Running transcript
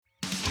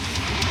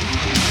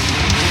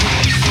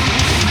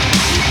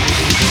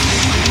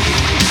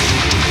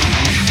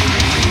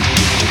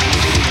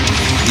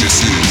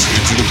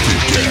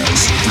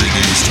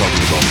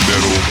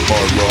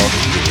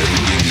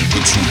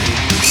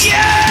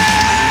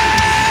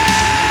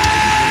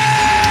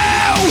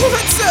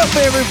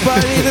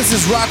everybody? This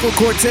is Rocco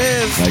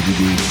Cortez. Mikey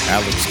D.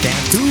 Alex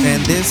Cantu.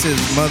 And this is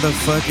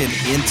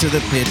motherfucking Into the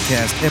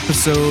Pitcast,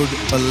 episode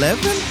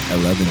 11?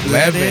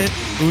 11.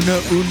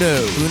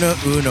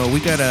 Uno. We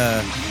got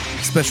a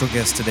special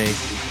guest today.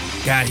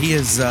 God, he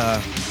is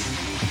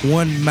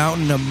one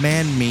mountain of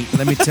man meat,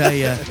 let me tell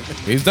you.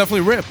 He's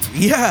definitely ripped.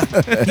 Yeah,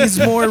 he's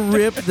more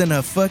ripped than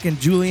a fucking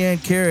julienne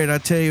carrot, I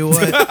tell you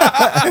what.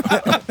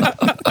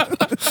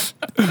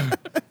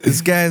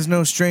 This guy is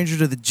no stranger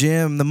to the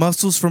gym. The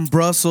muscles from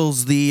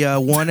Brussels, the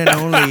one and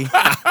only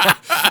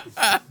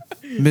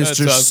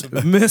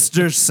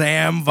Mr.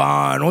 Sam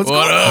Vaughn. What's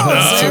going on,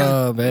 What's Sam?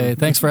 up, hey?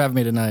 Thanks for having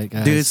me tonight,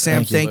 guys. Dude,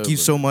 Sam, thank you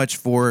so much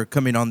for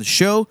coming on the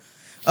show.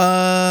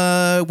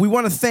 We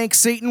want to thank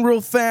Satan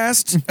real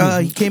fast.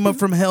 He came up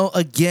from hell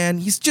again.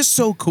 He's just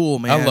so cool,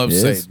 man. I love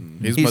Yes. Satan.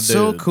 He's He's my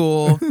so dude.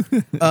 cool.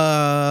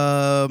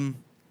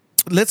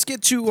 Let's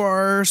get to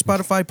our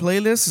Spotify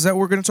playlist. Is that what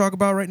we're going to talk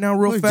about right now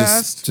real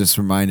fast? Just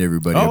remind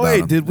everybody Oh, about wait,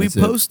 them. did we That's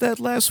it. post that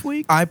last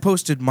week? I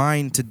posted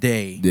mine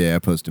today. Yeah, I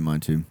posted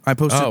mine too. I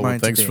posted Oh, mine well,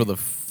 thanks today. for the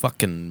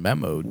fucking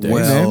memo, Dave.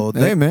 Well,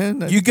 hey,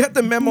 man. You got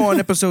the memo on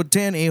episode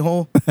 10,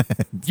 a-hole.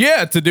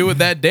 Yeah, to do it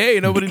that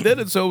day. Nobody did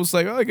it, so it was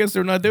like, oh, I guess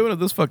they're not doing it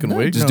this fucking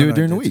week. just do it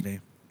during the week. Today.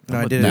 No,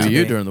 I What did do it you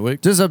today. during the week?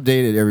 Just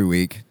update it every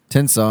week.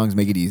 10 songs,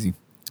 make it easy.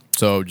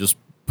 So just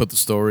put the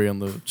story on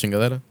the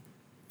chingadera?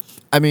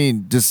 I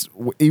mean,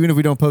 even if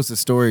we don't post a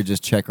story,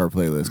 just check our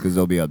playlist because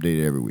they'll be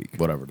updated every week.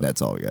 Whatever.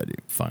 That's all we got to do.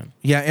 Fine.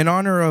 Yeah, in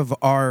honor of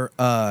our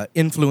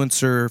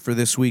influencer for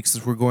this week,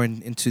 since we're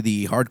going into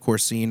the hardcore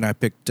scene, I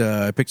picked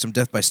some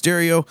Death by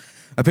Stereo,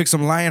 I picked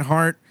some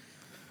Lionheart,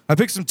 I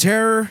picked some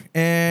Terror,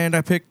 and I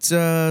picked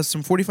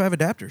some 45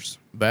 adapters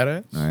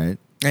Badass? All right.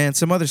 and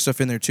some other stuff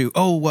in there too.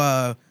 Oh,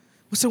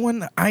 what's the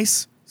one?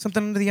 Ice?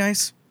 Something under the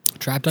ice?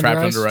 Trapped Under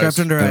Ice? Under Ice. Trapped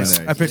Under Ice.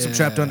 Ice. I picked some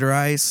Trapped Yeah. Under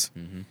Ice.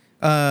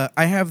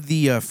 I have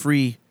the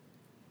free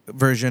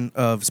version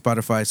of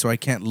Spotify, so I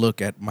can't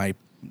look at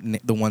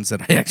the ones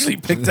that I actually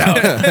picked out.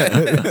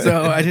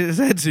 So I just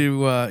had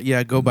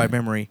to go by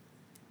memory.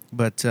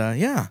 But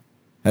yeah.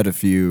 Had a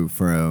few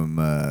from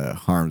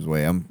Harm's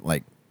Way. I'm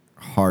like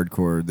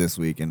hardcore this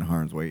week in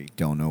Harm's Way.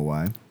 Don't know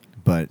why.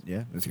 But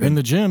yeah, it's good. In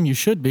the gym, you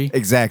should be.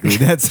 Exactly.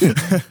 That's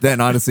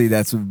then honestly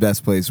that's the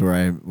best place where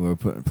I will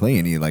play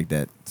any like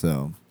that.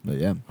 So, but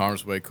yeah.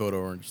 Harm's Way, Code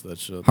Orange, that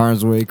shit.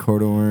 Harm's Way,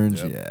 Code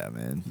Orange. Yep. Yeah,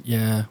 man.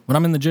 Yeah. When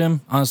I'm in the gym,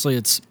 honestly,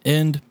 it's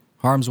End,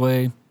 Harm's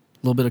Way, a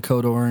little bit of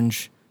Code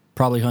Orange,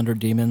 probably 100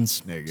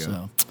 Demons. There you go.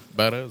 So,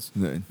 Badass.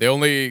 Yeah. The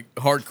only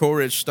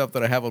hardcore-ish stuff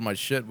that I have on my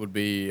shit would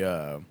be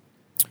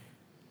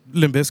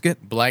Limp Bizkit.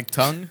 Black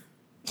Tongue,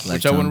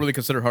 which I Tongue. wouldn't really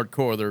consider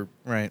hardcore. They're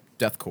Right.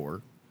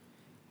 deathcore.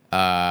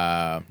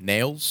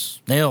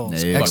 Nails Nails.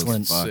 Nails.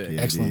 Excellent. Fuck Sick.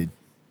 yeah, Excellent. dude.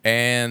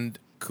 and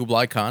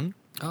Kublai Khan,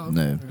 Oh,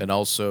 No. and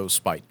also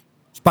Spite.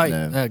 Spite.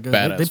 No. Yeah, good.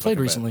 Badass They played fucking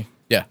recently.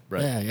 Yeah,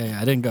 right. Yeah.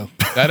 I didn't go.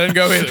 I didn't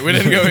go either. We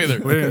didn't go either.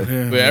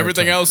 Yeah, But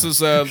everything else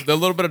is a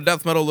little bit of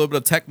death metal, a little bit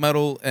of tech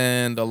metal,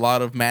 and a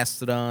lot of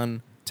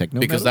Mastodon. Techno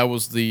Because metal?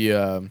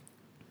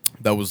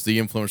 that was the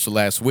influencer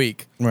last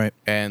week, Right.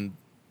 and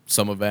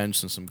some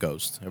Avenged and some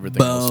Ghost.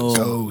 Everything else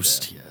is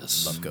Ghost,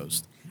 yes. love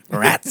Ghost.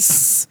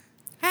 Rats.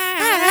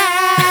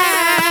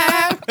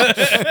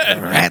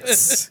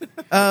 Rats.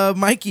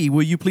 Mikey,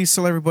 will you please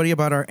tell everybody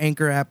about our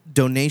Anchor app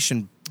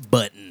donation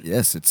button?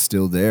 Yes, it's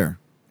still there.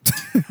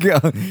 Go.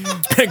 Go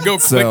click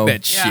So,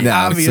 that shit. no,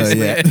 obviously.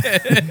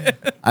 yeah.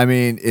 I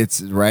mean,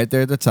 it's right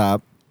there at the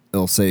top.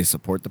 It'll say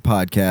support the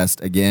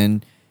podcast.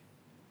 Again,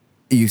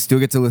 you still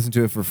get to listen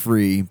to it for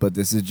free, but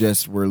this is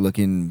just we're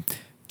looking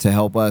to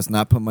help us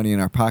not put money in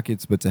our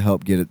pockets, but to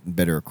help get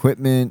better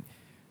equipment.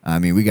 I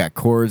mean, we got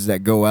cords that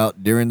go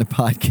out during the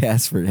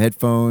podcast for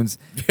headphones.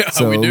 Yeah,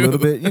 so we do. a little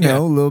bit, a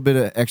little bit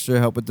of extra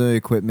help with the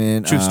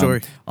equipment. True story.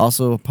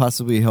 Also,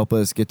 possibly help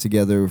us get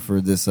together for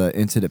this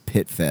Into the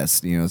Pit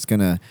Fest. It's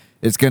gonna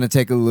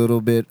take a little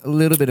bit of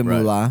Right.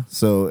 moolah.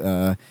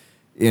 So,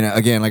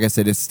 again, like I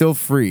said, it's still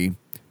free,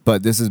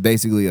 but this is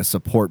basically a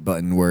support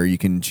button where you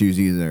can choose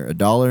either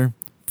 $1,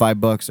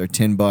 $5, or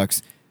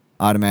 $10,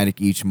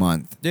 automatic each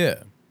month. Yeah.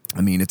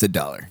 I mean, it's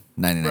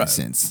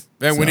 $1.99.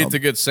 And we So, need to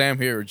get Sam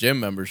here a gym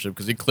membership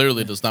because he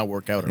clearly does not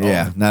work out at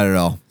Yeah, all. not at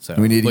all. So,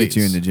 we need to get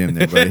you in please. the gym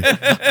there, buddy.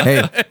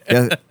 Hey,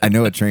 yeah, I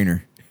know a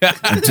trainer.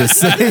 I'm just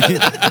saying.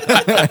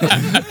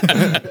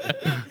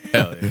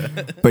 Hell yeah.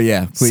 But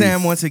yeah, please.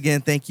 Sam, once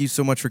again, thank you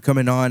so much for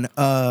coming on.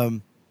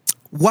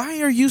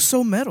 Why are you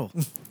so metal?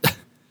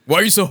 Why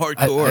are you so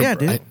hardcore? Yeah,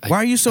 bro? dude. Why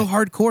are you so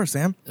hardcore,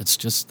 Sam? It's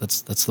just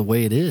that's the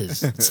way it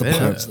is. It's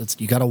that's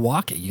you got to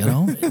walk it. You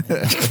know.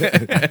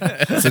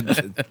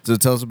 So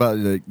tell us about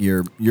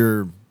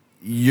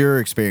your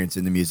experience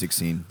in the music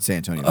scene, San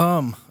Antonio.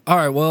 All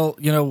right. Well,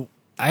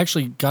 I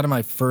actually got in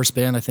my first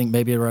band, I think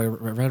maybe right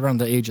around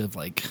the age of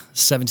like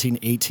 17,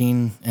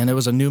 18, and it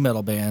was a new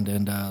metal band.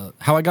 And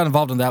how I got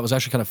involved in that was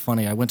actually kind of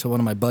funny. I went to one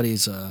of my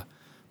buddies'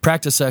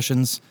 practice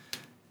sessions,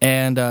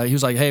 and he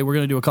was like, "Hey, we're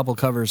gonna do a couple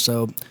covers."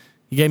 So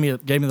he gave me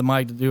the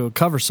mic to do a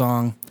cover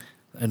song,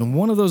 and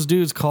one of those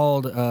dudes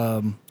called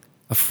a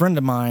friend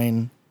of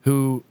mine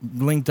who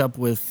linked up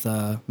with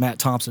Matt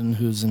Thompson,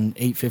 who's in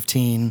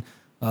 815.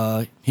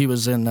 He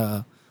was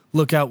in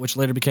Lookout, which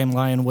later became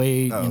Lion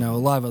Weight. Oh. You know, a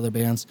lot of other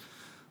bands.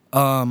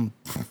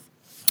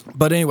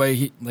 But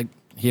anyway,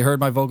 he heard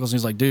my vocals and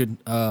he's like, dude,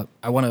 I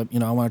want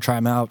to try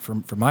them out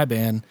for my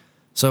band.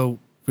 So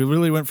we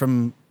really went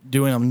from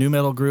doing a new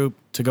metal group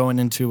to going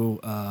into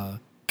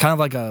kind of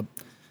like a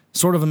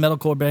sort of a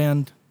metalcore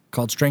band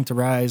called Strength to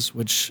Rise,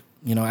 which,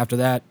 you know, after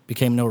that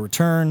became No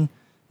Return.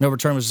 No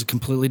Return was a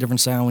completely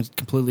different sound,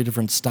 completely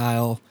different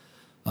style.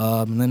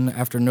 And then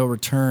after No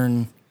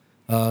Return,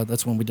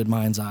 that's when we did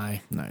Mind's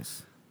Eye.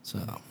 Nice. So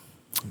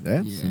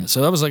Yeah. yeah,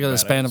 so that was like a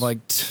span of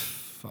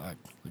Badass. like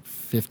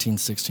 15,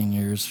 16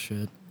 years.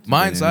 Shit.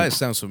 Mind's Eye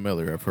sounds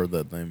familiar. I've heard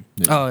that name.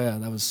 Oh yeah,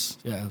 that was.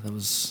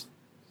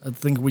 I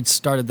think we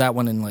started that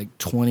one in like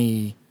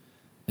 20,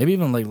 maybe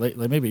even like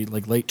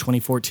late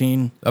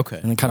 2014. Okay.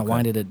 And then kind of Okay.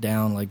 winded it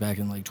down like back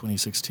in like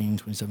 2016,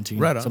 2017,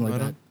 Right on, something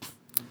like right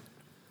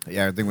that.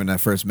 Yeah, I think when I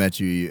first met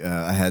you,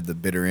 I had the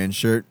Bitter End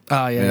shirt.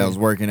 Oh, yeah, And yeah. I was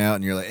working out,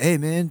 and you're like, "Hey,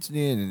 man," and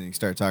then you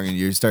start talking.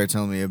 You start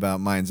telling me about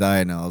Mind's Eye,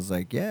 and I was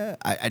like, "Yeah,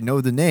 I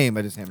know the name.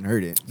 I just haven't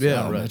heard it."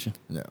 Yeah, Oh, right. gotcha.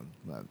 Yeah.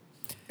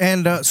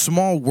 And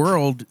Small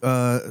World,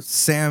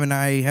 Sam and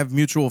I have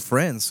mutual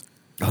friends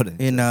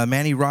in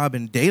Manny, Rob,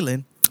 and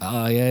Dalen.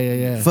 Oh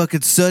yeah.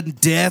 Fucking Sudden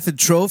Death and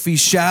Trophy,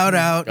 shout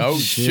out. Oh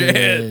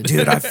shit.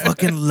 Dude, I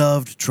fucking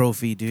loved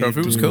Trophy, dude.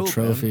 Trophy was Dude, cool.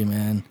 Trophy,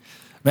 man.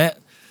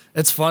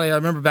 It's funny. I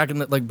remember back in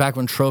back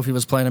when Trophy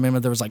was playing. I remember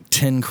there was like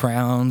 10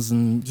 Crowns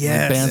and like,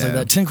 Yes. bands like Yeah.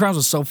 that. 10 Crowns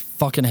was so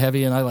fucking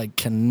heavy, and I like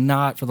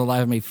cannot for the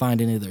life of me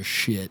find any of their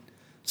shit.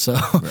 So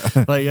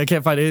like I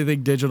can't find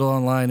anything digital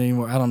online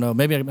anymore. I don't know.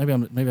 Maybe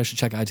I should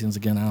check iTunes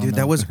again. I don't Dude, know.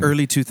 that was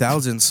early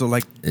 2000s, so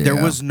like there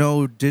Yeah. was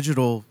no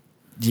digital.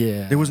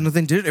 yeah. There was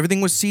nothing digital. Everything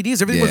was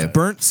CDs. Everything Yeah. was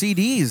burnt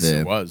CDs. Yeah.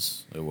 It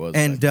was.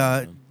 And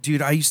back then.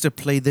 dude, I used to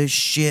play the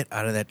shit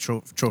out of that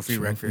trophy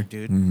record,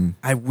 dude. Mm-hmm.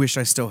 I wish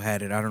I still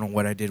had it. I don't know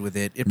what I did with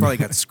it. It probably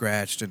got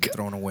scratched and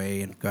thrown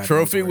away. And God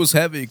Trophy knows where. was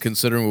heavy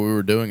considering what we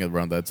were doing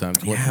around that time.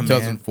 Yeah, man.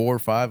 2004 or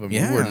 5. I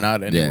mean, we were Yeah.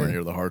 not anywhere Yeah.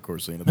 near the hardcore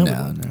scene.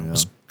 No.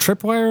 Was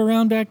Tripwire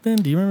around back then?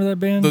 Do you remember that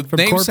band? The from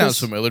name Corpus? sounds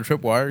familiar.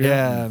 Tripwire.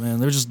 Yeah, man.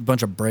 There was just a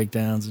bunch of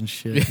breakdowns and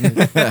shit.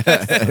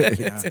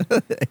 Yeah.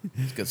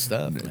 It's good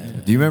stuff,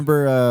 man. Do you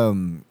remember?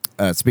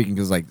 Speaking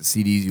because like the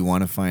CDs you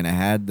want to find, I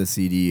had the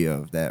CD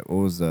of that.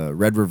 What was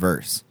Red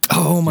Reverse?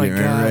 Oh my You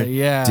remember god, it?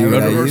 yeah. Dude,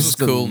 Red I Reverse used is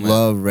to cool, man.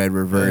 love Red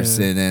Reverse,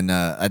 Yeah. and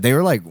then they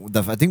were like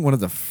I think one of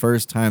the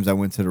first times I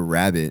went to the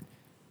Rabbit.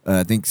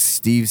 I think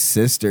Steve's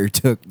sister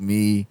took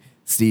me,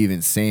 Steve,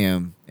 and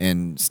Sam,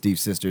 and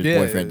Steve's sister's Yeah,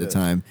 boyfriend yeah, at the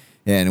time,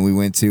 and we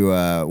went to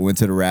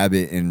the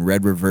Rabbit, and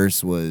Red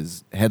Reverse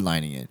was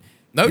headlining it.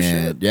 No And,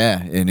 shit.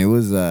 Yeah, and it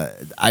was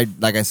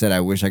like I said, I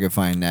wish I could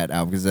find that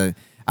album because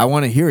I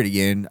want to hear it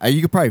again.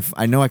 You could probably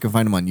I know I can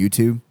find them on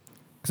YouTube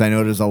because I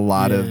know there's a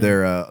lot of Yeah.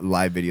 their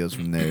live videos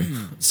from there.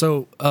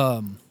 So,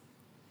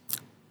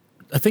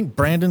 I think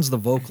Brandon's the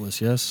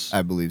vocalist, yes?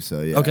 I believe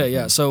so. Yeah. Okay,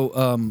 yeah. So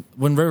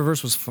when Red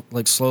Reverse was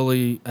like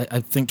slowly,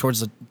 I think towards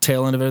the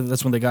tail end of it,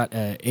 that's when they got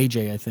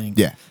AJ, I think.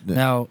 Yeah.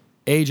 Now,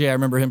 AJ, I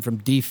remember him from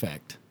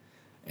Defect.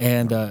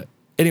 And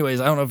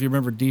anyways, I don't know if you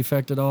remember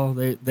Defect at all.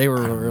 They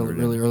were a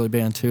really early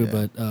band too.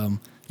 Yeah. But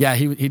yeah,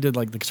 he did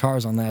like the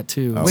guitars on that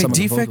too. Wait, some of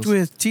the Defect vocals.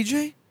 with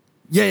TJ?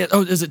 Yeah.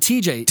 Oh, is it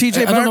TJ?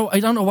 TJ I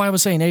don't know why I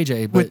was saying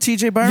AJ. But With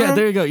TJ Byron? Yeah,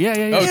 there you go. Yeah.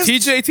 Oh, Yes.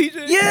 TJ?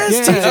 Yes,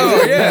 Yeah, TJ.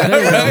 Oh, yeah.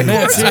 yeah,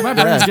 Right. see, my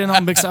brain's getting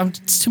all mixed up.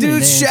 It's too many Dude,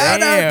 names.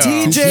 shout out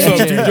Damn. TJ.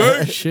 What's up,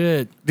 TJ?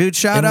 Shit. Dude,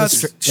 shout out,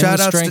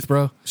 strength,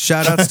 bro.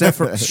 shout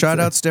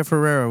out Steph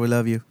Herrera. We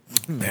love you.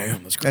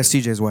 Damn, that's That's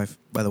TJ's wife,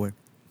 by the way.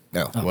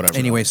 No. Whatever.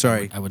 Anyway,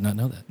 sorry. I would not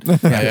know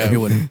that. Yeah,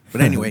 you wouldn't.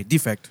 But anyway,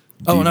 Defect.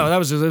 Oh no, it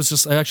was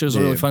just actually it was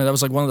really Yeah. funny. That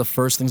was like one of the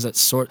first things that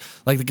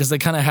like because they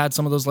kind of had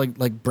some of those like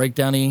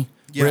breakdowny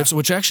Yeah. riffs,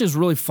 which actually is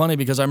really funny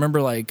because I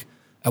remember like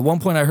at one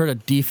point I heard a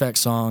Defect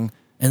song.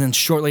 And then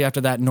shortly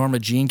after that, Norma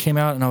Jean came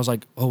out, and I was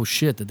like, "Oh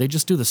shit! Did they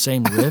just do the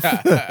same riff?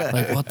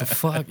 Like, what the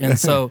fuck?" And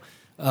so,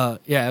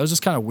 yeah, it was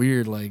just kind of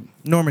weird. Like,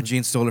 Norma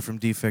Jean stole it from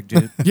Defect,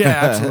 dude. yeah,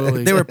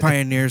 absolutely. They were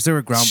pioneers. They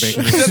were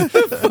groundbreakers.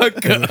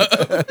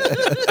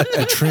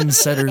 the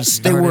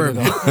trendsetters. They Started were. it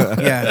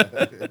all. Yeah.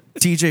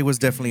 TJ was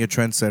definitely a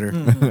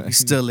trendsetter. He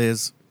still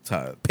is.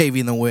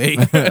 Paving the way.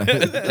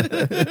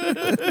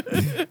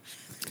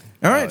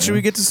 All right, should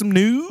we get to some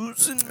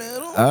news and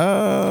metal?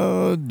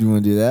 Oh, do you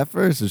want to do that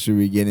first, or should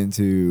we get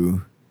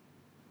into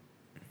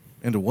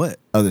Into what?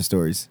 other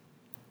stories?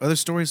 Other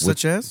stories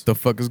such as? the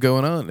fuck is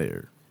going on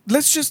there?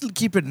 Let's just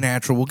keep it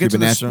natural. We'll get Keep to it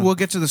the natural? we'll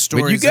get to the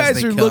stories. But you guys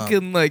as they are come.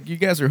 looking like you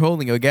guys are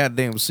holding a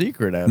goddamn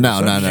secret out.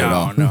 No, not at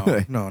all.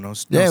 No.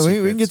 Yeah,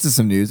 we can get to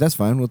some news. That's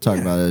fine. We'll talk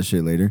about that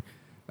shit later.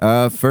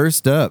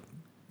 First up,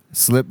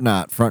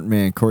 Slipknot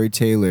frontman Corey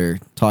Taylor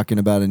talking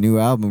about a new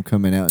album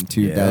coming out in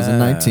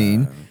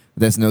 2019. Yeah.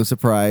 That's no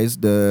surprise.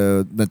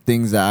 The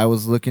things that I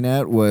was looking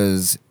at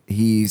was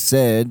he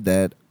said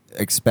that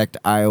expect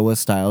Iowa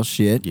style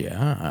shit.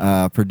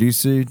 Yeah.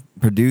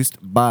 Produced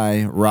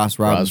by Ross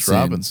Robinson.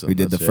 Robinson, We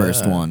did the that's-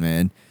 first yeah. one,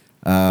 man.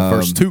 The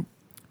first two.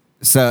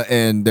 So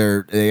and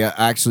they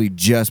actually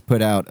just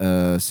put out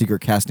a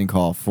secret casting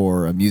call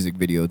for a music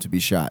video to be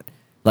shot,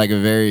 like a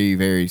very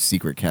very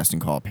secret casting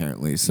call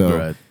apparently.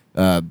 So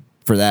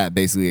for that,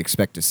 basically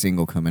expect a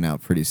single coming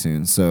out pretty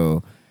soon.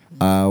 So.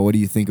 What do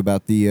you think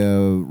about the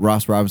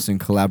Ross Robinson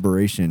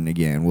collaboration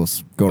again? We'll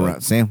go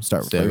around. Sam,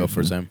 start with Go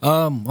for Sam.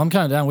 I'm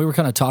kind of down. We were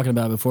kind of talking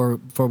about it before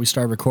we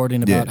started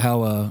recording about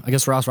how I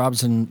guess Ross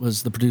Robinson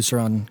was the producer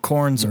on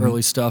Korn's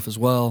early stuff as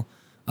well,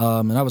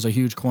 and I was a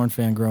huge Korn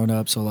fan growing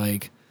up. So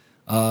like,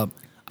 I'm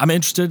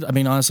interested. I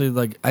mean, honestly,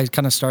 like I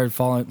kind of started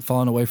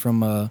falling away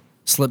from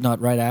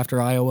Slipknot right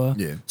after Iowa.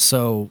 Yeah.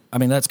 So I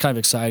mean, that's kind of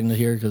exciting to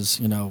hear because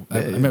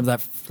I remember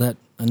that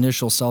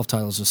initial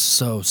self-title is just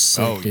so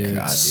sick, dude.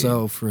 God,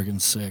 so freaking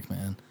sick,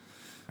 man.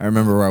 I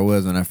remember where I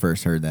was when I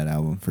first heard that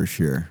album for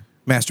sure.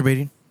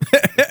 Masturbating.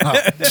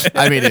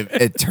 I mean,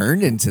 it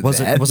turned into Was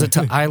that. it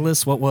to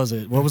Eyeless? What was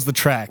it? What was the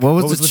track? What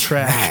was the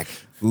track?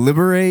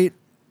 Liberate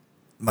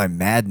my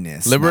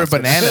madness. Liberate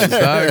bananas,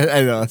 dog.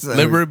 I know.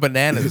 Liberate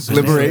bananas.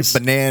 Liberate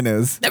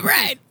bananas.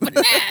 Liberate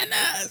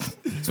bananas.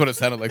 That's what it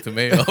sounded like to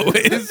me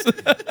always.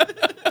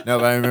 No,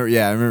 but I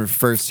remember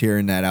first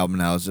hearing that album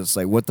and I was just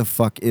like, what the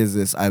fuck is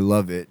this? I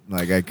love it.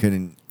 Like I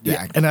couldn't.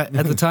 Yeah. And at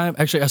the time,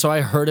 actually, so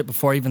I heard it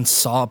before I even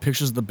saw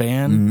pictures of the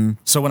band. Mm-hmm.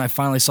 So when I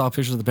finally saw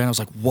pictures of the band, I was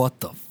like, what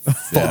the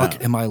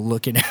fuck am I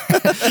looking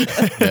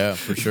at? Yeah,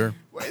 for sure.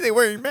 Why are they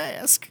wearing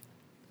masks?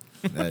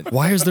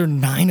 Why is there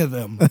 9 of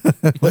them?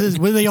 What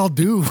do they all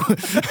do?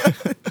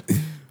 I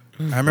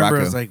remember Rocco. I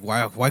was like,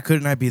 why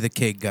couldn't I be the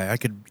keg guy? I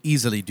could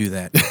easily do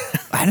that.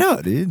 I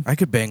know, dude. I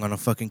could bang on a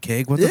fucking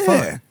keg. What the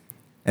fuck?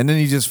 And then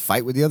you just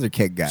fight with the other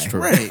keg guy.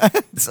 Right.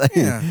 It's like,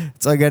 Yeah.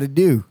 that's all I got to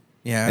do.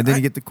 Yeah. And then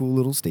you get the cool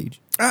little stage.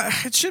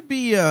 It should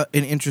be an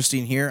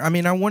interesting here. I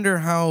mean, I wonder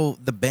how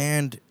the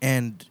band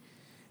and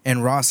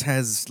Ross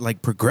has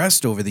like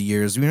progressed over the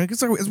years. You know,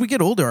 because as we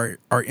get older,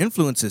 our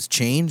influences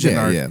change and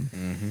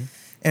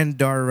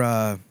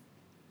our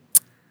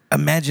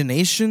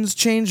imaginations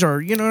change.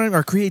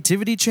 Our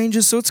creativity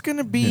changes. So it's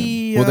gonna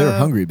be. Well, they were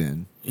hungry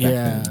then.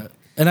 Yeah.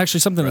 And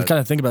actually, something to kind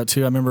of think about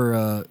too. I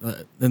remember,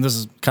 and this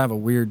is kind of a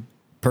weird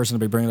person to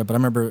be bringing up, but I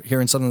remember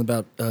hearing something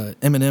about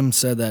Eminem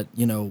said that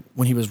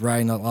when he was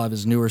writing a lot of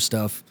his newer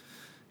stuff,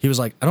 he was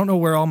like, I don't know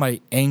where all my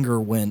anger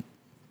went,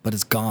 but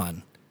it's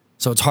gone.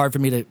 So it's hard for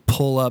me to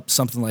pull up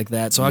something like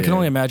that. So I can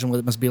only imagine what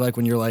it must be like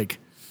when you're like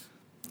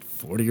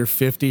 40 or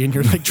 50 and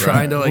you're like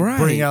trying to like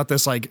bring out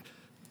this like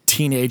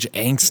teenage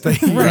angst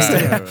thing.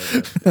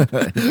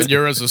 Right. And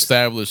you're as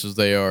established as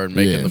they are and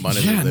making the money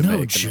that they no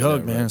make.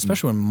 joke, man.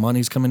 Especially when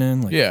money's coming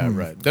in. Like,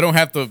 Right. They don't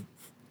have to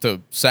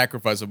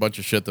sacrifice a bunch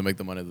of shit to make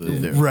the money that they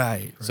do.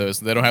 Right. So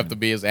they don't have to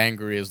be as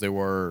angry as they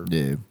were.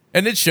 Yeah.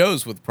 And it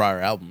shows with prior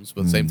albums,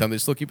 but at the same time, they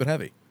still keep it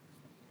heavy.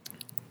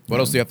 What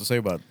else do you have to say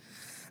about it?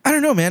 I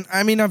don't know, man.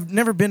 I mean, I've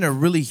never been a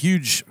really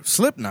huge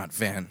Slipknot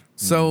fan.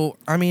 So,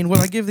 I mean, will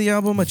I give the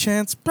album a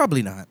chance?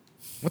 Probably not.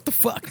 What the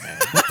fuck, man?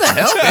 What the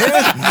hell,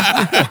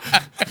 man?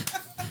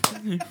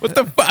 What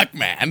the fuck,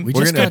 man? We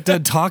just got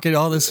done talking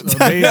all this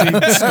amazing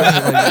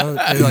stuff.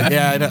 Like,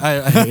 yeah,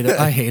 I hate it.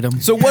 I hate him.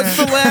 So what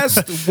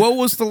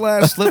was the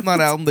last Slipknot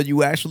album that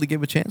you actually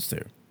gave a chance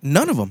to?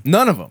 None of them.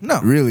 None of them.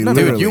 No. Really, None of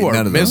literally. Dude, you are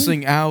none of them.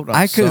 missing out on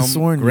I could have some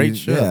sworn great you-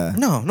 shit. Yeah.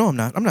 No, I'm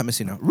not. I'm not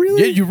missing out.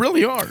 Yeah, you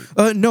really are.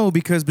 No,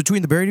 because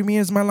Between the Buried and Me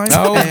is my life.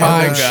 Oh and,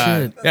 my god.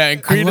 shit. Yeah, and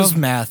I Creed is love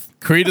math.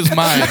 Creed is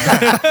mine.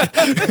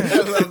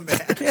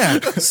 Yeah.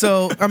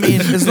 So, I mean,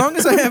 as long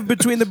as I have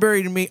Between the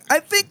Buried and Me, I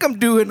think I'm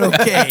doing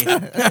okay. All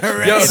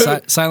right. Yo,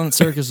 Silent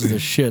Circus is the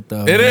shit,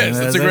 though. It man. is.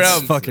 It's a great That's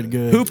album. fucking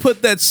good. Who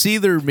put that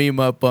Seether meme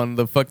up on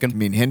the fucking I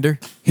mean, Hinder?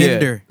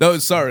 Hinder. Yeah. No,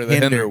 sorry, the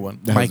Hinder one.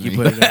 That was Mikey me.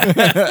 put it up.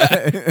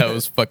 That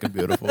was fucking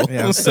beautiful.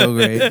 Yeah, it was so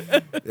great.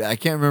 I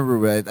can't remember,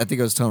 but I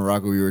think I was telling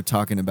Rocco we were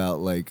talking about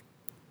like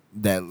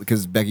that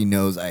because Becky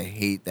knows I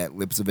hate that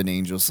Lips of an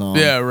Angel song.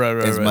 Yeah, right,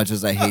 As much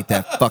as I hate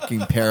that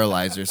fucking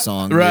Paralyzer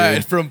song. Right,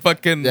 dude. from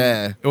fucking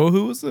Yeah. Oh,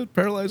 who was it?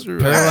 Paralyzer.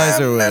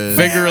 Paralyzer was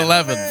Figure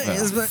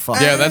 11.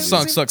 fuck. Yeah, that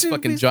song sucks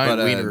fucking giant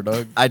But, wiener,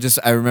 dog.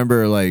 I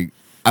remember like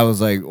I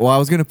was like, well, I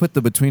was gonna put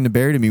the Between the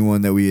Buried and Me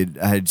one that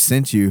I had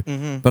sent you,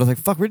 but I was like,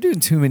 fuck, we're doing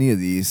too many of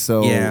these.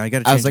 So Yeah, I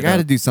gotta I was change like, it I had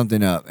to up. do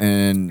something up,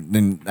 and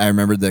then I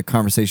remembered the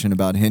conversation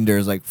about Hinder. I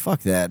was like,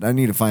 fuck that, I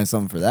need to find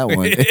something for that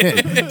one.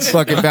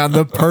 Fucking found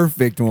the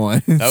perfect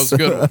one. That was a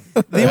good.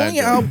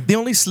 One. The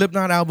only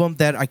Slipknot album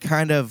that I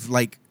kind of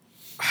like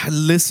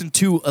listened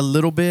to a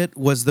little bit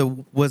was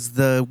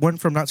the one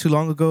from not too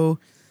long ago.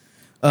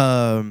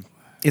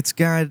 It's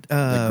got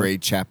The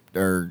great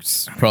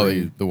chapters.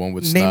 Probably the one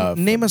with stuff.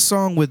 name a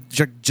song with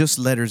just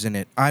letters in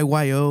it.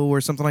 IYO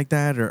or something like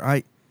that, or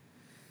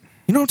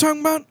You know what I'm talking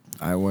about?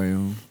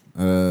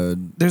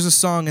 IYO. There's a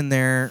song in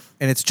there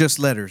and it's just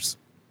letters.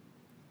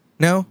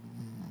 No?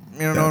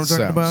 You don't know what I'm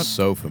talking about?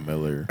 So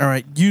familiar. All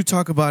right, you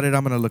talk about it.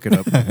 I'm gonna look it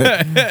up.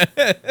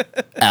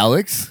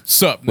 Alex,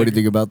 Sup? what do you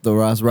think about the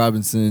Ross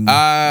Robinson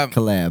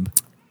collab?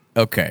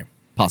 Okay,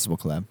 Possible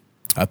collab.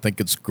 I think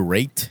it's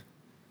great.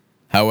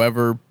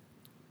 However,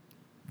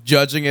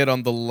 judging it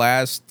on the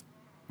last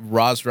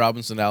Ross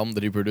Robinson album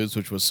that he produced,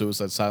 which was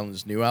Suicide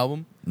Silence' new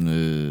album,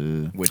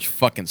 which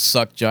fucking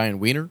sucked giant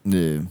wiener.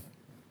 Yeah.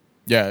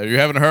 Yeah, if you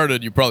haven't heard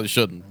it, you probably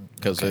shouldn't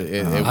because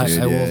it was.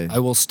 Yeah. I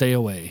will stay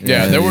away.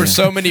 Yeah, Yeah, there were yeah.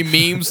 so many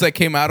memes that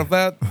came out of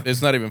that.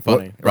 It's not even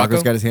funny. Rocco's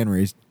Rocco? got his hand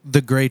raised.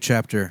 The Gray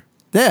chapter.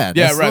 Yeah,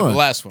 Yeah, that's right. The one.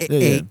 last one.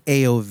 Yeah.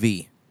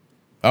 AOV.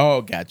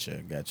 Oh,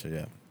 gotcha.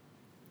 Yeah.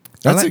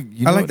 That's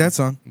I like that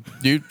song.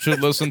 You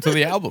should listen to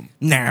the album.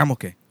 Nah, I'm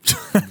okay.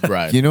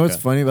 Right. You know what's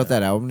okay. funny about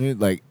that album,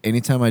 dude? Like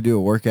anytime I do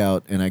a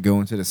workout and I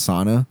go into the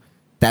sauna,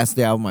 that's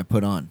the album I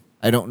put on.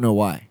 I don't know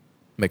why.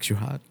 Makes you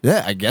hot.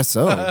 Yeah, I guess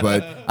so.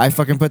 But I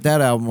fucking put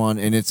that album on,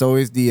 and it's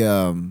always the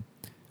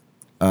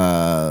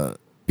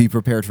 "Be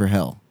Prepared for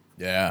Hell"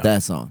 Yeah.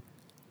 that song,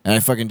 and I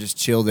fucking just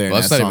chill there. Well,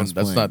 and that's that not even. song's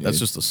That's playing, not. That's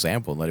dude. just a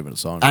sample, not even a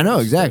song. I know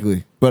It's like-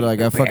 exactly, but like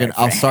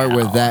I'll start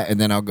with that, and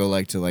then I'll go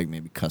like to like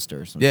maybe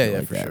Custer or something. Yeah,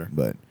 like for that. sure.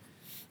 But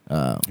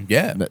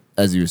Yeah.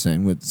 as you were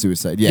saying with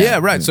Suicide, Yeah.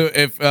 Right. So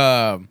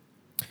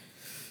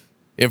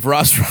if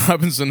Ross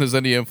Robinson has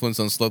any influence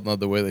on Slipknot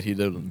the way that he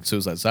did on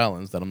Suicide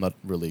Silence, then I'm not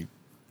really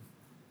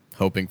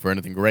hoping for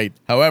anything great.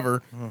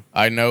 However,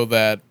 I know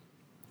that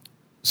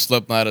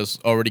Slipknot has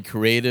already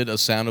created a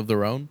sound of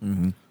their own.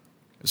 Mm-hmm.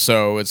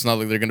 So it's not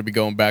like they're going to be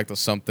going back to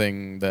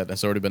something that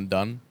has already been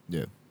done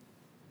yeah,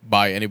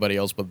 by anybody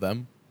else but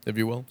them, if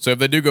you will. So if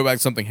they do go back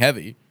to something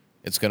heavy,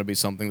 it's going to be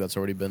something that's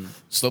already been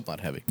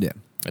Slipknot heavy. yeah.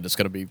 And it's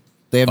going to be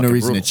They have no fucking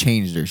reason brutal. to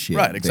change their shit,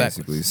 Right,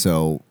 exactly. Basically.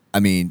 So I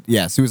mean,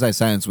 yeah, Suicide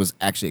Silence was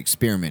actually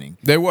experimenting.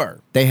 They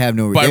were. They have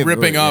no By they-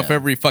 ripping off yeah.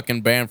 every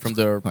fucking band from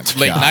the My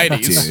late God,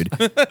 90s.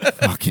 dude.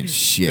 Fucking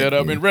shit. You know,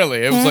 I mean, dude. really,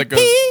 it was like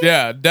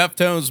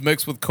Deftones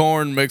mixed with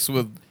Korn mixed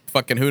with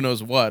fucking who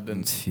knows what,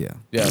 and Yeah,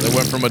 they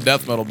went from a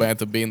death metal band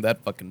to being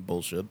that fucking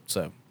bullshit.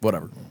 So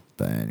whatever.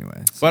 but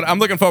anyway. But I'm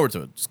looking forward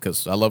to it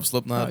because I love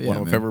Slipknot, Oh, yeah, one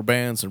of my man. favorite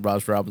bands, and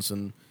Ross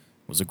Robinson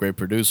was a great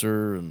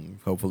producer, and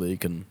hopefully he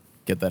can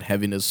get that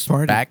heaviness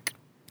Party. back.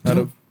 Out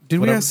of Did we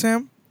whatever. ask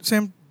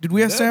Sam? Did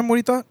we ask Sam what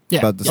he thought? Yeah.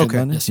 About the yeah,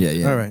 Slipknot? yes. Yeah,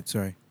 yeah. All right,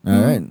 sorry.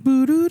 All right.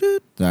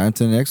 On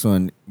to the next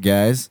one,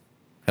 guys.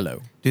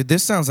 Hello. Dude,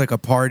 this sounds like a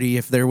party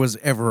if there was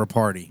ever a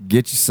party.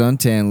 Get your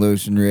suntan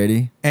lotion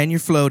ready And your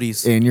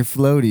floaties. and your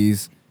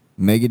floaties.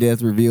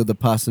 Megadeth revealed the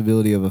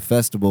possibility of a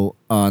festival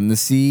on the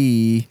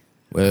sea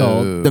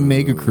called the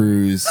Mega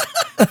Cruise.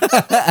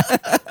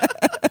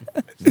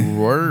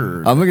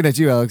 Word. I'm looking at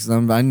you, Alex.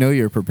 I know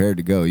you're prepared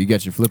to go. You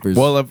got your flippers.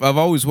 Well, I've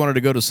always wanted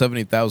to go to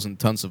 70,000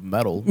 tons of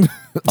metal.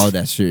 oh,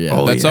 that's true.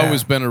 Yeah. That's yeah.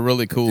 always been a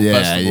really cool Yeah,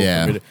 festival.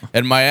 yeah. For me to-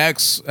 and my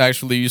ex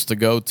actually used to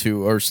go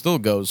to, or still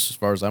goes, as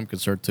far as I'm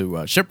concerned, to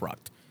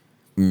Shiprocked.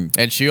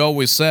 And she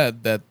always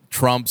said that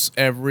trumps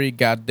every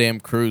goddamn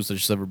cruise that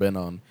she's ever been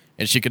on.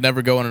 And she could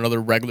never go on another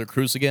regular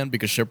cruise again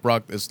because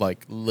Shiprocked is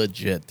like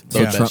legit. The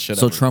Yeah. best Trump, shit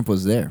so ever. Trump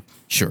was there.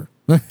 Sure.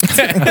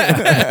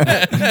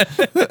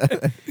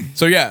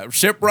 So yeah,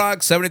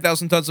 Shiprock,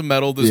 70,000 tons of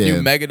metal, this Yeah.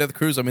 new Megadeth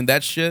cruise. I mean,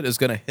 that shit is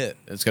gonna hit.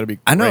 It's gonna be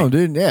great. I know,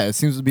 dude. Yeah, it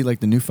seems to be like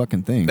the new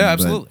fucking thing. Yeah, but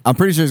absolutely. I'm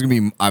pretty sure there's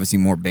gonna be obviously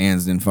more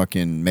bands than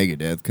fucking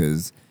Megadeth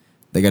because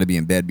they got to be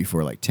in bed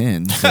before like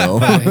 10. So You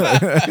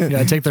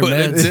gotta take their Put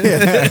it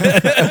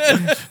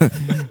meds.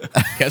 in.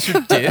 Catch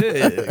your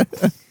dick.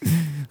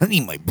 I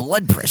need my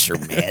blood pressure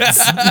meds.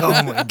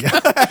 Oh my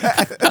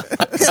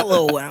god.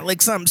 Hello,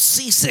 Alex. I'm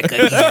seasick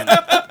again.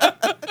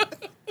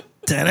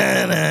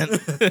 Ta-da-da.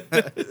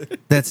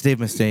 That's Dave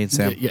Mustaine,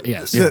 Sam.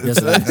 Yes. Yes, it is.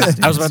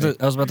 I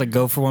was about to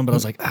go for one, but I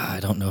was like, I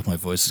don't know if my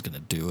voice is gonna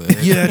do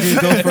it. Yeah, dude,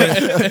 go for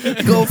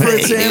it. Go for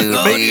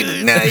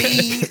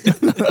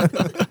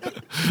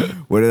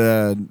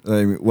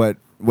it, what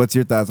what's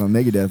your thoughts on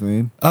Megadeth,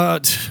 man?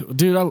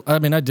 Dude, I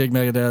mean, I dig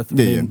Megadeth.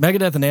 I Yeah, mean,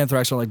 Megadeth and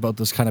Anthrax are like both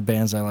those kind of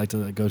bands I like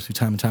to go to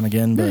time and time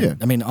again. But Yeah.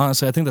 I mean,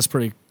 honestly, I think it's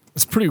pretty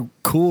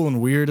cool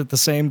and weird at the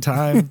same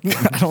time.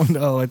 I don't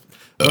know. I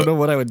don't know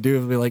what I would do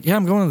if I'd be like, yeah,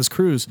 I'm going on this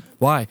cruise.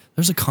 Why?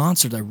 There's a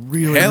concert I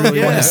really, Hell really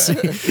want yeah.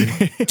 to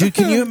see. Dude,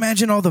 can you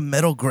imagine all the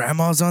metal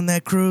grandmas on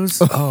that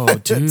cruise? Oh,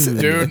 dude.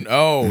 Dude,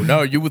 oh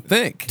no, you would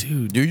think.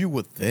 Dude, you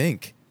would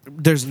think.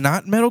 There's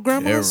not metal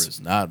There grandmas? is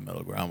not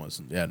metal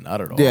grandmas. Yeah,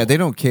 not at all. Yeah, they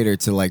don't cater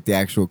to like the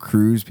actual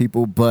cruise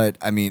people, but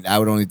I mean, I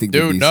would only think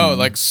there'd Dude, be no,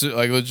 some-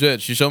 like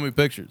legit. She showed me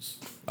pictures.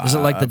 Is it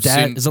like the I've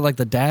dad? seen- Is it like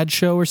the dad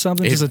show or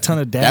something? Just a ton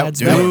of that, dads.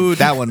 that, there? one,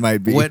 that one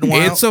might be. Wet and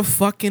Wild? It's a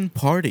fucking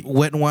party.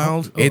 Wet and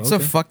Wild? It's a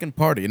okay. fucking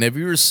party. And if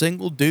you're a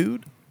single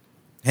dude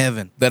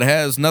Heaven. that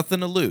has nothing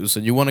to lose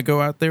and you want to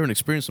go out there and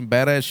experience some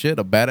badass shit,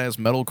 a badass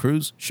metal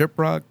cruise,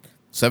 Shiprock,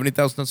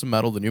 70,000 tons of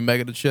metal, the new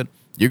Megadeth shit,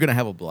 you're going to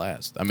have a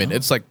blast. I mean,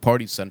 it's like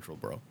party central,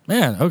 bro.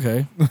 Man,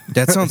 okay.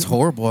 That sounds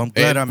horrible. I'm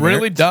glad It I'm really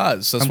married.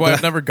 does. That's I'm why glad-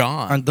 I've never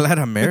gone. I'm glad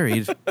I'm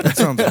married. That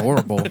sounds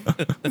horrible.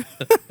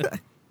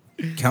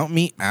 Count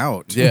me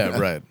out. Yeah,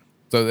 right.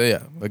 So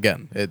yeah,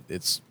 again,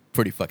 it's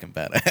pretty fucking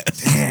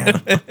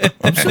badass.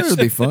 I'm sure it'll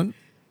be fun.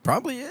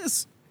 Probably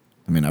is.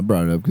 I mean, I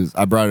brought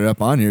it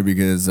up on here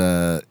because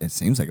it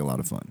seems like a lot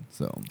of fun.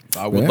 So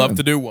I would yeah. love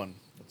to do one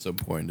at some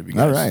point. If you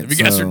guys, All right, if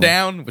you guys so- are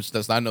down, which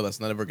I know that's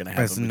never going to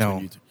happen. That's, between no,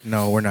 you two.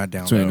 no, we're not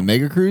down. So in a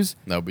mega cruise,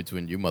 No,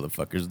 between you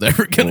motherfuckers,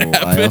 never going to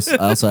well, happen.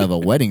 I also have a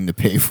wedding to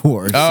pay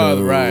for. Oh,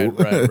 so-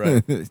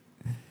 right.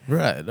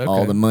 Right. Okay.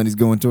 All the money's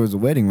going towards the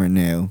wedding right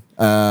now.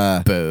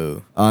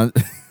 Boo. On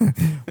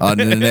on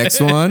to the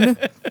next one.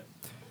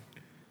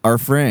 Our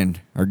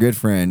good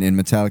friend in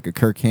Metallica,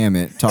 Kirk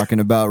Hammett, talking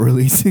about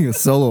releasing a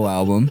solo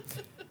album,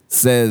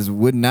 says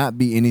would not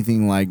be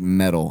anything like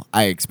metal.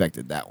 I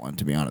expected that one,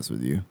 to be honest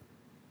with you.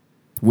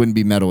 Wouldn't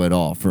be metal at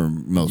all for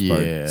most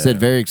part. Yeah. Said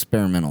very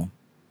experimental.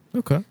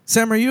 Okay.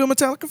 Sam, are you a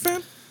Metallica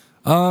fan?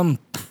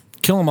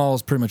 Kill 'Em All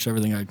is pretty much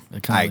everything I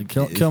kind of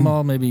like. Kill 'Em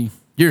All, maybe.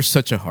 You're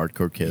such a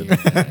hardcore kid.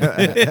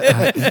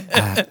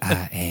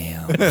 I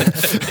am.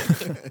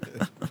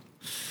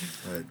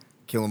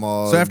 Kill 'em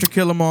all. So after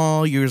Kill 'Em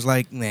All, you was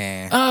like,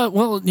 nah.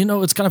 Well,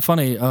 it's kind of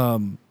funny.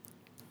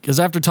 Because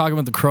after talking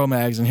with the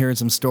Cro-Mags and hearing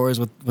some stories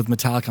with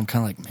Metallica, I'm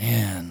kind of like,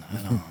 man,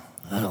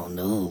 I don't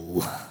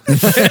know.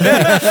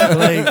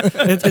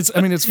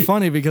 It's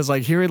funny because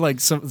like hearing like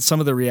some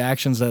of the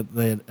reactions that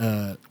they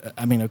had,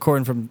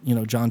 according from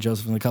John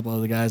Joseph and a couple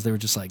other guys, they were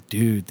just like,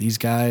 dude, these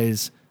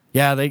guys,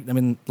 yeah,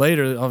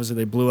 later obviously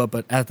they blew up,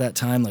 but at that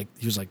time, like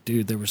he was like,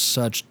 dude, they were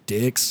such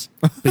dicks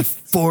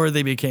before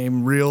they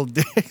became real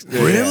dicks.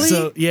 Really?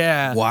 So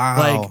yeah.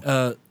 Wow.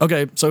 Like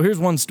okay, so here's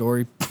one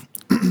story.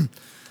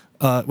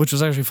 Which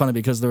was actually funny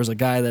because there was a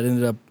guy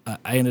that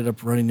I ended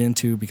up running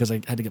into because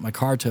I had to get my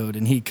car towed,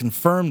 and he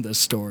confirmed this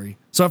story.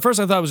 So at first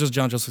I thought it was just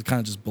John Joseph kind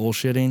of just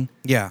bullshitting.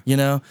 Yeah.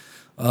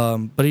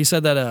 But he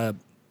said that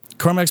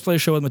Cro-Mags played a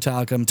show with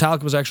Metallica.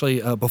 Metallica was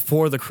actually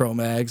before the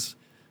Cro-Mags,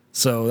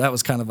 so that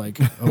was kind of like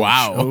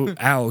Wow.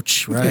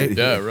 ouch, right?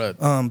 Yeah, right.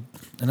 And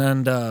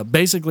then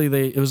basically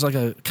it was like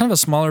a kind of a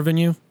smaller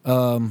venue,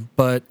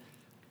 but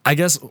I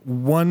guess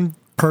one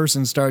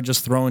person started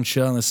just throwing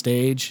shit on the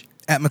stage.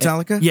 At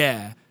Metallica?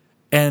 Yeah.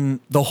 And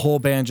the whole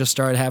band just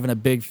started having a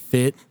big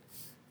fit.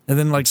 And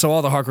then, so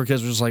all the hardcore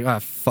kids were just like,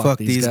 fuck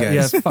these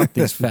guys. Yeah, fuck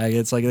these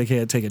faggots. Like, they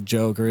can't take a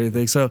joke or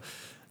anything. So,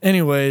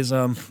 anyways,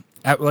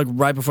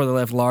 right before they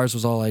left, Lars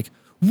was all like,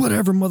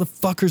 whatever,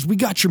 motherfuckers, we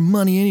got your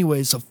money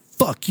anyway, so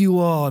fuck you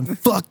all and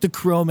fuck the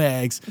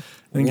Cro-Mags.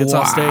 And he gets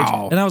off stage.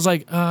 And I was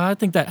like, I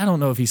don't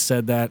know if he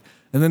said that.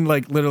 And then,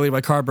 literally,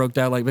 my car broke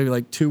down,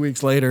 maybe 2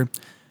 weeks later.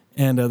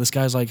 And this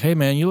guy's like, hey,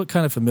 man, you look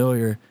kind of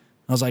familiar.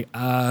 I was like,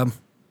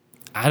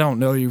 I don't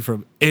know you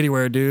from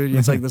anywhere, dude.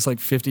 It's like this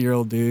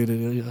 50-year-old dude.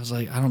 And I was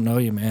like, I don't know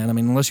you, man. I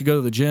mean, unless you go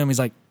to the gym. He's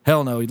like,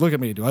 hell no. Look at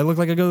me. Do I look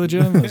like I go to the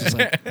gym? I was just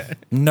like,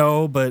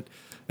 no, but...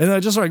 And I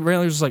just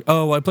randomly was like,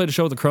 I played a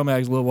show with the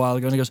Cro-Mags a little while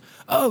ago. And he goes,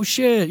 oh,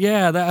 shit,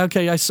 yeah,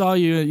 okay, I saw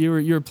you.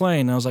 You were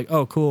playing. And I was like,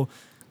 oh, cool.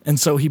 And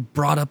so he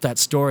brought up that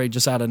story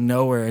just out of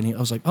nowhere. And I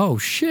was like, oh,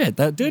 shit,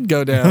 that did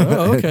go down.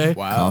 Oh, okay.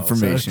 Wow.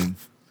 Confirmation.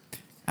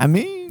 I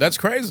mean... That's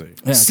crazy.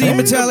 Yeah, See,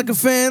 Metallica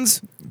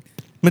fans,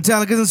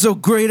 Metallica isn't so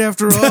great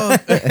after all.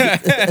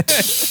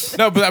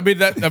 No,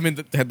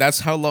 but that's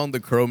how long the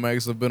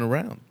Cro-Mags have been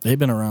around. They've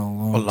been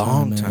around A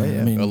long time, man.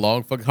 yeah. I mean, A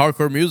long fucking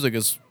hardcore music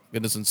is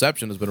in its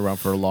inception has been around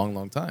for a long,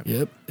 long time.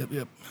 Yep.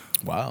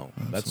 Wow,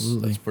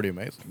 Absolutely. that's pretty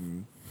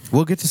amazing.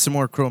 We'll get to some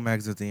more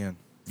Cro-Mags at the end.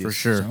 For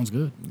sure. Sounds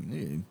good.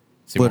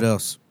 See What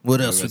else? What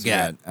else we else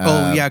got? we got?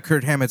 Oh yeah,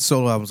 Kurt Hammett's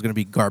solo album is gonna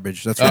be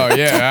garbage. That's right. Oh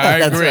yeah, I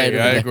That's agree. right, I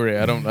yeah. agree.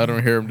 I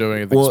don't hear him doing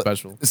anything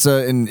special. So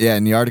in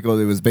the article,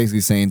 it was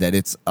basically saying that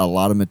it's a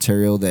lot of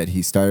material that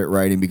he started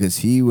writing because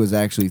he was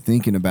actually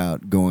thinking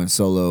about going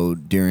solo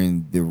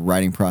during the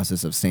writing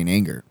process of Saint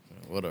Anger,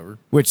 Whatever.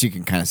 which you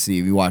can kind of see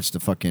if you watch the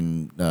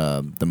fucking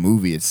the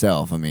movie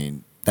itself. I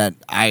mean, that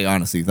I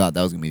honestly thought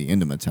that was gonna be the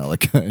end of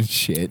Metallica and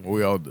shit.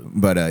 We all do.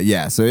 But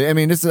yeah, so I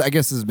mean, I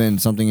guess has been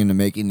something in the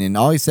making, and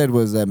all he said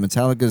was that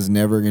Metallica's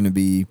never going to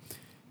be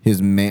his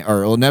main,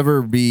 or it'll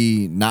never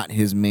be not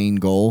his main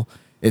goal.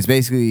 It's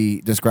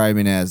basically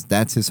describing as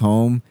that's his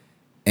home,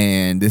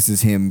 and this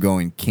is him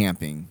going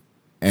camping,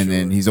 and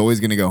then he's always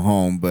going to go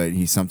home, but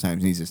he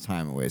sometimes needs his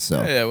time away.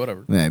 So Yeah,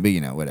 whatever. yeah, but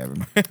whatever.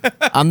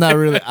 I'm not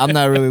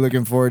really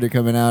looking forward to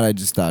coming out. I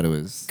just thought it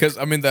was. Because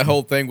that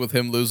whole thing with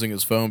him losing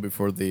his phone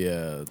before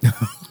the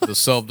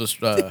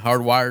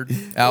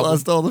Hardwired album.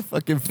 Lost all the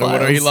fucking Or files.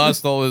 whatever, he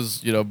lost all his,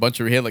 bunch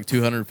of, he had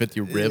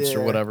 250 riffs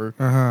or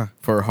whatever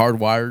for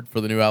Hardwired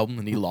for the new album,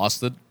 and he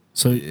lost it.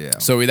 So Yeah.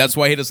 So that's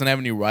why he doesn't have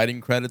any writing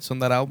credits on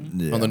that album,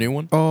 Yeah. on the new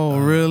one. Oh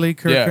really,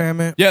 Kurt yeah.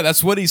 Hammett? Yeah,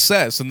 that's what he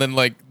says. And then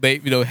they,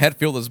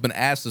 Hetfield has been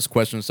asked this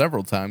question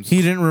several times. He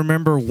didn't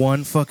remember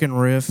one fucking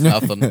riff.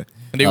 Nothing.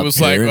 And he was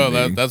like, "Oh,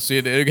 Apparently. that's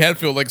it."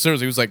 Hetfield,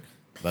 seriously, he was like,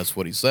 "That's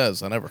what he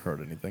says." I never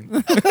heard anything.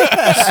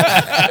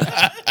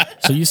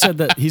 So you said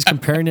that he's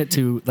comparing it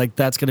to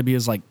that's going to be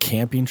his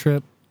camping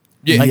trip.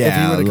 Yeah, If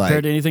Yeah, you would have like-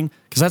 compared to anything,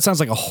 because that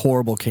sounds like a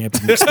horrible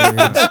camping experience.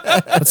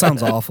 That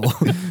sounds awful.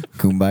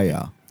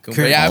 Kumbaya.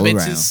 Kumbaya, all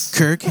bitches.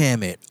 Kirk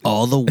Hammett,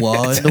 all the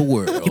wall in the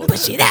world.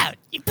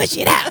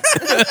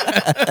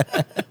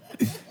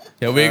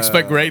 Yeah, we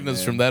expect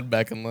greatness from that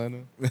back in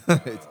line.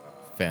 Fantastic.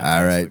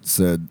 All right,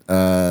 so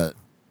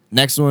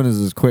next one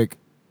is this quick.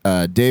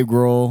 Dave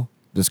Grohl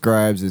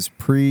describes his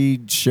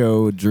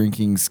pre-show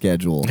drinking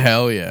schedule.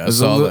 Hell yeah, I There's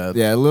saw that.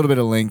 Yeah, a little bit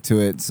of link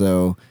to it.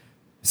 So,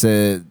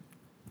 said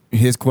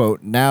his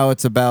quote: "Now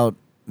it's about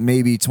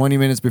maybe 20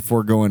 minutes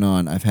before going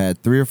on. I've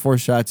had 3 or 4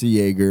 shots of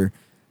Jaeger,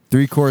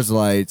 3 Coors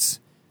Lights,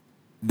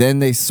 then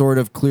they sort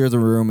of clear the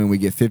room and we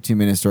get 15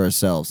 minutes to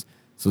ourselves.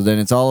 So then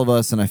it's all of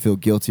us, and I feel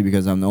guilty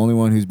because I'm the only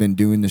one who's been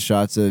doing the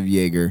shots of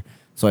Jaeger.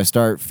 So I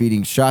start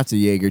feeding shots of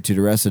Jaeger to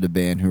the rest of the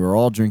band, who are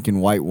all drinking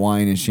white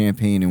wine and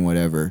champagne and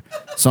whatever.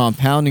 So I'm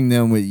pounding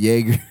them with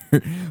Jaeger,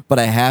 but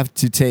I have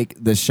to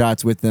take the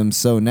shots with them.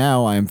 So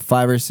now I'm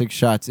 5 or 6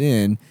 shots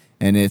in,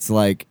 and it's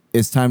like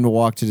it's time to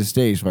walk to the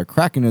stage. So I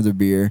crack another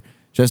beer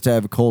just to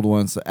have a cold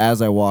one. So as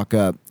I walk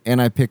up,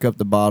 and I pick up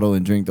the bottle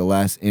and drink the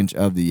last inch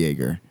of the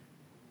Jaeger.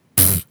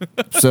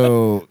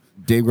 So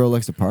Dave Grohl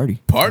likes to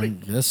party. Party.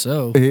 Guess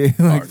so. He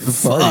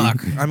likes to party.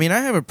 Fuck. I mean, I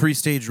have a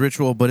pre-stage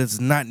ritual, but it's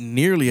not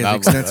nearly as Not like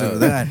extensive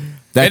that. as that.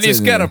 That's And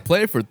he's it, got to man.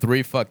 play for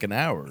 3 fucking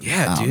hours.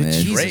 Yeah, Oh, dude. man.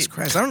 Jesus Great.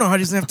 Christ. I don't know how he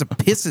doesn't have to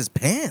piss his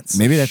pants.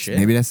 Maybe Shit.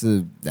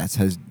 that's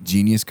how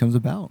genius comes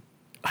about.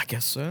 I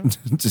guess so.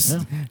 Just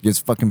gets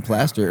fucking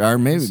plastered, or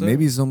maybe so.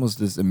 maybe he's almost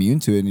just immune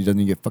to it and he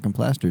doesn't get fucking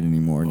plastered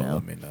anymore Well, I now.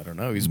 mean, I don't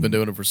know. He's been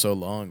doing it for so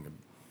long.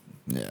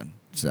 Yeah,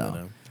 so. You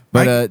know.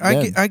 But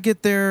I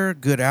get there a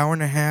good hour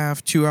and a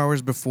half, 2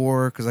 hours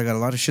before because I got a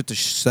lot of shit to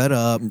set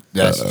up.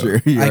 that's true.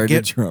 You are I the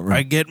get drummer.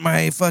 I get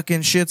my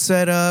fucking shit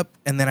set up,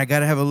 and then I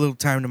gotta have a little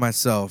time to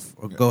myself.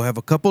 I'll go have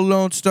a couple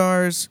Lone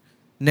Stars,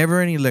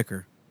 never any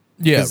liquor,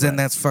 Yeah. because then right.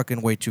 that's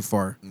fucking way too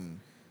far.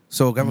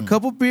 So I have a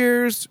couple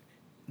beers,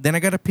 then I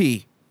gotta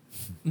pee.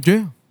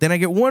 Yeah. Then I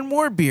get one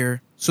more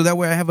beer, so that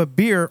way I have a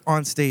beer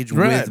on stage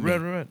Right, with me.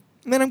 right.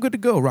 And then I'm good to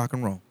go, rock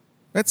and roll.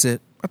 That's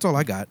it. That's all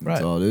I got. Right.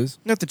 That's all it is.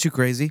 Nothing too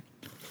crazy.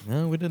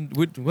 No, we didn't.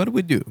 What did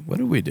we do? What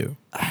did we do?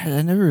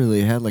 I never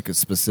really had like a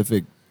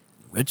specific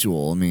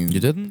ritual. I mean, You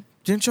didn't?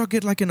 Didn't y'all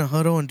get like in a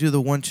huddle and do the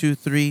 1, 2,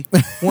 3?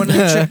 One in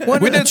the We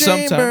in the did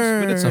sometimes. chamber.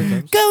 We did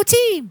sometimes. Go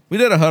team. We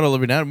did a huddle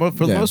every night. But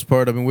for the Yeah. most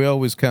part, I mean, we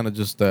always kind of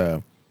just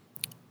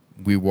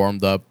we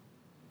warmed up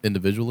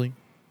individually.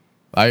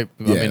 I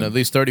mean, at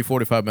least 30,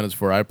 45 minutes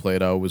before I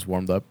played, I always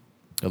warmed up.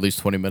 At least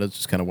 20 minutes,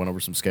 just kind of went over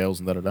some scales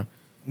and da-da-da.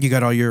 You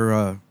got all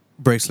your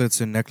bracelets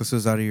and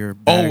necklaces out of your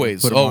bag.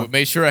 Always. Put 'em Oh, on.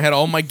 made sure I had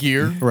all my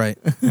gear, Right.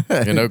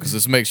 you know, because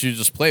this makes you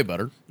just play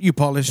better. You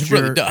polished It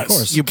really your. does. Of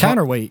course. You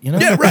Counterweight, you know?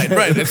 Yeah, right.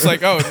 It's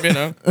like, oh, you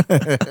know.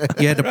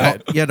 You had to.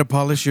 Right. You had to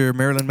polish your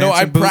Marilyn Manson No,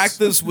 I boots.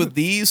 practice with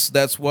these.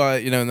 That's why,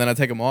 you know, and then I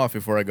take them off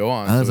before I go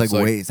on. I was So like, it's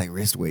wait, it's like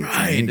wrist weights. There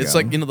Right. you It's go.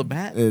 like, you know, the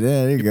bat. Yeah,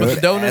 there you go.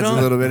 Put the donut Adds on.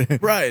 a little bit.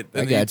 Right. I And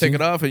then you got take you.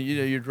 it off and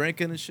you're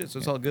drinking and shit, so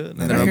it's all good. And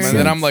That then, makes and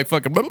then sense. I'm like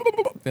fucking,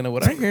 you know, I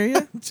whatever. hear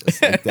you.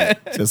 Just like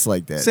that. Just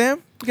like that. Sam,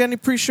 you got any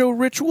pre-show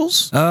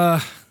rituals?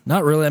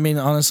 Not really. I mean,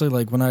 honestly,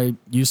 like when I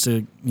used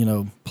to,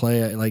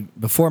 play, like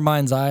before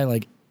Mind's Eye,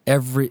 like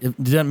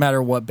it didn't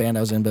matter what band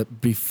I was in, but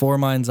before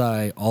Mind's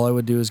Eye, all I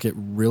would do is get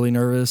really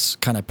nervous,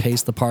 kind of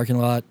pace the parking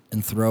lot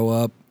and throw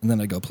up, and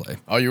then I'd go play.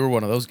 Oh, you were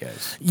one of those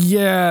guys.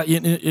 Yeah,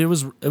 it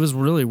was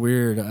really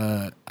weird.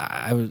 I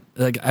was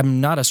like,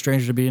 I'm not a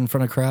stranger to be in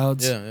front of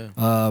crowds.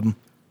 Yeah.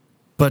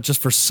 But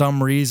just for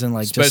some reason,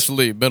 like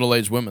Especially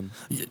middle-aged women.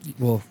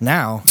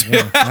 now,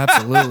 yeah,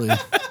 absolutely,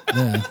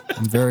 yeah,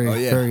 I'm very, Oh,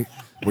 yeah. very.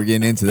 We're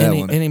getting into that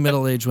one. Any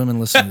middle-aged women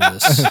listening to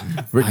this,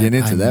 We're getting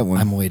into I'm- that one.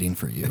 I'm waiting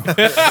for you.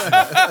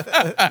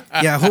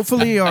 Yeah,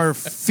 hopefully our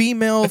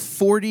female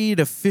 40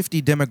 to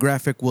 50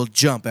 demographic will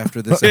jump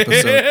after this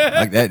episode.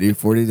 Like that, dude.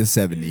 40 to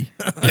 70.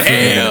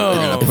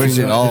 Damn. Push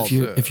it all.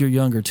 If you're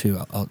younger too,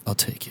 I'll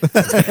take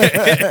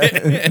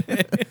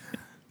it.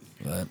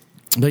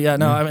 but yeah,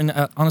 no, I mean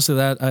honestly,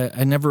 that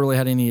I never really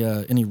had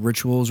any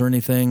rituals or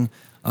anything.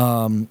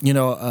 I don't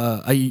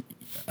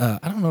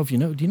know if you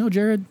know. Do you know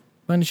Jared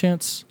by any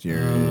chance?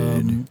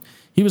 Jared.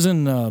 He was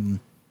in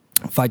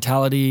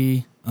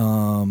Vitality,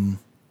 a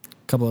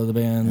couple other That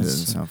doesn't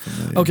bands. sound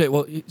familiar. Okay,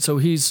 well, so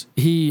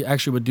he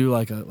actually would do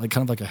kind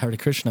of like a Hare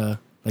Krishna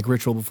like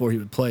ritual before he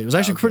would play. It was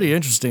actually pretty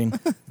interesting.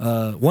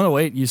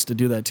 108 used to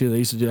do that too. They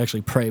used to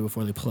actually pray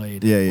before they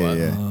played.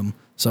 Yeah.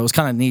 So it was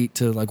kind of neat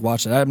to like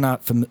watch that. I'm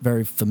not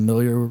very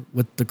familiar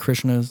with the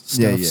Krishna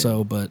stuff, Yeah.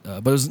 so but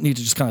it was neat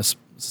to just kind of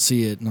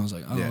see it, and I was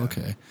like, oh, Yeah.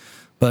 okay.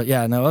 But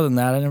yeah, no. Other than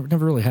that, I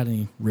never really had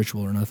any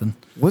ritual or nothing.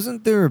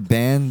 Wasn't there a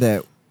band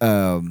that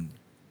I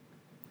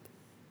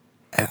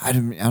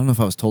don't know if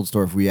I was told the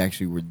story if we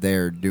actually were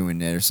there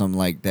doing it or something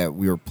like that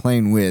we were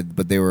playing with,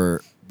 but they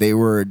were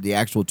the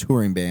actual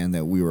touring band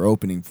that we were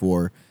opening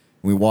for.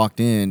 We walked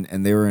in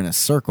and they were in a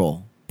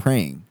circle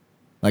praying,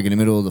 like in the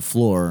middle of the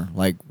floor,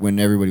 like when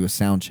everybody was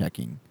sound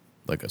checking.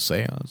 Like a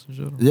seance and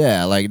shit.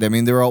 Yeah, like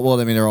they're all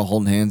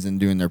holding hands and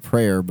doing their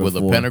prayer before.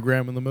 With a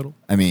pentagram in the middle.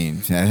 I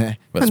mean, metal.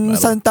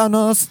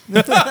 Santanos.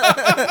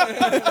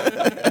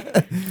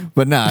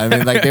 But no, I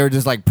mean, like they were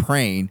just like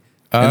praying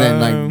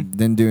and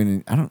then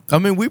doing. I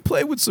mean, we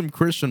played with some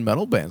Christian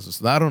metal bands.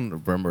 So I don't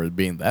remember it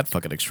being that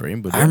fucking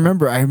extreme. But I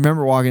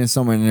remember walking in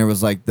somewhere and there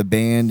was like the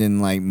band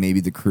and like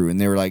maybe the crew and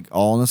they were like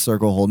all in a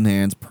circle holding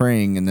hands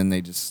praying and then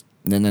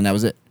then that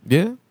was it.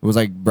 yeah. It was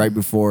like right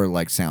before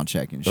like sound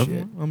check and shit.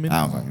 I mean,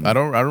 I don't fucking know. I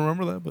don't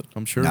remember that, but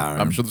I'm sure. No, I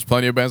don't I'm sure there's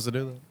plenty of bands that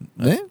do that.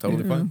 That's Yeah,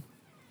 totally yeah.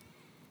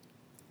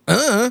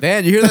 fine.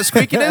 Dan, you hear that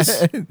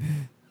squeakiness? You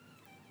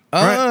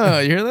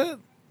hear that?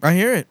 I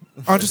hear it.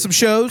 On to some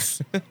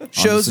shows.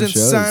 Shows some in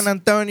shows. San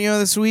Antonio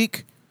this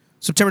week.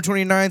 September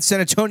 29th, San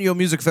Antonio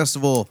Music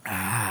Festival.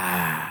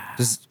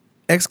 This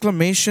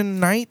exclamation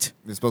night?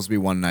 It's supposed to be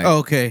one night. Oh,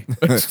 okay.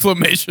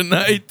 Exclamation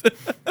night.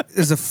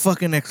 There's a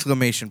fucking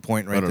exclamation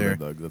point I right don't there.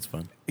 know, Doug. That's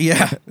fine.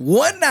 Yeah.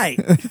 One night.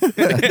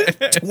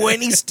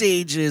 20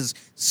 stages,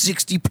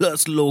 60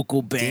 plus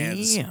local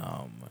bands.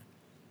 Damn.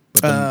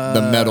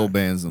 The metal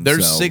bands themselves.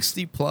 There's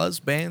 60 plus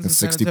bands. There's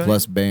in San 60 Antonio?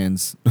 plus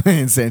bands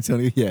in San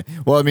Antonio. Yeah.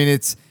 Well, I mean,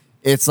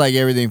 it's like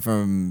everything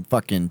from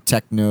fucking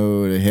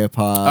techno to hip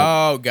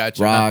hop. Oh,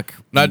 gotcha. Rock,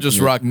 Not just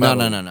you know, rock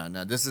metal.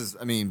 No. This is,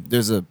 I mean,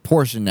 there's a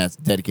portion that's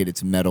dedicated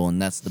to metal,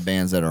 and that's the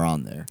bands that are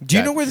on there. Do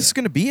you know where Gotcha. this is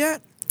going to be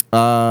at?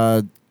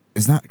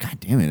 It's not. God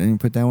damn it! I didn't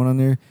put that one on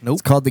there. Nope.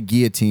 It's called the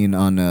Guillotine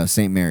on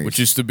St. Mary's. Which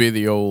used to be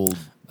the old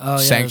Oh, yeah,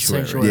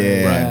 sanctuary. Yeah.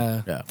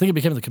 Yeah. Yeah. I think it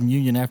became the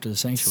communion after the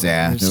sanctuary.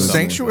 Yeah, Or it was something.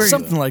 Sanctuary-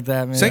 Something like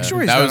that, man.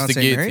 Sanctuary's That not was on the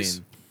St.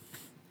 Mary's.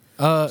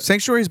 guillotine.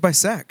 Sanctuary's by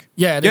Sac.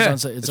 Yeah, it Yeah,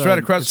 is on, it's right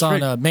across it's the on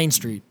street. Main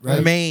Street,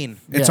 right? Maine.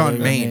 It's Yeah, on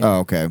yeah, Maine. yeah. Oh,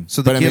 okay.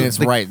 So but I mean, Gill- it's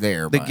right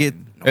there. The but- Git.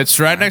 It's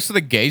right next to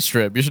the gay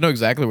strip. You should know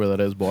exactly where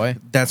that is, boy.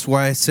 That's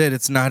why I said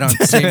it's not on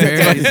St.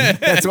 Mary's.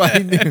 That's why I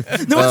knew.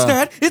 No, it's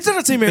not. It's not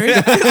on St. Mary's.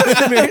 It's on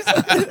St. Mary's.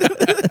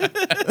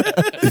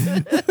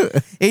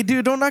 Hey,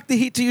 dude, don't knock the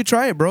heat till you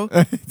try it, bro.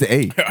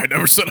 Hey, I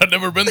never said I'd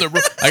never been there,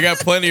 bro. I got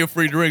plenty of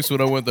free drinks when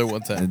I went there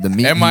one time. The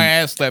meat And my heat.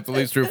 ass slapped at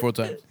least 3 or 4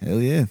 times. hell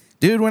yeah.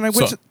 Dude, when I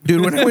went, So-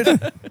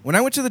 when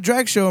I went to the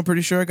drag show, I'm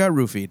pretty sure I got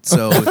roofied.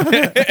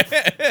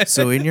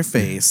 So in your You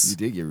face.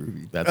 did get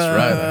Ruby. That's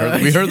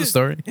right. We heard the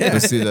story.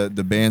 Let's see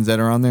the bands that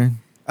are on there.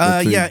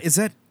 Let's see. Yeah, is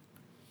that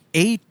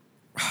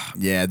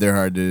Yeah, they're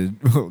hard to.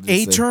 we'll just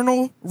say Eternal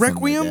something like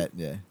Requiem? that,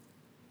 yeah.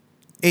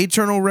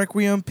 Eternal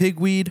Requiem,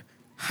 Pigweed,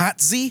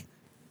 Hotzi,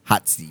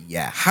 Hotsy,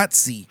 yeah.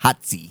 Hotzi.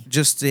 Hotsy.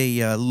 Just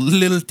a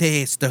little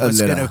taste of A what's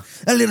little.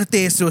 gonna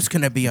taste of what's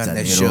gonna be on a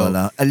that little, show.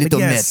 a little But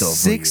yeah, metal for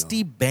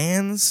 60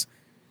 bands.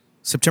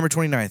 September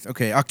 29th.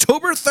 Okay,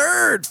 October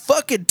 3rd.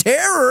 Fucking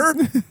terror.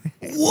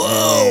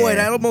 Whoa! At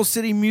Alamo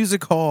City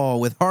Music Hall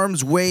with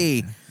Harm's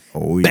Way.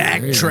 Oh, yeah.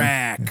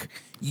 Backtrack.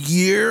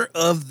 Year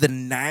of the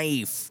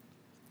Knife.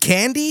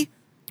 Candy?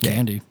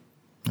 Candy.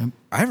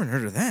 I haven't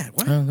heard of that.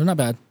 What? They're not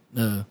bad.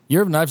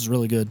 Year of Knives is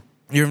really good.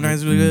 Year of the Knife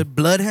is really good.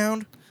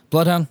 Bloodhound?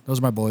 Bloodhound, those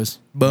are my boys.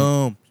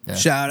 Boom. Yeah.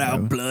 Shout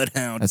out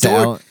Bloodhound. That's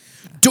Al-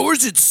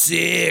 Doors at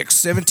 $6,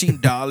 $17,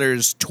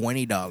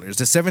 $20.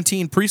 The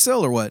 17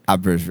 pre-sale or what?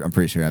 I'm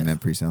pretty sure I meant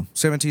pre-sale.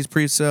 17's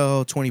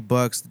pre-sale,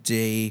 $20 the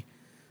day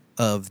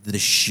of the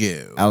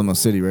show. Alamo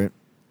City, right?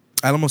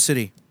 Alamo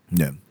City.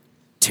 Yeah.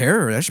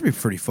 Terror, that should be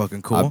pretty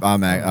fucking cool.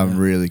 I'm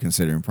really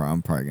considering.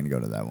 I'm probably gonna go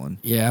to that one.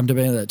 Yeah, I'm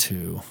debating that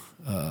too.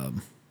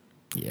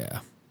 Yeah.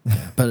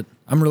 But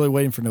I'm really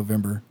waiting for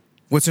November.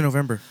 What's in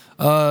November?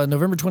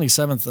 November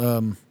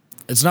 27th.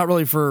 It's not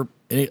really for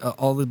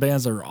all the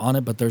bands that are on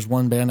it, but there's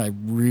one band I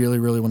really,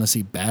 really want to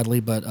see badly.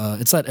 But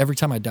it's that Every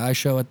Time I Die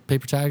show at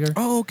Paper Tiger.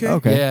 Oh, okay.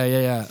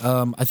 Okay.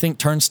 Yeah. I think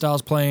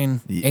Turnstile's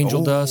playing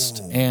Angel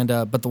Dust, and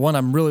but the one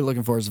I'm really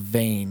looking for is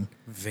Vane.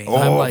 Vane.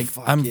 I'm like,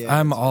 fuck I'm yeah.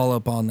 I'm all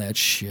up on that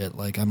shit.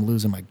 Like I'm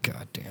losing my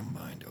goddamn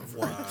mind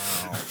over it.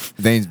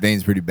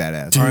 Vane's pretty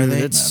badass. Are Dude, they?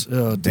 it's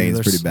dude, Vane's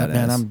they're pretty s- Man,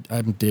 badass.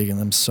 I'm digging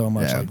them so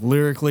much. Yeah. Like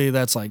lyrically,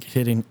 that's like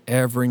hitting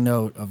every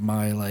note of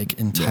my like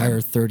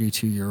entire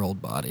 32-year-old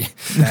body.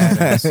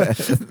 Yeah,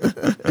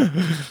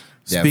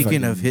 Speaking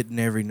fucking- of hitting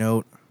every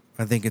note,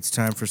 I think it's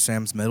time for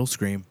Sam's Metal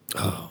Scream.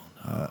 A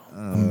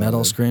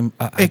metal scream.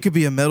 It could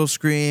be a metal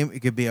scream.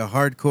 It could be a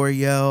hardcore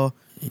yell.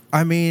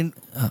 I mean,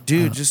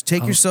 dude, just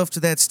take yourself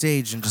to that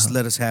stage and just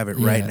let us have it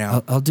right Yeah,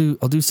 now. I'll do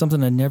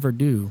something I never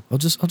do. I'll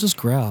just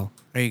growl.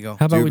 There you go.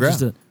 How about Do we a just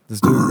growl.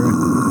 Let's do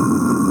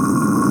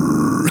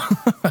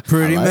it,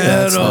 Pretty bro. I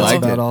metal. liked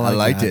about it. all I I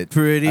liked got. it.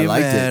 Pretty I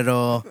liked it.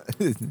 metal.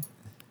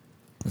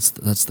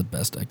 That's the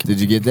best I can. Did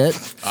you get that?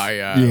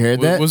 You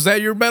heard that? Was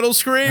that your metal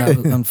scream?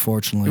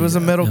 Unfortunately, It was a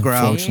metal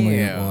growl. Unfortunately,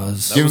 Yeah. it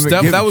was. That was,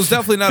 Give him- that was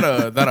definitely not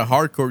a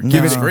hardcore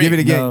Give it. No. Give it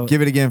again. No.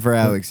 Give it again for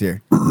Alex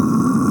here.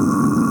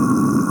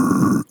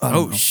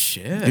 Oh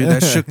shit! Dude,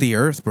 that shook the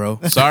earth, bro.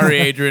 Sorry,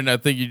 Adrian. I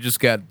think you just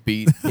got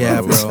beat.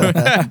 Yeah, bro.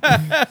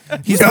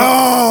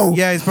 No.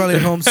 Yeah, he's probably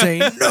at home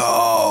saying,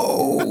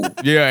 no.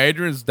 Yeah,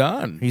 Adrian's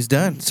done. He's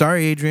done.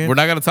 Sorry, Adrian. We're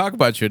not gonna talk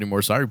about you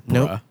anymore. Sorry,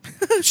 bruh.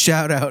 Nope.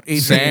 Shout out,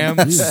 Adrian. Sam.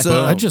 Dude,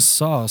 So- I just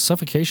saw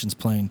Suffocation's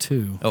playing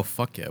too. Oh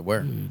fuck yeah!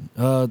 Where?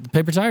 The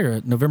Paper Tiger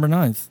at November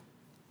 9th.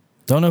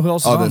 Don't know who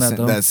else is on that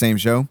though. that same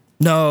show.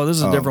 No, this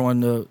is a Oh. different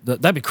one.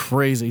 That'd be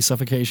crazy.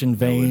 Suffocation,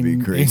 Vane, be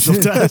crazy.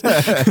 Angel Dust,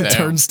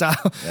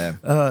 Turnstile.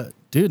 Yeah.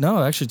 Dude,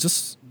 no, actually,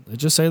 they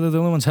just say they're the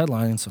only ones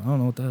headlining, so I don't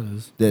know what that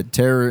is. The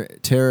Terror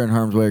and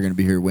Harm's Way are going to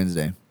be here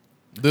Wednesday.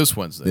 This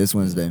Wednesday. This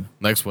Wednesday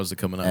Next Wednesday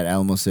coming up. at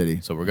Alamo City.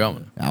 So we're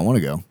going. I want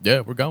to go.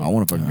 Yeah, we're going. I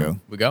want to fucking go.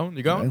 We going?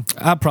 You going?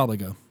 I'll probably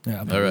go. Yeah,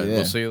 I'll All right, Yeah.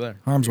 we'll see you there.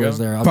 Harm's You Way's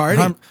going? there.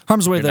 Party.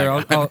 Harm's Way there.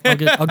 I'll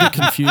get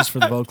confused for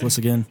the vocalist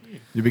again.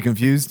 You be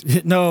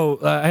confused? No,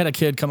 I had a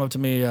kid come up to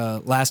me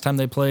last time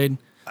they played,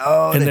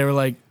 Oh, and they were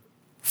like,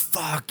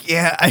 fuck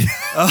yeah!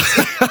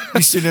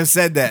 You shouldn't have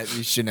said that.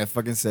 You shouldn't have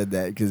fucking said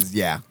that because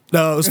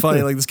no, it was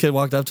funny. Like this kid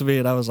walked up to me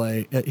and I was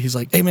like, he's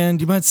like, hey man,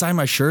 do you mind signing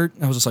my shirt?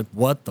 And I was just like,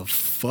 what the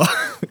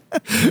fuck?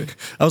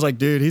 I was like,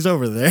 dude, he's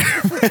over there.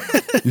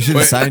 You should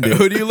have signed it.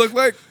 Who do you look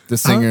like? The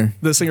singer.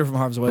 The singer from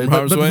Harm's Way. From But-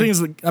 Harm's but Way? the thing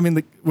is, like, I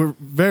mean, we're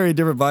very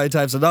different body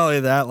types. And not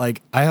only that,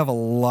 like, I have a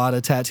lot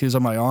of tattoos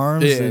on my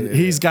arms. Yeah, and yeah,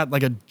 he's got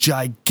like a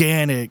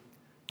gigantic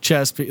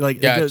chest. Like,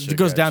 it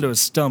goes down to his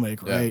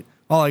stomach, Yeah. right?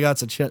 All I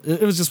got's a chest.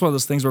 It was just one of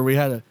those things where we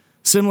had a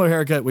similar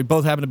haircut. We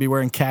both happened to be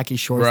wearing khaki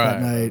shorts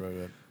that night. Right.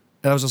 And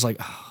I was just like,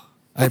 oh,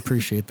 I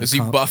appreciate this. Is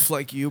he buff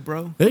like you,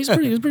 bro? He's a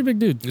pretty big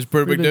dude. He's a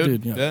pretty big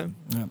dude. Yeah. Yeah.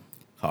 Yeah.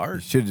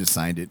 Hard. Should have just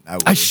signed it.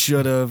 I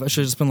should have. I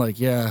should have just been like,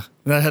 yeah.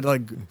 And I had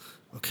like,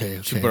 okay.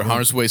 But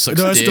Harm's Way sucks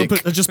No,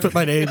 dick. I just put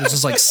my name. It's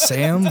just like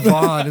Sam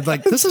Vaughn. It's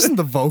like, this isn't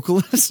the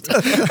vocalist.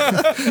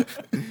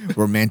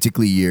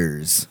 Romantically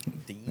yours.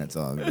 That's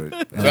all.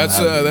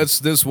 That's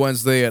this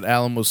Wednesday at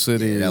Alamo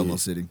City. Yeah, Alamo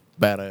City.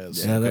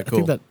 Badass. Yeah, Okay,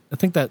 cool. I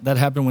think that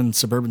happened when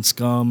Suburban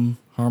Scum,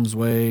 Harm's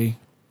Way.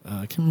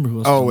 I can't remember who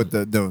else. Oh, was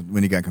with the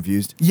when he got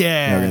confused.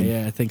 Yeah, Okay.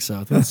 yeah, I think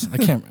so. I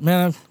can't.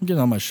 Man, I'm getting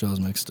all my shows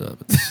mixed up.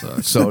 It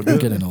sucks. So I'm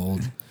good. getting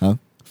old. Huh?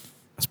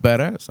 That's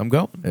badass. I'm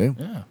going. Yeah.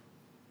 Yeah.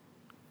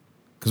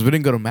 Because we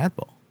didn't go to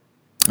Madball.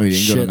 Oh, you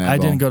didn't go to Shit, Madball? I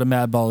didn't go to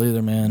Madball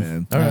either, man.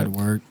 Yeah. I had Alright.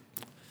 to work.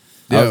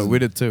 I Yeah, was- we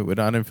did too. I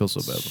didn't feel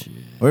so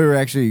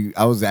bad.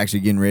 I was actually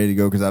getting ready to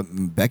go because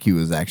Becky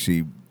was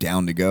actually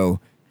down to go.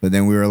 But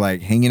then we were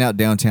like hanging out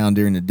downtown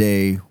during the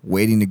day,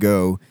 waiting to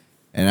go.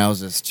 And I was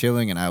just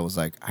chilling, and I was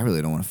like, I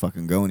really don't want to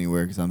fucking go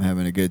anywhere because I'm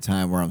having a good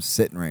time where I'm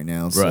sitting right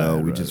now. So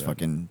we just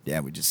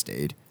we just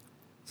stayed.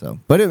 So,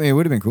 but it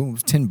would have been cool. It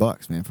was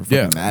 $10, man, for fucking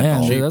Yeah. Madball.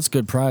 Man, dude, that's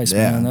good price,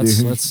 Yeah, man.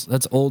 dude.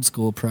 That's old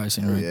school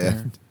pricing right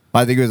there.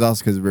 I think it was also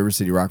because River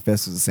City Rock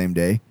Fest was the same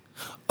day.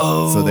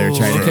 Oh, So they're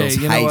trying to okay.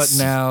 You know what? entice-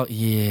 Now,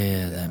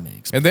 yeah, that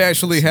makes. And they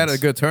actually had a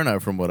sense. good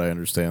turnout, from what I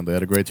understand. They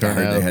had a great I heard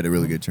turnout. they had a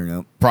really good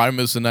turnout.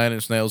 Primus and Nine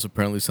Inch Nails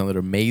apparently sounded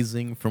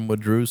amazing, from what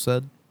Drew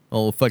said.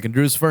 Oh, fucking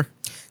Drewcifer.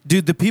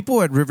 Dude, the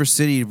people at River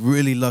City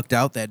really lucked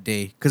out that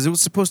day because it was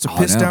supposed to Oh,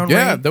 piss no. down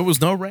Yeah, rain. there was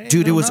no rain.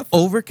 Dude, it no was nothing.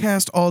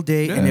 overcast all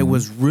day and it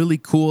was really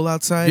cool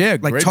outside. Yeah,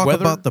 like great talk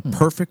weather. about the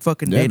perfect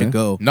fucking Yeah, day to man.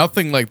 go.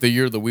 Nothing like the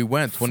year that we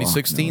went,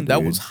 2016. no, That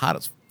dude. was hot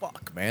as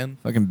fuck, man.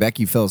 Fucking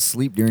Becky fell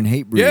asleep during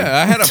Hate Breed. Yeah,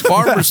 I had a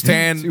farmer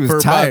stand She was for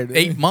tired. about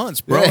 8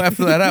 months, bro. Yeah.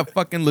 After that, I had a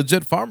fucking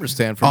legit farmer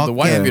stand from the Oh,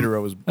 white yeah. beater I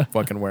was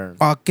fucking wearing.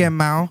 Fucking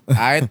mouth.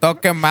 I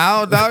took him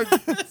out, dog.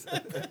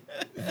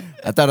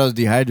 I thought I was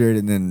dehydrated,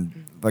 and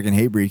then fucking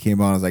Hate Breed came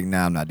on. I was like,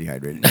 nah, I'm not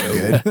dehydrated. I'm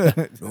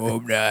good. Oh,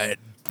 right.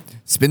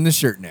 Spin the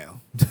shirt now.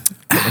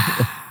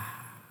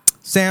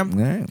 Sam, All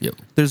right. Yep.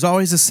 there's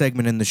always a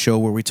segment in the show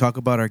where we talk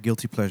about our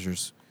guilty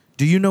pleasures.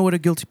 Do you know what a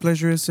guilty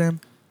pleasure is, Sam?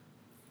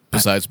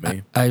 Besides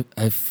me. I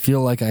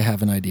feel like I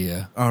have an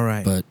idea, All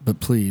right. but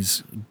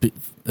please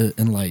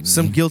enlighten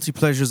Some me. guilty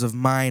pleasures of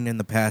mine in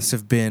the past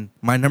have been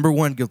my number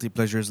one guilty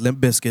pleasure is Limp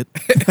Bizkit.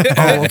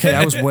 Oh, okay,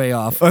 I was way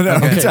off. no,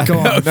 Okay, go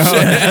on.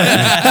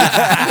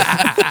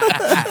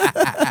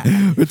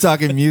 We're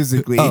talking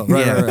musically. Oh,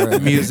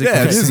 right. Music.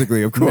 Yeah, Okay.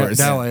 musically, of course.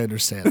 Now I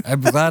understand.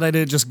 I'm glad I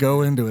didn't just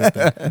go into it.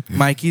 Then.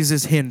 Mikey's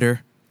is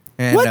Hinder.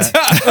 And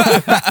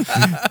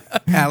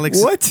Alex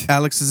What?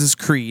 Alex is his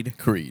Creed.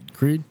 Creed.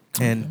 Creed.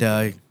 And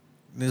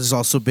there's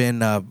also been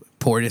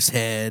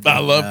Portishead. I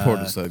and, love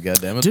Portishead,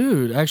 goddammit.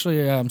 Dude,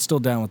 actually, yeah, I'm still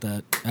down with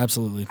that.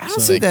 Absolutely. I don't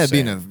see that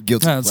being a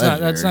guilty No, it's pleasure. not.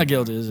 That's not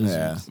guilty. It's-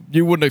 Yeah.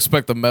 You wouldn't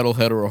expect a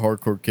metalhead or a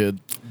hardcore kid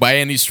by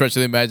any stretch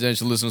of the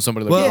imagination to listen to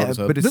somebody like Well,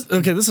 Portishead. but it's-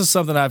 This is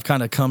something I've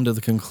kind of come to the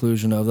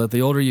conclusion of, that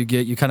the older you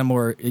get,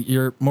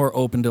 you're more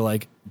open to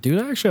like, dude,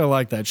 actually I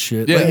like that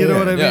shit. Yeah, Like, you know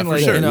what I yeah, mean? for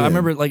Like, sure. you know, I Yeah.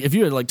 remember like if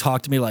you had like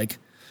talked to me like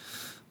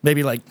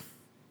maybe like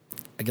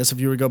I guess if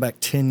you were to go back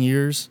 10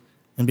 years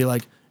and be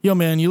like, yo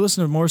man, you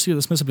listen to Morrissey or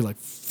the Smiths, I'd be like,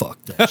 fuck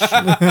that shit.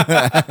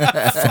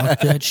 Fuck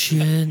that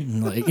shit.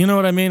 And like, you know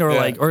what I mean? Or Yeah.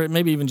 like, or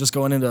maybe even just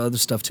going into other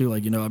stuff too.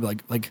 Like, you know, I'd be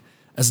like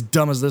as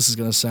dumb as this is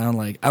gonna sound,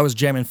 like I was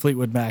jamming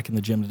Fleetwood Mac in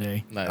the gym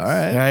today. Nice. All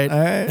right. Right? All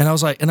right.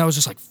 And I was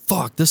just like,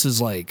 fuck, this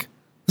is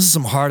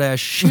some hard ass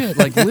shit,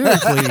 like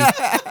lyrically.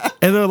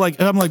 And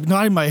I'm like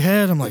nodding my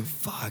head. I'm like,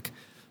 fuck,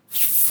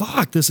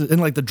 this is,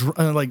 and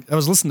like I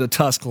was listening to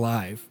Tusk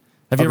live.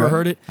 Have you Okay. ever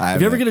heard it? I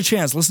If you ever haven't. get a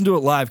chance, listen to it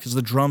live because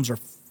the drums are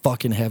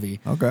fucking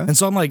heavy. Okay. And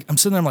so I'm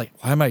sitting there, I'm like,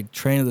 why am I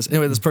training this?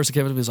 Anyway, this person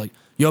came up to me, he's like,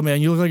 yo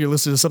man, you look like you're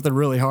listening to something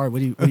really hard.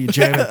 What are you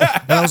jamming?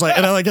 And I was like,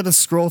 I had to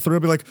scroll through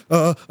and be like,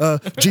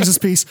 Jesus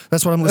Piece.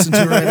 That's what I'm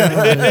listening to right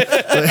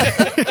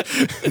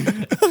now.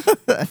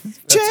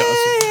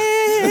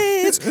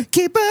 Chains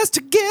keep us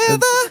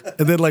together.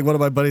 And then like one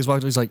of my buddies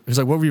walked up, he's like,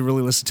 what were you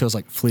really listening to? I was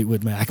like,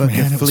 Fleetwood Mac, man.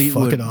 It was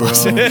Fleetwood, fucking bro.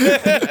 awesome.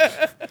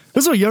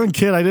 This is a young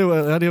kid. I didn't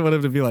want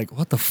him to be like,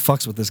 what the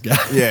fuck's with this guy?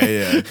 Yeah,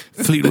 yeah.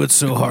 Fleetwood's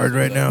so hard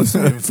right now. It's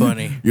not even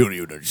funny. You don't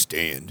even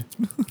understand.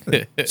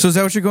 So is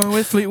that what you're going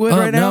with, Fleetwood,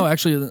 right now? No,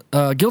 actually,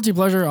 guilty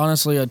pleasure.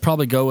 Honestly, I'd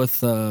probably go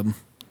with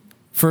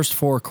first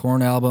 4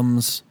 Korn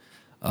albums.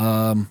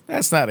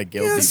 That's not a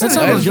guilty. Yes, That's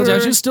not not a really guilty. pleasure.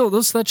 Actually, still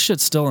that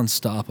shit's still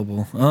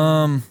unstoppable.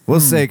 We'll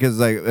say because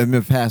like in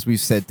the past we've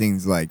said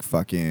things like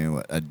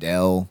fucking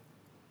Adele,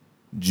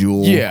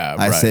 Jewel. Yeah,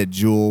 I right. said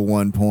Jewel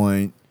 1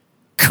 point.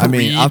 I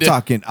mean, I'm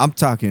Creed.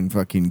 talking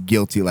fucking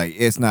guilty. Like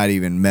it's not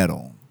even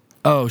metal.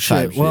 Oh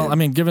shit! Type Well, shit. I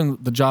mean, given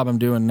the job I'm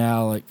doing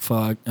now, like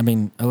fuck. I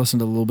mean, I listen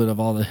to a little bit of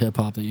all the hip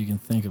hop that you can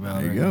think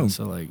about. There you right go. now,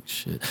 so like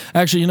shit.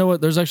 Actually, you know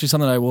what? There's actually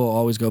something I will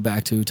always go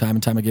back to time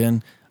and time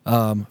again.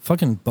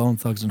 Fucking Bone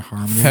Thugs and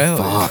Harmony. Hell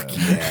Fuck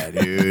yeah,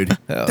 dude.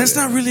 Hell That's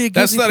yeah. not really a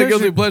That's guilty not a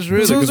guilty pleasure.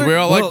 pleasure either, because we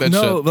all like that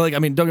no, shit. but like I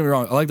mean, don't get me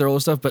wrong. I like their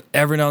old stuff, but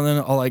every now and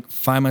then I'll like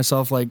find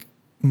myself like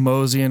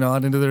moseying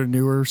on into their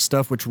newer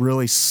stuff, which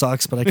really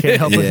sucks. But I can't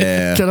help it.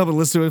 Yeah. Can't help but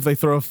listen to it if they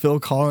throw a Phil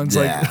Collins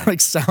Yeah.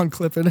 like sound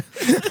clip in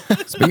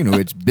it. Speaking of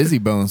which, Busy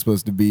Bone's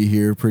supposed to be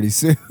here pretty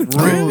soon.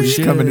 Really? He's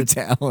coming to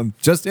town.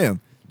 Just him.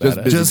 Just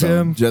Badass. Busy Just Bone.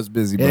 him? Just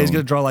Busy Bone. Yeah, he's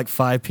gonna draw like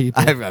 5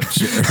 people. I'm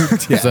sure.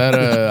 Yeah. Is that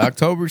a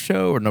October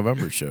show or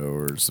November show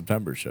or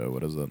September show?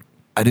 What is it?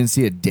 I didn't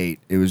see a date.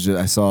 It was just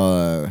I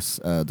saw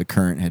the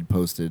Current had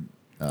posted,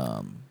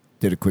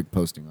 did a quick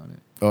posting on it.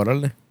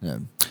 Orale. Yeah.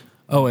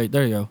 Oh wait,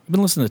 there you go. I've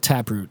been listening to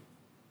Taproot.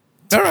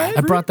 All right.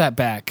 I brought that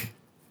back.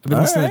 I've been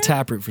All listening right. to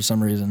Taproot for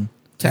some reason.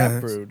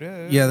 Taproot.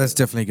 Yeah, that's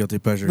definitely a guilty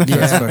pleasure.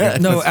 That's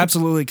fucking- No,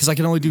 absolutely, because I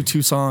can only do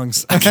 2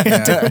 songs. I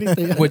can't do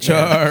anything. Which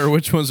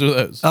ones are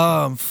those?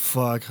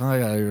 Fuck. I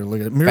gotta look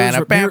at it.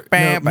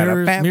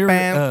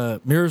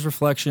 Mirror's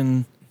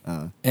Reflection.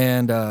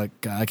 And God,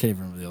 I can't even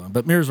remember the other one.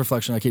 But Mirror's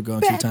Reflection, I keep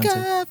going 2 times.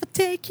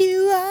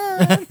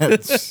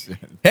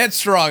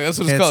 Headstrong. That's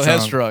what it's called.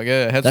 Headstrong.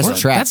 Yeah, Headstrong.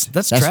 That's trap.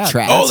 That's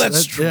trap. Oh,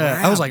 that's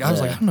Yeah, I was like, I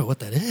Yeah. don't know what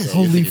that is.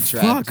 Holy It's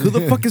trap. fuck! Who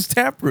the fuck is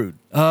Taproot?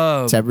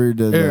 Taproot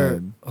does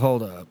Here,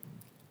 hold up.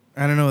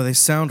 I don't know. They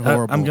sound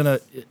horrible. I'm gonna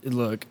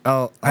look.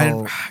 I'll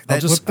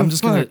that- just. what the I'm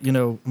just gonna. fuck? You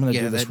know, I'm gonna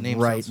Yeah, do this that name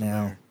right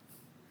sounds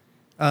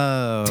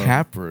now.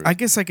 Taproot. I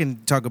guess I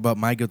can talk about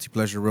my guilty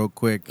pleasure real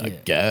quick. I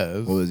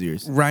guess. What was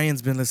yours?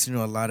 Ryan's been listening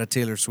to a lot of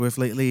Taylor Swift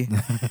lately.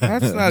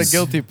 That's not a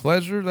guilty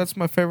pleasure. That's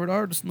my favorite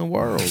artist in the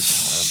world.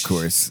 Of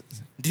course.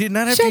 Did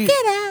not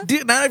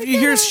have you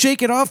hear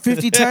 "Shake It Off"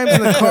 50 times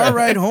in the car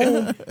ride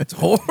home? It's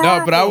horrible.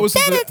 No, but I was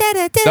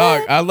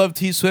dog. I love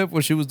T Swift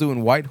when she was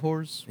doing White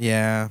Horse.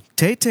 Yeah,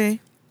 Tay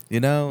Tay. You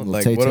know, Little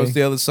like Tay what Tay. was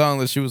the other song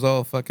that she was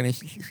all fucking?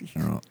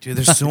 Dude,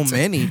 there's so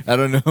many. I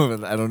don't know.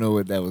 I don't know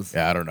what that was.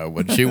 Yeah, I don't know,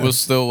 but she was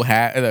still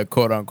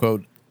quote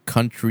unquote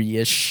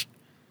country-ish.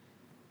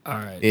 All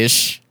right.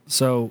 Ish.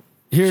 So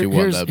She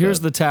won that here's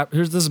bet. the tap.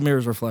 This is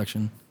Mirror's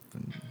Reflection.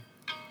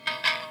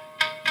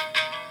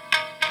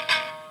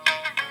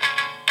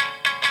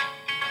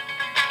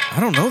 I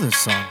don't know this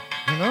song.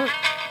 You know it?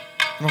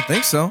 I don't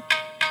think so.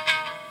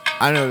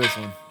 I know this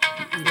one.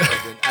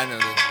 I know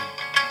this one.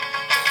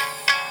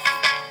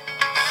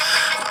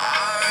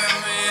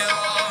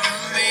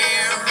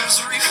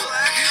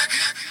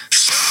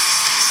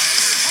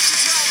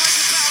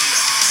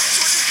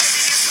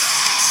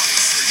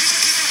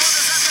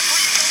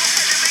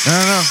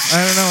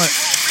 I don't know it.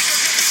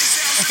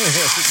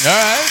 All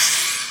right.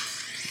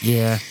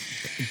 Yeah.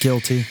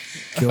 Guilty.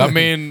 I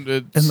mean,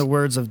 it's, in the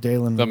words of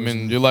Dalen. I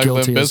mean, you like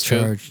guilty Limp as Bizkit.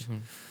 charged.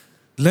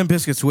 Limp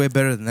Bizkit's way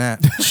better than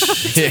that.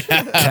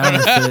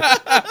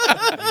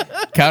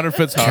 Counterfeit.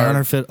 Counterfeit's hard.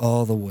 Counterfeit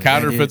all the way.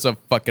 Counterfeit's a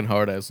fucking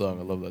hard ass song.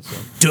 I love that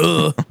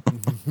song.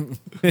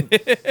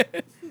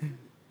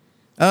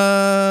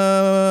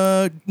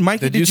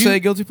 Mikey, Did you say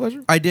guilty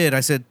pleasure? I did. I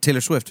said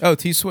Taylor Swift. Oh,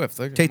 T Swift.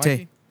 Okay. Tay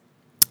Tay.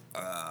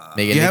 Mikey?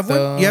 You have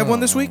one? You have one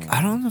this week?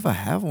 I don't know if I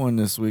have one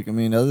this week. I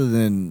mean, other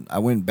than I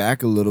went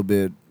back a little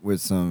bit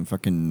with some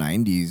fucking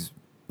 90s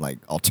like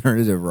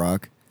alternative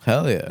rock.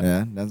 Hell yeah.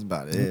 Yeah, that's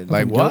about it.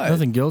 Like Nothing what?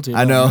 Nothing guilty.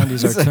 I About know.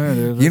 90s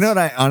alternative. You know what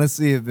I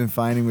honestly have been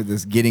finding with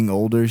this getting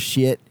older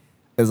shit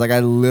is like I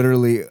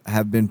literally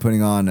have been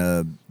putting on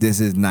a This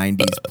Is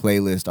 90s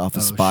playlist off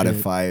of Oh,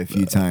 Spotify a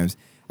few times.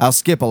 I'll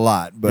skip a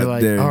lot, but You're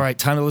like, they're- all right,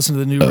 time to listen to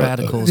the new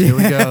Radicals. Here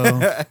we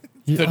go.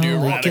 You The New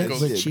only get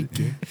Radicals. what you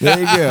get. there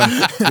you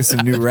go. There's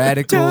some new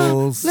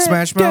Radicals,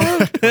 Smash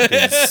Mouth?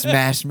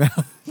 Smash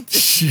Mouth.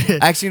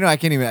 Shit. Actually, no, I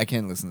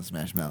can't listen to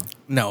Smash Mouth.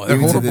 No, they're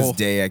Even to horrible. this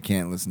day, I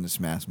can't listen to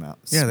Smash Mouth.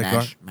 Yeah, they're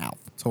Smash Mouth.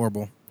 It's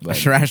horrible. But-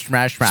 Smash,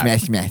 smash, smash.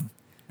 Smash Mouth.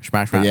 Smash,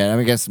 But smash. yeah,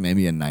 I guess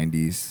maybe a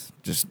 90s,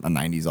 just a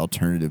 90s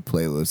alternative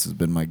playlist has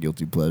been my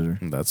guilty pleasure.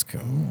 That's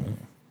cool.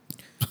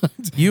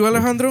 You,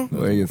 Alejandro?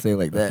 What are you gonna say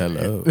like that?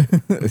 Hello.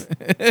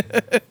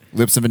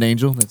 Lips of an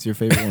Angel. That's your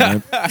favorite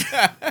one.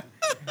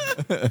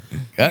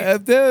 Right?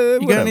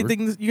 You got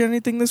anything? You got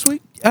anything this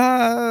week?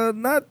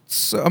 Not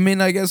so. I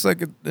mean, I guess I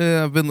could.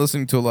 I've been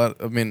listening to a lot.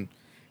 I mean,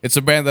 it's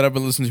a band that I've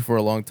been listening to for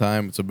a long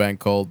time. It's a band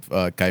called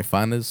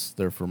Caifanes.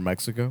 They're from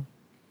Mexico.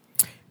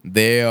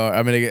 They are.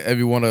 I mean, if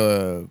you want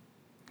to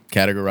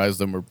categorize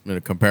them or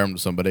compare them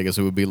to somebody, I guess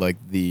it would be like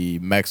the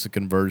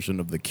Mexican version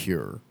of The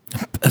Cure.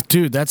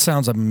 Dude, that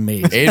sounds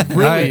amazing. It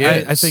really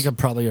is. I think I'm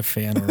probably a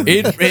fan. Or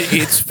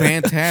It's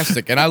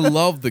fantastic, and I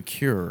love The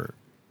Cure.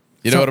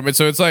 You know what I mean?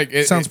 So it's like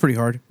Sounds pretty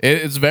hard.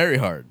 It's very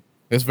hard.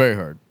 It's very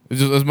hard. It's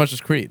just as much as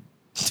Creed.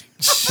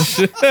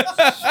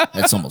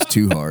 That's almost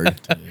too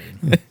hard.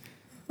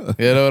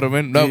 You know what I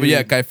mean? No, but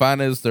yeah,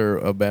 Caifanes, they're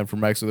a band from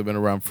Mexico. They've been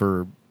around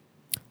for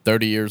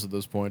 30 years at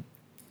this point.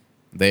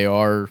 They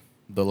are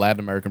the Latin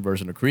American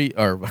version of Creed,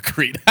 or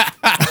Creed.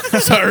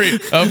 Sorry,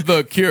 of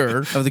The Cure.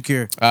 Of The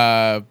Cure.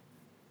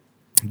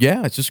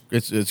 Yeah, it's just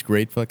it's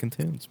great fucking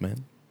tunes,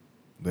 man.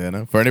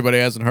 For anybody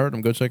who hasn't heard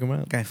him, go check him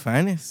out. Guy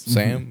Finest.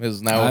 Sam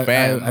is now a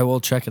fan. I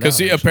will check it out.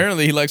 Because actually.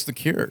 apparently he likes The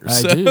Cure. I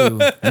so- do.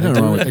 Nothing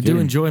wrong with I The do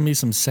Cure. enjoy me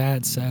some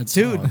sad songs.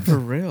 Dude, for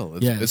real.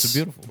 It's a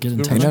beautiful. Get in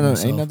it's touch beautiful.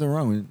 with Ain't myself. nothing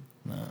wrong with it.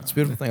 It's a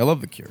beautiful thing. I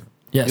love The Cure.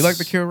 Yes. You like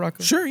The Cure,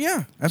 Rocco? Sure, yeah,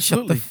 Shut the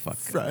absolutely. fuck up.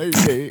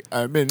 Friday,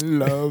 I'm in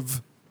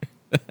love.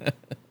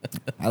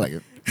 I like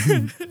it.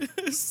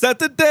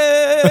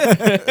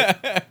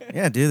 Saturday.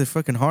 Yeah, dude, they're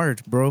fucking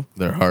hard, bro.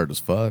 They're hard as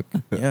fuck.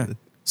 Yeah.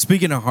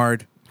 Speaking of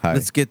hard, Hi.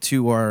 let's get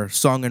to our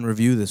song and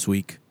review this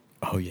week.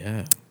 Oh,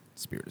 yeah.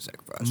 Spirit of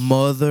sacrifice.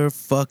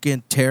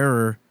 Motherfucking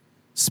Terror,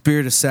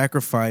 Spirit of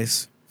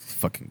Sacrifice.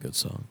 Fucking good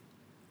song.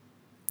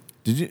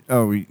 Did you?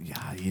 Oh, you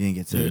didn't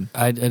get to. Dude,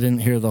 I didn't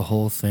hear the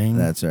whole thing.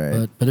 That's all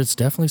right. But it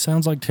definitely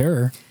sounds like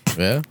Terror.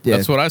 Yeah? Yeah.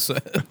 That's what I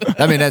said.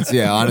 I mean, that's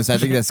honestly, I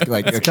think that's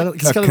like It's kind of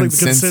like the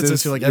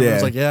consensus. You're like,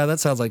 everyone's like, yeah,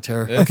 that sounds like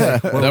Terror. Okay,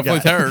 what do we Definitely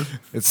got? Terror.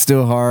 It's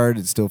still hard.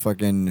 It's still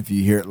fucking. If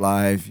you hear it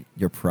live,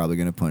 you're probably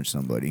gonna punch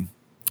somebody.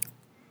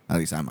 At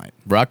least I might.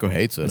 Rocco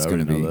hates it. It's I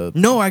already gonna know be. that.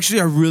 No,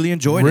 actually, I really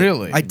enjoyed it.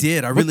 Really? I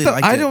did. I What really the-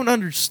 liked it. I don't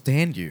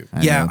understand you.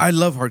 Yeah, know. I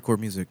love hardcore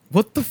music.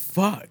 What the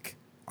fuck?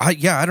 I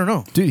don't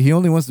know. Dude, he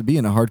only wants to be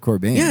in a hardcore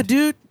band. Yeah,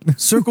 dude.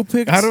 Circle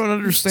picks. I don't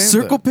understand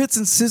Circle that. pits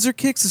and scissor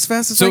kicks as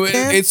fast as So I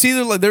can. it's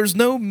either like there's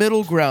no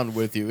middle ground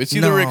with you. It's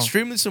either No.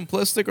 extremely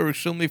simplistic or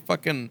extremely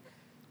fucking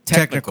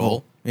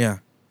technical. Yeah.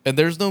 And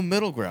there's no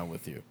middle ground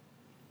with you.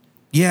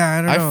 Yeah,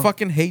 I don't know. I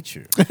fucking hate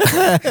you.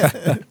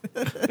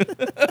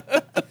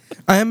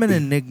 I am an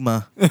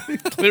enigma.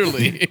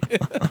 Clearly.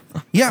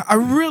 Yeah, I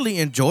really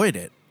enjoyed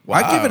it.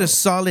 I give it Wow. a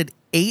solid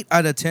 8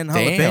 out of 10 Damn.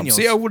 jalapenos.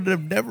 See, I would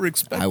have never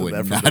expected I would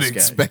that from not this guy.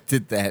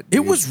 expected that. it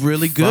dude. was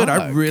really good. I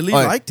Fuck. really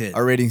Our- liked it.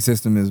 Our rating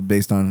system is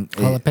based on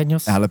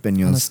Jalapenos?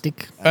 Jalapenos. On a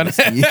stick. On a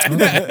stick.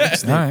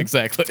 All right.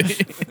 Exactly.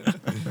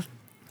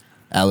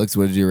 Alex,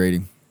 what is your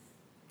rating?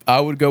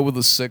 I would go with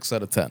a 6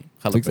 out of 10.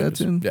 6 out of Jalapenos.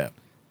 10? Yeah.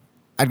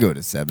 I'd go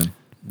to 7.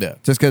 Yeah.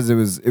 Just because it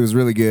was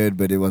really good,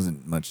 but it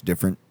wasn't much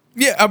different.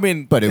 Yeah, I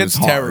mean, But it it's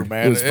was terror, hard.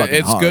 man. It was fucking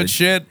it's hard. good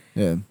shit.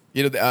 Yeah.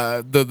 You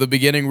know, the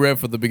beginning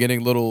riff or the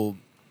beginning little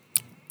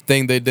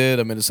thing they did.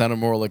 I mean, it sounded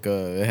more like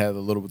it had a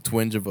little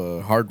twinge of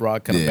a hard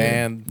rock kind of Yeah,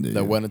 band yeah.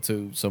 that went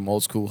into some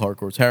old school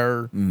hardcore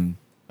terror. Mm.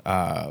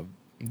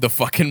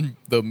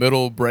 The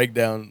middle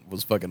breakdown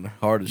was fucking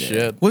hard as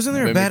shit. Wasn't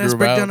there a Made me badass groove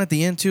breakdown out. at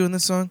the end, too, in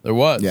this song? There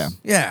was. Yeah.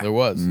 Yeah. There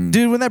was.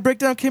 Dude, when that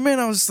breakdown came in,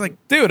 I was like,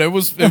 Dude, it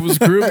was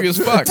groovy as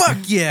fuck. fuck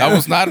yeah. I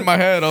was nodding my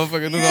head. I was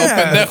fucking doing all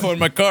Yeah. pendejo in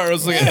my car. I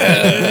was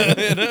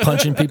like,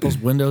 Punching people's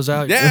windows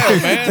out. yeah,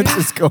 man.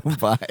 Just going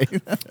by.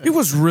 It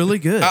was really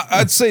good.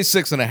 I'd say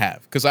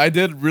 6.5 because I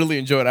did really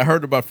enjoy it. I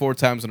heard it about 4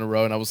 times in a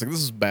row, and I was like,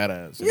 "This is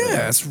badass." You know?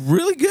 yeah, it's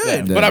really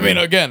good. But I mean,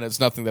 again, it's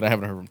nothing that I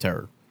haven't heard from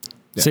Terror.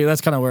 See,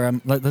 that's kind of where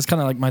I'm. Like, that's kind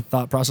of like my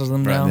thought process of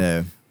them now.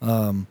 Yeah.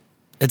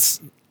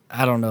 It's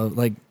I don't know.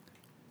 Like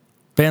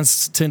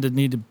bands tend to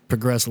need to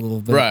progress a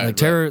little bit. Right, Like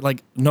Terror.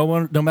 Like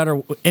no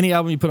matter any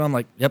album you put on,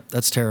 like yep,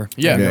 that's Terror.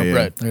 Yeah, Yeah, yeah.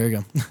 right. There you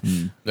go.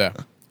 Yeah,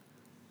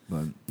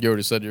 But you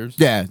already said yours.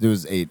 yeah, it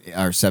was 8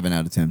 or 7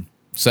 out of 10.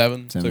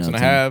 7, 7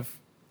 out of 6.5.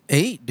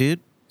 8, dude.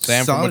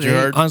 Sam, from what you Solid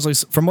 8. heard, Honestly,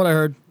 from what I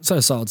heard, it's a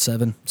solid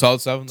 7.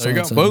 solid 7. There you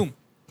go. Solid 7. Boom,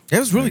 It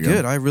was really There you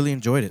go. good. I really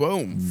enjoyed it.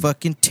 boom.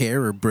 Fucking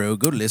Terror, bro.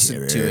 Go listen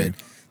to Terror. it.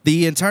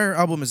 The entire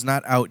album is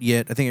not out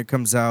yet. I think it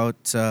comes out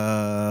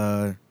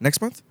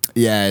next month.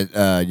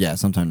 Yeah,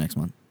 sometime next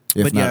month.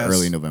 If not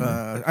early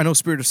November. I know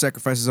Spirit of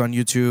Sacrifice is on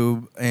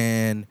YouTube,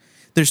 and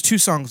there's 2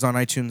 songs on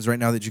iTunes right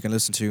now that you can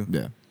listen to.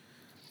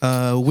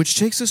 Yeah. Which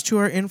takes us to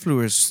our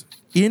influencers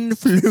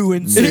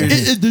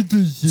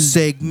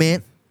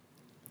segment.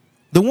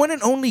 The one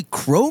and only The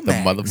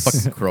Cro-Mags.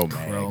 motherfucking Crow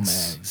man.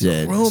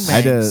 Yeah, Cro-Mags.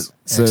 I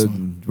so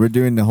Excellent. we're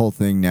doing the whole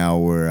thing now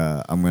where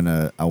I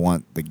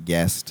want the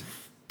guest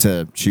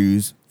to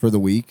choose for the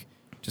week,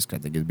 just 'cause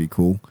I think it'd be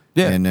cool.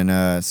 Yeah. And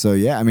then so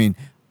yeah, I mean,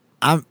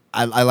 I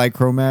like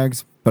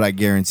Cro-Mags, but I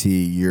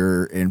guarantee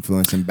your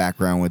influence and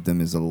background with them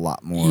is a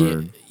lot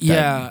more.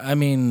 Yeah, I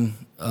mean,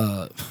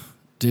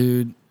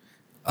 dude,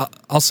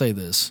 I'll say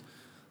this.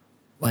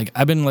 Like,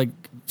 I've been like,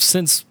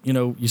 since, you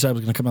said I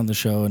was going to come on the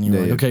show and you were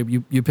Yeah, like, yeah.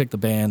 okay, you picked the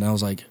band. And I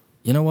was like,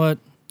 you know what?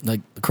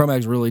 Like, the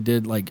Cro-Mags really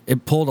did, like,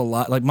 it pulled a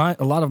lot. Like,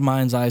 a lot of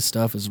Mind's Eye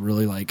stuff is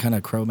really, like, kind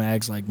of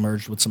Cro-Mags, like,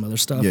 merged with some other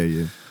stuff.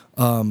 Yeah.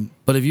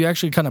 But if you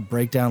actually kind of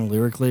break down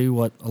lyrically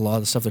what a lot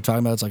of the stuff they're talking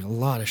about, it's like a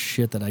lot of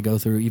shit that I go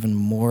through even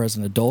more as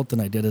an adult than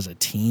I did as a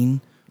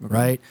teen,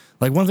 right?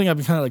 Like, one thing I've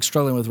been kind of like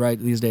struggling with right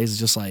these days is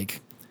just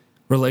like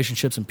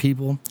relationships and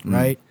people,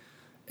 right?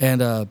 And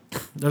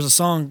there's a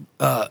song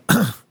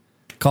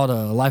called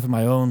 "Life of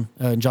My Own,"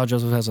 and John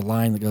Joseph has a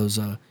line that goes,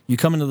 "You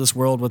come into this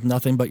world with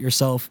nothing but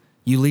yourself,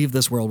 you leave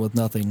this world with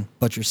nothing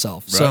but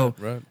yourself. So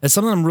right. it's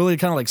something I'm really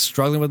kind of like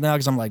struggling with now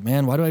because I'm like,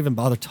 man, why do I even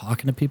bother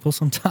talking to people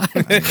sometimes?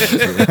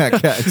 I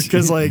got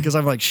you. Because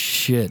I'm like,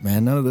 shit,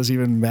 man, none of this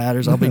even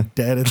matters. I'll be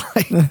dead in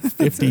like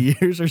 50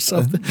 years or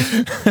something.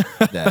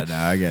 Yeah, no,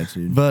 I got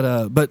you. But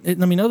I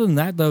mean, other than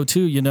that though,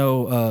 too,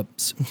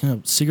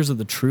 Seekers of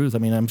the Truth. I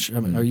mean,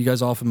 are you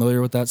guys all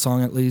familiar with that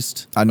song at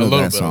least? I know A little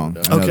that bit, song.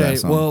 yeah. I know Okay, that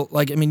song. well,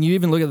 like I mean, you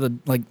even look at the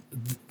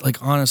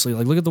like honestly,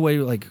 like look at the way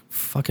like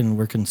fucking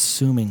we're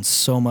consuming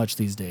so much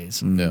these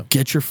days. Yeah.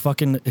 Get your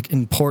fucking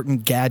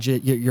important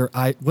gadget,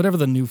 whatever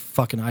the new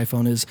fucking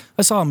iPhone is.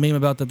 I saw a meme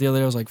about that the other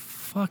day. I was like,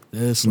 fuck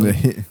this. Like,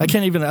 I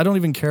don't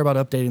even care about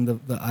updating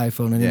the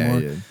iPhone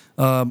anymore.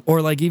 Yeah.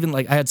 Or like even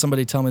like I had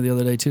somebody tell me the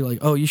other day too, like,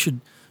 oh, you should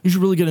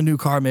really get a new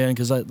car, man,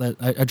 because I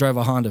drive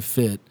a Honda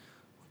Fit.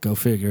 Go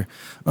figure.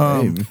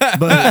 But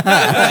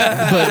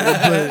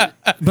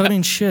I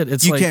mean, shit.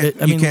 It's You like can't,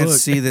 I mean, you can't look,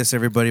 see this,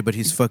 everybody, but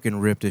he's fucking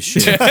ripped as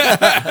shit.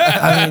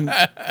 I mean,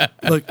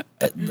 look,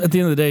 at the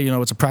end of the day,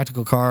 it's a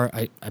practical car.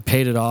 I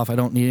paid it off. I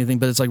don't need anything.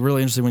 But it's like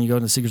really interesting when you go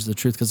into Secrets of the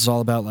Truth because it's all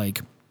about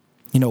like,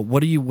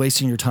 what are you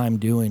wasting your time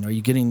doing? Are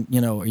you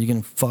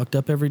getting fucked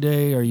up every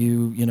day? Are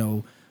you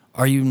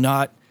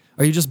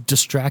just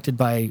distracted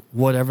by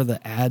whatever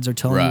the ads are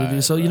telling you to do?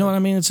 Right, So you know what I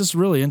mean? It's just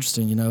really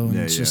interesting,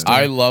 It's just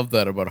I love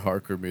that about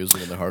hardcore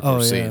music and the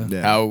hardcore scene.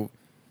 Yeah. How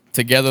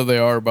together they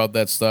are about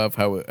that stuff,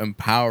 how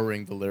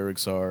empowering the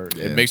lyrics are.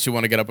 It makes you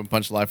want to get up and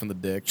punch life in the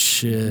dick.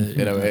 shit.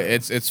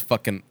 It's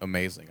fucking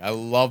amazing. I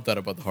love that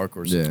about the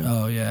hardcore scene. Yeah.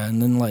 Oh yeah,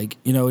 and then like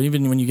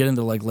even when you get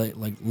into like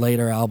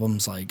later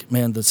albums, like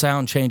man, the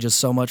sound changes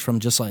so much from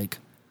just like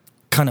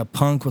kind of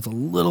punk with a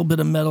little bit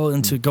of metal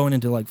into going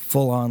into like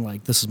full on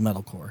like this is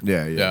metalcore.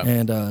 Yeah. Yeah.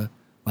 And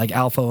like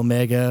Alpha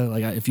Omega,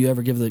 like if you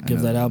ever give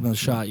that album a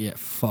shot, yeah,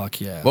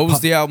 fuck yeah. What was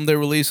the album they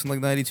released in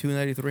like 92,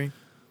 93?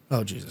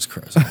 Oh Jesus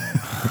Christ!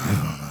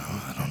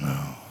 I don't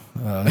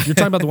know. You're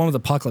talking about the one with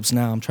Apocalypse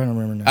Now. I'm trying to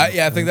remember now.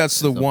 Yeah, I think that's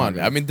the one.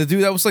 I mean, the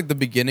dude that was like the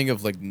beginning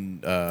of like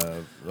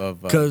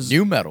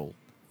new metal.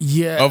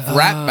 Yeah, Of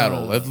rap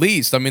metal, at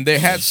least. I mean, they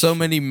had so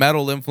many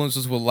metal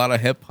influences with a lot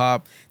of hip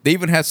hop. They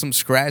even had some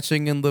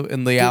scratching in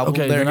the album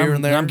okay, there, then here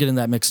and there. I'm getting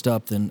that mixed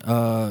up. Then,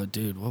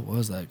 dude, what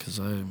was that? Because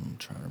I'm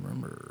trying to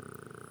remember.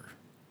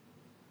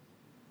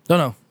 Don't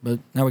know, but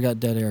now we got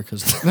dead air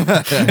because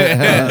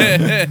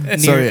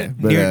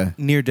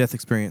Near death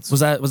experience. was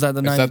that the Is that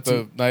 92?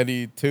 the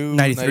 92,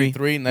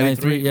 93?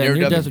 93, Yeah, near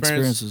near death death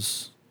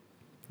experiences.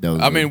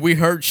 I mean, we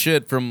heard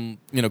shit from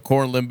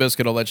Korn, Limp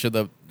Bizkit, all that shit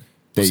that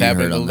was you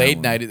happening heard in the on that late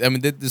one. 90s. I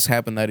mean, this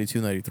happened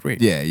 92, 93.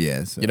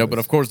 Yeah. So But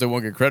of course they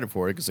won't get credit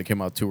for it because it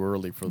came out too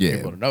early for Yeah.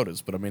 people to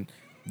notice. But I mean,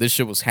 this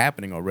shit was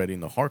happening already in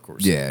the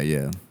hardcore scene.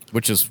 Yeah.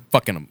 Which is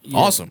fucking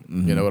awesome.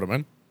 You know what I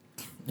mean?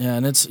 Yeah,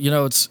 and it's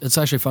it's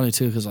actually funny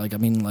too because like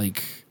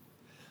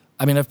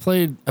I've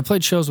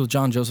played shows with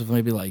John Joseph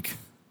maybe like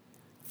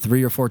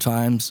 3 or 4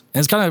 times, and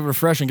it's kind of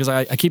refreshing because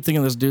I keep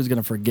thinking this dude's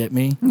gonna forget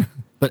me,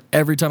 but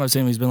every time I've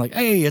seen him, he's been like,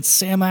 "Hey, it's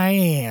Sam I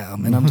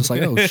Am," and I'm just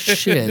like, "Oh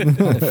shit,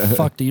 how the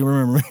fuck do you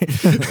remember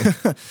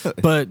me?"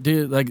 But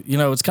dude, like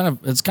it's kind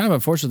of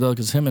unfortunate though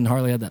because him and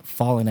Harley had that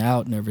falling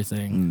out and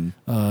everything,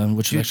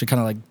 which actually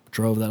kind of like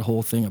drove that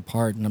whole thing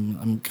apart, and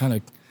I'm kind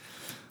of.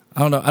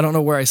 I don't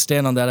know where I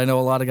stand on that. I know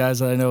a lot of guys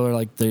that I know are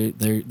like they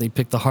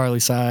pick the Harley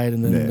side,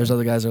 and then there's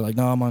other guys that are like,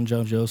 no, I'm on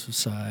John Joseph's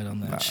side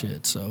on that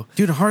shit. So,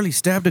 Dude, Harley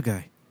stabbed a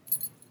guy.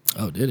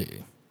 oh, did he?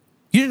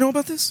 You didn't know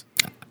about this?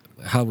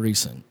 How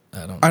recent?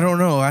 I don't. I don't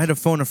know. I had to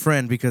phone a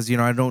friend because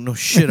I don't know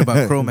shit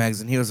about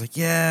Cro-Mags, and he was like,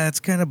 "Yeah, it's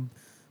kind of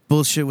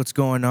bullshit what's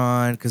going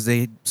on because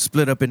they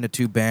split up into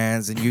 2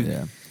 bands, and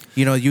you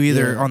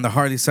either on the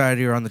Harley side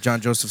or on the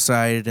John Joseph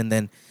side, and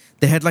then."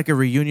 They had like a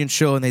reunion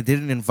show and they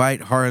didn't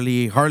invite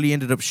Harley. Harley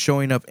ended up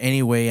showing up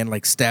anyway and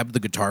like stabbed the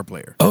guitar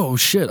player. Oh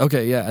shit!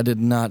 Okay, yeah, I did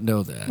not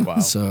know that. Wow.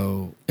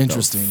 So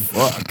interesting.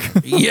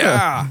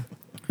 Yeah.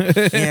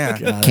 Yeah. God,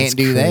 Can't that's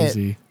do that.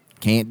 crazy.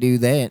 Can't do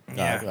that.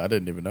 Yeah. I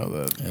didn't even know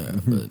that. Yeah,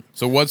 but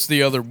So what's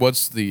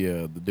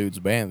the dude's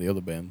band, the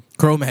other band?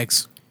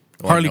 Cro-Mags.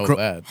 Oh, I know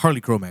that.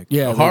 Harley Cro-Mag.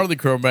 yeah, Oh, Harley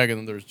Cro-Mag, and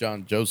then there's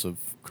John Joseph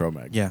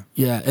Cro-Mag. Yeah.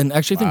 yeah, and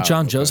actually, I think Wow,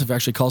 John okay. Joseph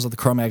actually calls it the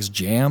Cro-Mags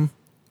Jam.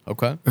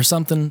 Okay. Or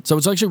something. So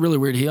it's actually really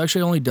weird. He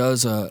actually only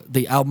does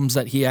the albums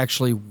that he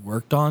actually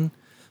worked on.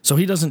 So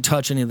he doesn't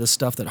touch any of the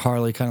stuff that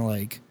Harley kind of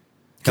like.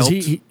 'Cause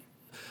Helped? he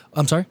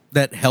I'm sorry.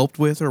 That helped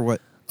with or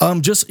what?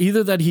 Just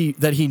either that he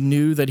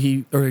knew that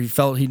he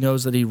felt he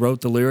knows that he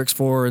wrote the lyrics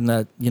for, and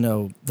that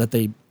that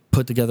they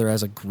put together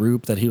as a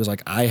group. That he was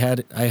like, I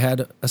had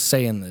a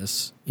say in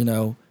this,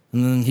 and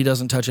then he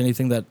doesn't touch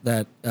anything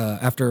that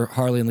after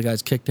Harley and the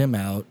guys kicked him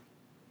out,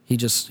 he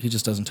just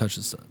doesn't touch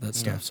that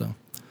stuff. So.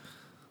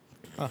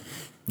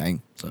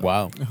 Dang.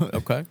 Wow.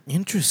 Okay.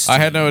 Interesting. I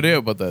had no idea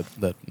about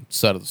that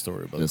side of the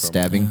story about The the Cro-Mag.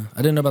 stabbing. I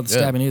didn't know about the Yeah.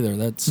 stabbing either.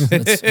 That's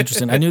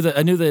interesting. I knew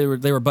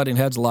they were butting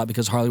heads a lot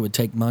because Harley would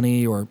take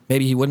money, or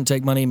maybe he wouldn't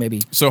take money.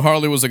 Maybe. So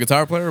Harley was a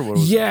guitar player? Or what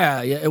was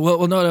Yeah.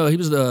 Well, no. He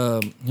wasn't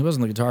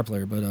the guitar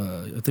player, but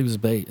I think he was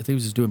bass. I think he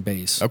was just doing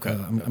bass. Okay.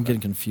 I'm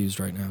getting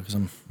confused right now because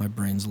my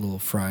brain's a little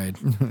fried.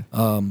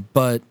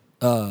 But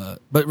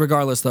But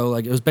regardless, though,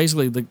 like it was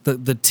basically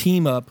the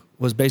team up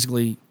was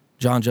basically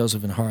John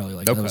Joseph and Harley.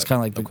 Like that was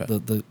kind of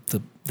like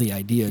the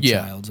idea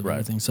childs of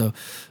everything. So,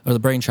 or the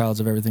brainchilds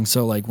of everything.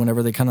 So like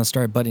whenever they kind of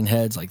started butting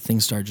heads, like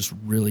things started just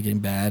really getting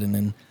bad. And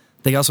then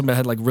they also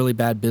had like really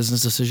bad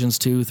business decisions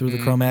too through the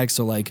Cro-Mags.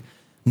 So like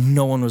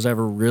no one was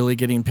ever really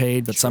getting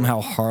paid, but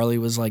somehow Harley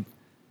was like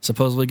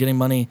supposedly getting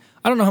money.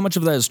 I don't know how much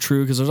of that is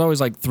true because there's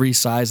always like three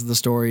sides of the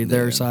story: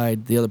 their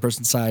side, the other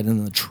person's side, and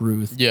then the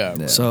truth.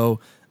 Yeah. So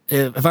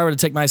if I were to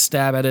take my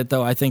stab at it,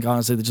 though, I think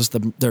honestly that just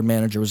their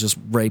manager was just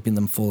raping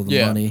them full of the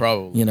money.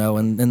 Probably. You know,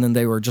 and then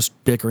they were just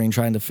bickering,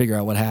 trying to figure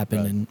out what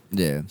happened.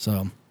 And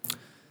so,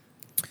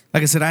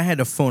 Like I said, I had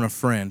to phone a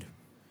friend,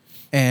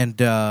 and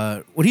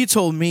what he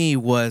told me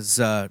was,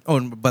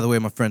 and by the way,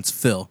 my friend's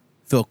Phil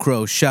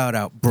Crow. Shout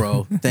out,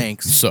 bro.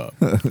 Thanks. So,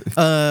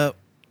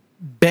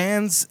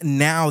 Bands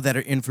now that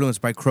are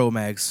influenced by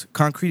Cro-Mags: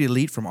 Concrete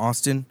Elite from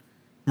Austin,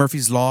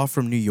 Murphy's Law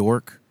from New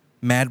York,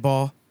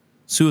 Madball,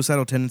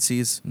 Suicidal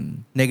Tendencies,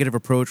 Negative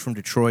Approach from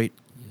Detroit,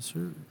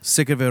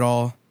 Sick of It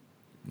All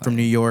from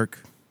New York,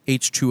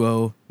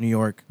 H2O, New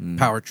York,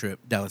 Power Trip,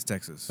 Dallas,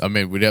 Texas. I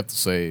mean, we'd have to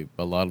say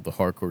a lot of the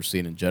hardcore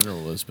scene in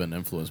general has been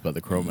influenced by the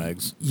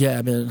Cro-Mags. yeah,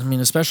 I mean,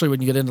 especially when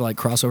you get into like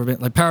crossover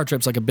band, like Power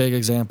Trip's like a big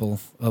example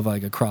of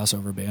like a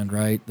crossover band,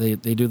 right? They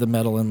do the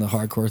metal and the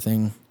hardcore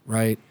thing,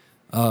 right?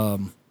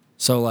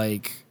 So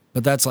like,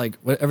 but that's like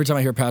every time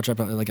I hear Power Trip,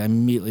 like I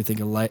immediately think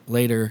of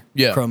later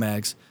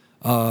Cro-Mags.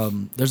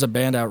 There's a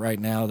band out right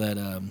now that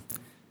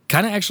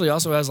kind of actually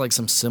also has like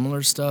some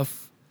similar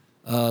stuff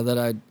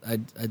that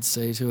I'd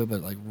say to it,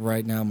 but like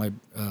right now my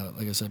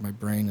like I said, my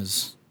brain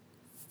is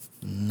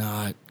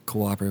not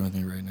cooperating with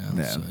me right now.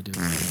 Yeah. So I do.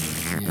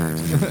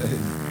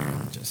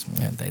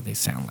 They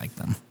sound like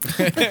them.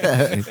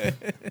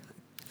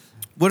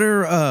 What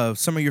are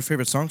some of your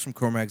favorite songs from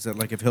Cro-Mags that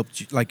like have helped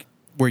you, like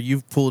where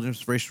you've pulled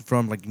inspiration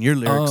from, like in your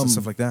lyrics and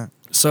stuff like that?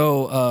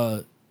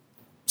 So,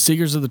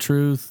 Seekers of the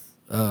Truth,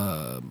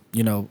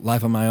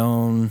 Life on My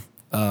Own,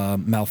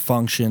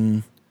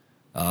 Malfunction,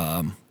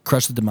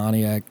 Crush the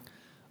Demoniac,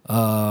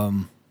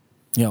 Alpha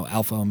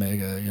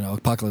Omega,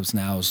 Apocalypse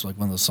Now is like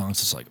one of those songs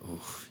that's like,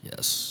 oh,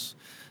 yes.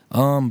 But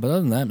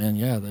other than that, man,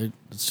 yeah,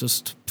 it's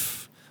just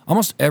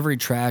almost every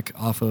track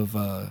off of,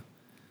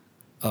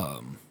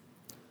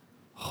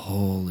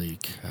 holy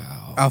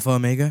cow. Alpha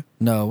Omega?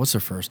 No, what's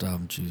their first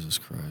album? Jesus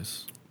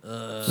Christ.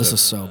 This is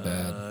so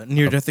bad.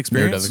 Near-Death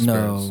Experience?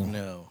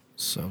 No.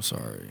 So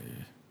sorry.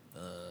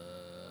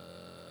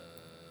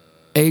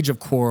 Age of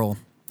Quarrel.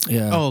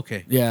 Yeah. Oh,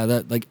 okay. Yeah,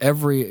 that like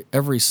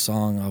every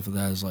song off of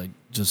that is like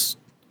just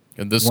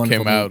And this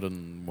wonderful. came out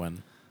in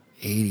when?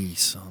 80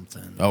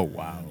 something. Oh,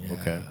 wow. Yeah.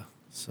 Okay.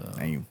 So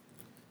Damn.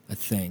 I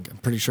think I'm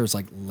pretty sure it's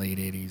like late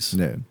 80s.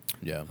 Yeah.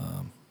 Yeah.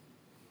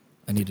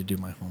 I need to do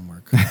my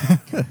homework.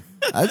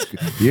 That's good.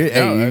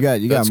 You got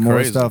that's more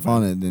crazy, stuff man.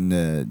 on it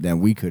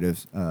than we could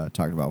have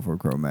talked about for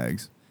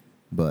Cro-Mags,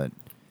 and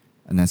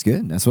that's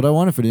good. That's what I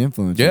wanted for the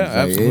influencers. Yeah, Like,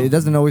 absolutely. it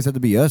doesn't always have to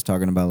be us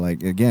talking about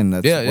again.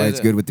 That's Yeah, why yeah, it's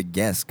yeah. good with the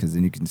guests because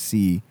then you can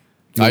see.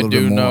 A I little bit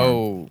do more.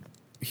 know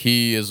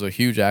he is a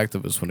huge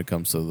activist when it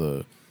comes to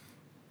the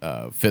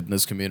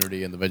fitness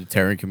community and the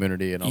vegetarian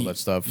community and all that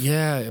stuff.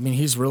 Yeah, I mean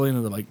he's really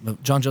into the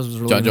John Joseph's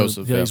really John into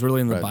Joseph, he's yeah,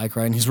 really into the right. bike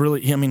ride. And he's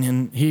really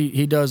and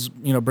he does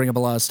bring up a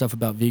lot of stuff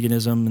about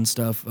veganism and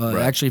stuff. Right.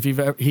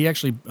 Actually, he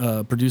actually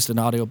produced an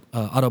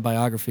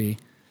autobiography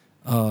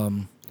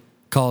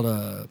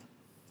called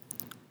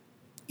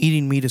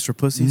Eating Meat is for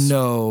Pussies?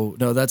 No,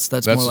 that's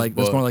That's more his like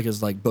book. that's more like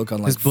his like book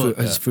on like His book,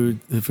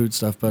 the food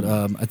stuff. But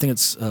I think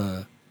it's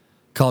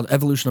called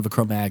Evolution of a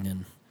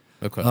Cro-Magnon.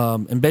 Okay.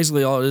 And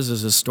basically all it is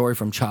his story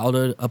from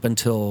childhood up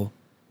until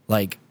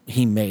like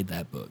he made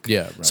that book.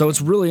 Yeah, right. So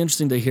it's really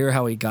interesting to hear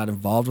how he got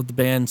involved with the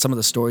band, some of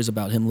the stories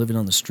about him living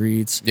on the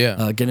streets,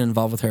 Yeah. getting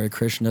involved with Hare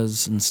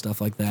Krishnas and stuff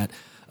like that.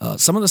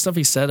 Some of the stuff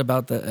he said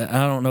about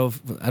I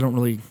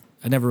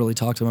never really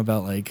talked to him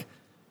about like,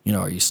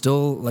 are you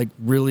still like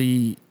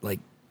really like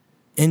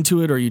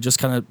into it or are you just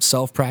kind of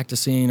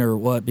self-practicing or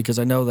what? Because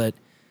I know that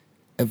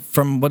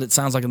from what it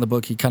sounds like in the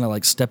book, he kind of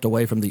like stepped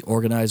away from the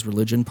organized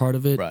religion part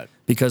of it, Right.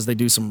 Because they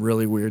do some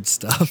really weird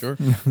stuff. Sure.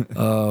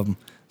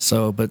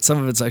 So, but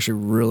some of it's actually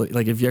really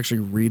like if you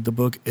actually read the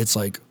book, it's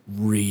like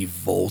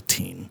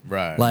revolting,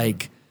 Right.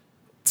 Like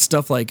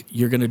stuff like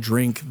you're gonna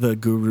drink the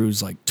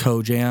guru's like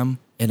toe jam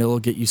and it'll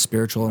get you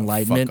spiritual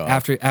enlightenment off.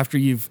 after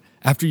you've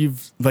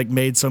like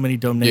made so many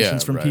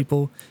donations Yeah, from right.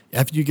 people.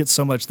 After you get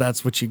so much,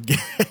 that's what you get.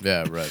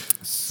 Yeah, right.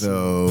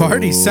 So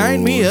Party,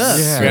 sign me up.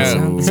 Yeah,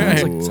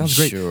 sounds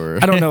great. Sure.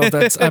 I don't know if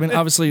that's. I mean,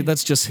 obviously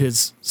that's just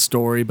his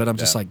story, but I'm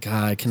just Yeah. like,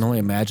 God, I can only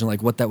imagine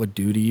like what that would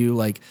do to you.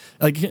 Like,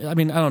 I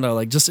mean, I don't know.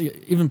 Like, just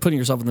even putting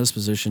yourself in this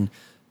position.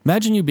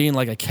 Imagine you being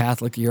like a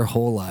Catholic your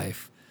whole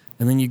life,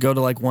 and then you go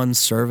to like one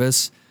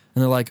service,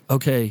 and they're like,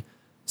 okay,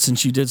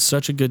 since you did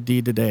such a good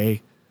deed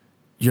today,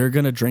 you're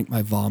gonna drink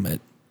my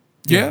vomit.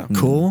 Yeah.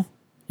 Cool.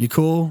 You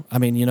cool? I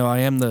mean, I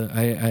am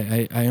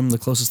I am the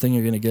closest thing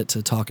you're gonna get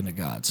to talking to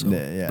God. So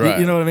Yeah. Right.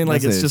 you know what I mean?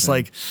 Like That's it's it, just man.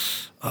 like,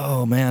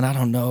 oh man, I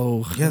don't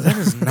know. Yeah, that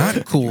is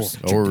not cool.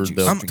 Or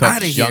the I'm toughest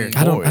outta young here.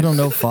 boys. I don't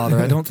know, Father.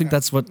 I don't think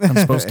that's what I'm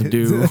supposed to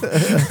do.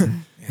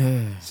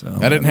 So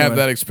I didn't have anyway.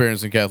 that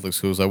experience in Catholic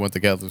schools. I went to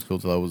Catholic school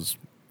till I was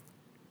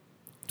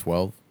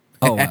 12.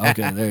 Oh,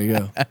 okay, there you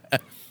go.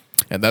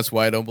 And that's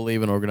why I don't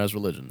believe in organized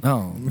religion.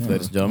 Oh, yeah.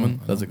 Ladies and gentlemen,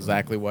 that's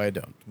exactly why I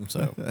don't.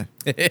 So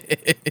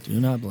Do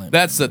not blame.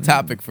 that's a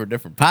topic for a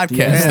different podcast.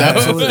 Yeah, though.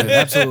 absolutely,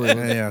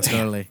 absolutely. Yeah,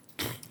 totally.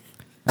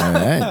 All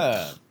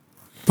right.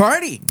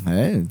 Party.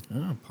 Hey.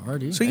 Oh,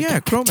 party. So yeah, Damn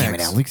it, Chromax.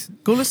 Alex.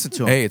 Go listen to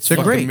them. Hey, it's They're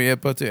fucking great. me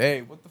up.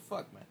 Hey, what the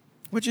fuck, man?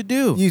 What'd you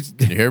do?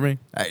 Can you hear me?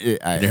 Can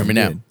Can you hear me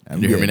now?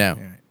 Can you hear me now?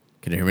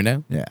 Can you hear me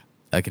now? Yeah.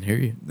 I can hear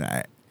you. All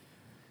right.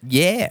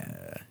 Yeah.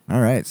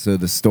 All right. So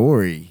the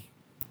story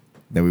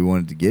that we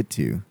wanted to get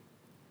to,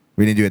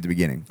 we didn't do it at the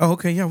beginning. Oh,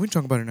 okay. Yeah, we can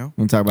talk about it now.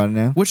 Want to talk about it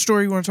now? Which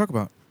story you want to talk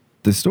about?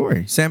 The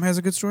story. Sam has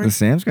a good story. The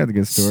Sam's got the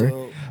good story.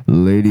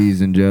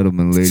 Ladies and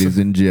gentlemen,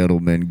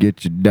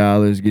 get your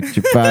dollars, get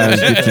your fives,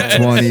 get your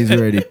 20s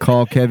ready.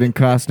 Call Kevin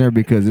Costner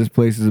because this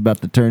place is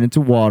about to turn into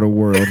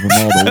Waterworld from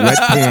all the wet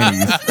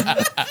panties.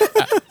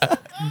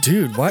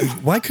 Dude,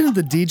 why couldn't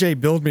the DJ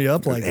build me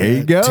up like that? There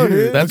you go, Dude,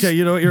 dude. That's- okay,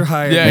 you know what? You're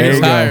hired. Yeah, There he's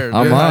you go. hired.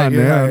 I'm You're on hired.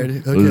 You're now.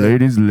 hired. Okay.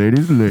 Ladies.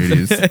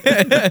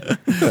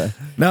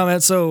 No,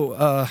 man. So,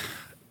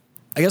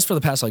 I guess for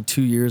the past like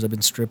 2 years, I've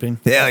been stripping,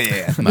 Hell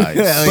yeah. Nice.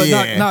 Hell but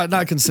yeah.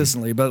 not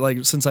consistently. But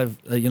like since I've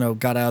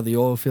got out of the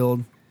oil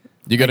field.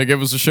 You gonna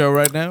give us a show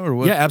right now or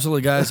what? Yeah,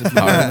 absolutely, guys. If you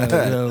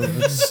wanna,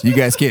 it's- You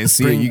guys can't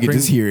see it. You can bring-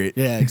 just hear it.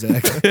 Yeah,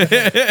 exactly.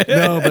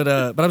 No, but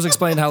I was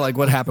explaining how like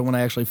what happened when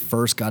I actually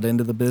first got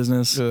into the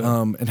business,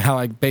 and how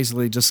I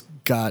basically just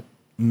got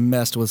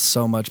messed with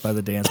so much by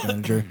the dance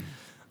manager.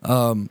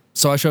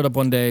 So I showed up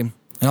one day, and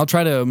I'll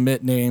try to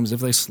omit names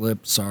if they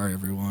slip. Sorry,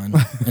 everyone.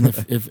 And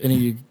if any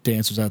of you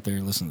dancers out there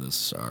listen to this,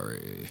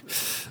 sorry.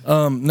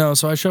 No,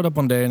 so I showed up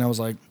one day, and I was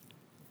like,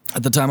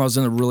 at the time I was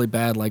in a really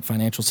bad like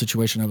financial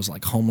situation. I was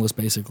like homeless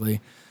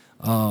basically.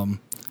 I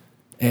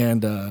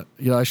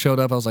showed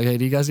up. I was like, "Hey,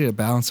 do you guys need a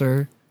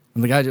bouncer?"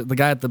 And the guy at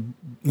the at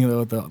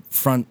the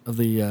front of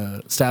the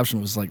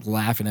establishment was like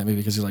laughing at me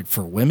because he's like,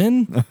 "For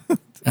women?" And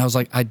I was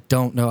like, "I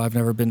don't know. I've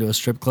never been to a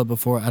strip club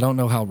before. I don't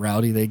know how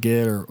rowdy they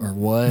get or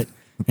what."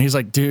 And he's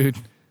like, "Dude,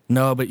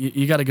 no, but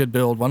you got a good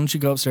build. Why don't you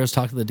go upstairs,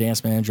 talk to the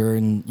dance manager,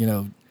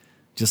 and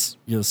just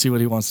see what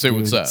he wants See to do.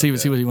 what's up, See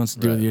yeah. what he wants to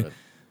do with you." Right.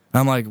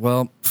 I'm like,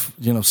 well,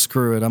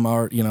 screw it. I'm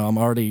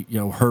already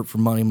hurt for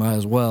money. Might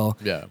as well.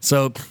 Yeah.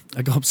 So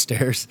I go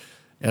upstairs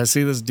and I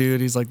see this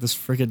dude. He's like this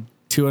freaking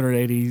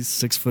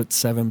 286 foot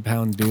 7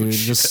 pound dude,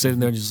 just sitting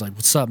there, and just like,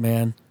 "What's up,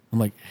 man?" I'm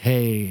like,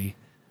 "Hey,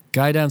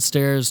 guy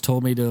downstairs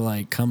told me to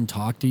like come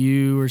talk to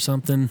you or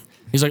something."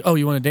 He's like, "Oh,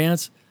 you want to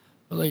dance?"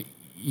 I was like,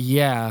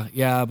 Yeah,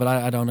 but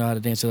I don't know how to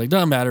dance. He's like,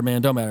 "Don't matter,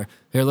 man. Don't matter.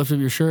 Here, lift up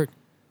your shirt."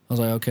 I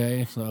was like,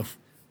 "Okay." So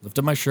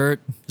lifted my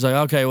shirt. He's like,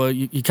 "Okay, well,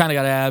 you kind of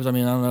got abs. I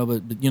mean, I don't know,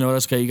 but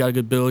that's okay. You got a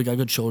good build. You got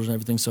good shoulders and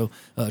everything. So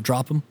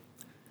drop them."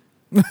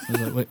 I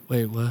was like,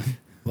 wait, what?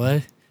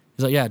 What?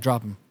 He's like, "Yeah,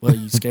 drop them." "Well,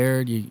 you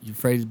scared? You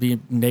afraid to be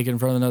naked in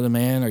front of another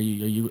man? Are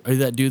you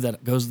that dude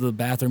that goes to the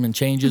bathroom and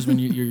changes when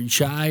you're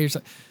shy or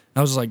something?" I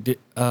was just like,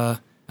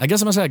 I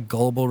guess I must have had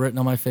gullible written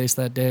on my face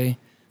that day.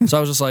 So I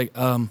was just like,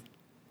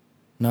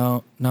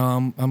 No,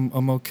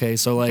 I'm okay.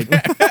 So like,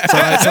 I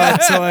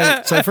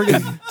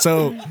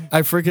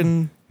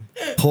freaking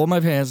pulled my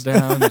pants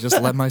down and just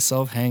let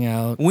myself hang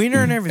out.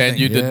 Wiener and everything. And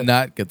you Yeah. did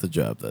not get the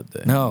job that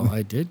day. No,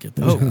 I did get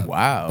the Oh, job.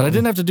 wow. But I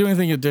didn't have to do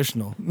anything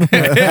additional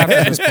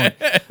after this point.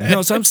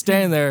 No, so I'm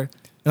standing there,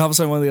 and all of a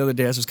sudden one of the other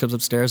dancers comes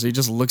upstairs, and he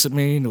just looks at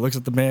me, and he looks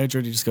at the manager,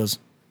 and he just goes,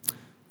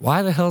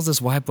 "Why the hell is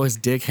this white boy's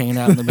dick hanging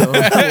out in the middle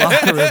of the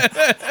locker room?"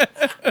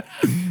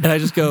 And I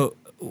just go,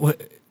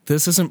 "What?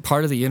 This isn't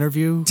part of the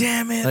interview?"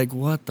 Damn it. Like,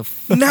 what the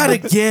fuck? Not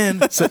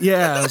again. So,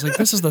 yeah, I was like,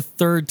 this is the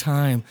third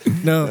time.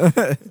 No.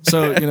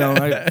 So,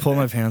 I pull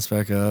my pants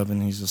back up,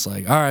 and he's just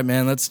like, "All right,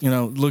 man, that's,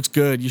 looks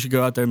good. You should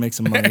go out there and make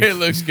some money." It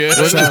looks good.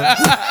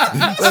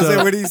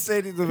 What do you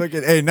say to the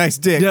fucking, "Hey, nice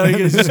dick"? Yeah,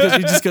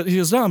 he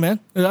goes, "No, man,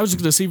 I was just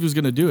going to see if he was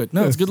going to do it.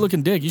 No, it's a good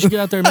looking dick. You should get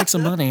out there and make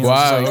some money." And I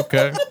was Wow, like,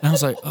 okay. and I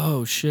was like,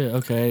 "Oh, shit,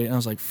 okay." And I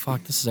was like,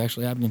 "Fuck, this is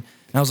actually happening."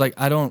 And I was like,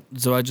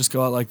 so I just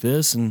go out like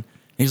this? And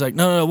he's like,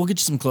 no, we'll get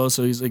you some clothes.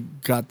 So he's like,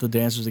 got the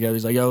dancers together.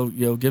 He's like, yo,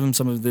 give him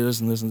some of this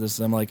and this and this.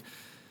 And I'm like,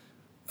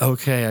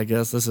 okay, I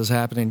guess this is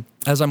happening.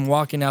 As I'm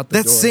walking out the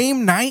That door.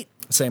 same night?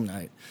 Same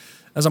night.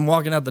 As I'm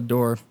walking out the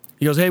door,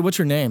 he goes, "Hey, what's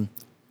your name?"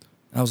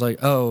 I was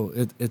like, "Oh,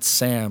 it's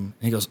Sam."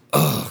 And he goes,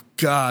 "Oh,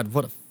 God,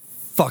 what a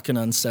fucking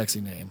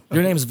unsexy name.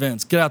 Your name's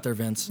Vince. Get out there,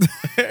 Vince."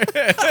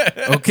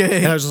 Okay.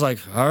 And I was just like,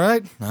 "All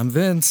right, I'm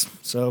Vince."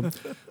 So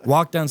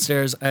walked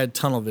downstairs. I had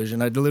tunnel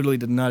vision. I literally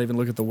did not even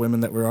look at the women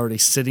that were already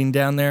sitting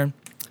down there.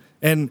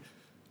 And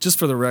just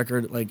for the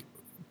record, like,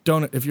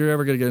 if you're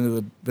ever going to get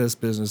into this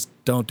business,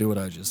 don't do what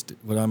I just did.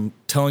 What I'm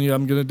telling you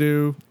I'm going to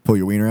do, Pull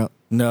your wiener out.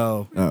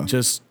 no, Oh.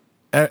 just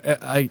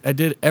I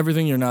did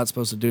everything you're not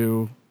supposed to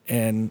do,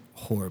 and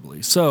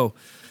horribly. So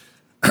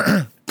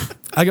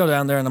I go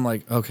down there and I'm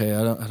like, okay,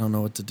 I don't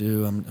know what to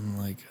do. I'm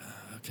like,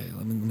 okay,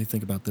 let me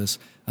think about this.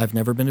 I've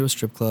never been to a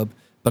strip club,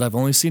 but I've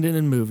only seen it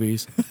in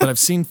movies. But I've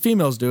seen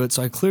females do it,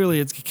 so it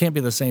can't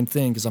be the same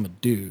thing because I'm a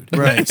dude.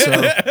 Right.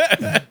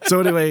 So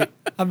anyway,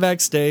 I'm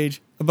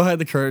backstage. I'm behind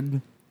the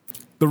curtain.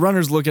 The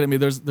runner's looking at me.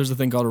 There's a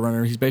thing called a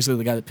runner. He's basically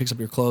the guy that picks up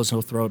your clothes and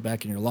he'll throw it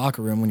back in your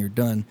locker room when you're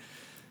done.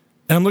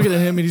 And I'm looking at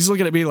him and he's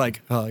looking at me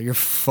like, oh, you're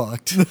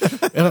fucked.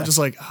 And I'm just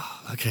like,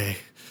 oh, okay.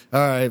 All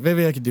right,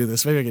 maybe I can do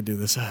this. Maybe I can do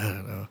this. I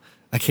don't know.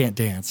 I can't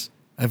dance.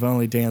 I've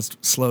only danced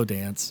slow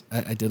dance.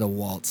 I did a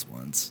waltz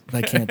once.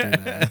 I can't do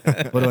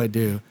that. What do I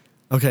do?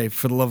 Okay,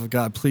 for the love of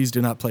God, please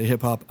do not play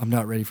hip hop. I'm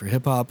not ready for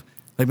hip hop.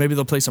 Like maybe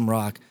they'll play some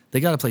rock. They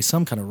got to play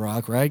some kind of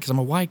rock, right? Because I'm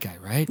a white guy,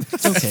 right?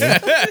 It's okay.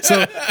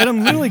 And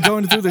I'm literally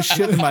going through this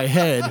shit in my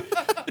head.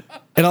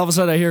 And all of a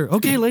sudden I hear,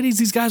 okay, ladies,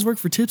 these guys work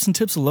for Tips and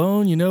Tips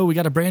alone. You know, we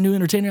got a brand new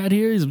entertainer out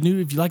here. He's new.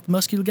 If you like the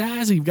muscular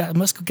guys, we've got a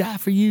muscular guy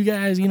for you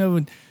guys, you know,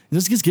 and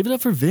just give it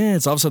up for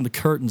Vince. All of a sudden the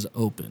curtains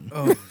open.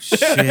 Oh,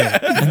 shit.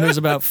 And there's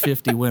about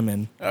 50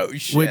 women. Oh,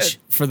 shit. Which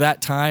for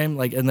that time,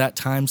 like in that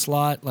time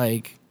slot,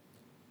 like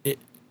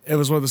it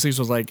was one of those things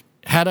was like,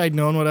 had I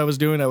known what I was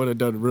doing, I would have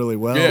done really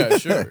well. Yeah,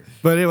 sure.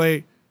 But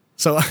anyway,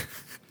 so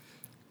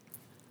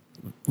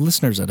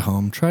listeners at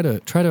home, try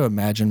to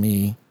imagine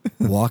me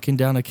walking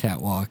down a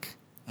catwalk,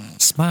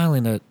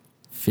 smiling at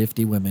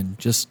 50 women,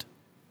 just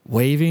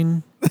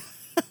waving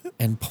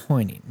and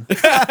pointing.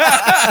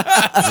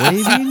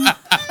 Waving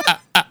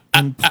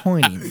and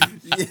pointing.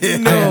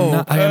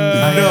 No.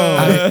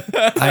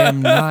 I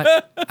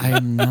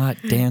am not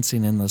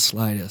dancing in the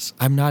slightest.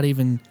 I'm not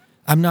even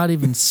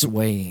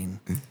swaying.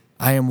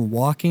 I am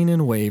walking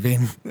and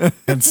waving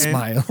and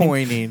smiling.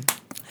 Pointing.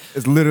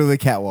 It's literally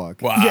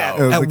catwalk. Wow. Yeah,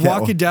 It was a I'm catwalk.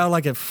 walking down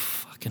like a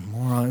fucking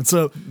moron.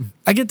 So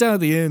I get down at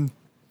the end,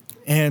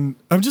 and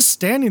I'm just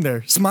standing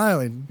there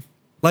smiling,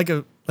 like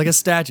a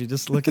statue,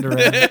 just looking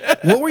around.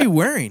 What were you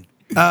wearing?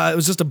 It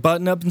was just a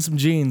button up and some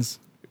jeans,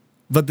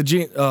 but the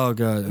jeans. Oh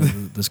god,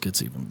 this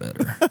gets even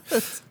better.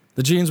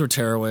 The jeans were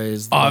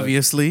tearaways.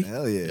 Obviously.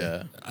 Hell yeah.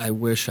 Yeah. I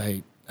wish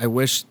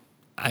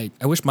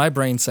my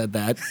brain said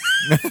that.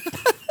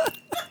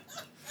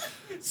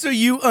 So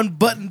you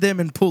unbuttoned them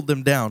and pulled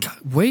them down.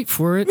 Wait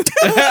for it.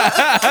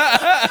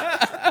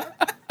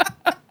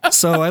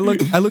 So I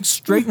look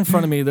straight in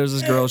front of me. There's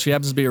this girl. She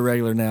happens to be a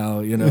regular now,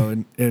 you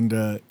know,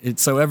 and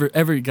so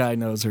every guy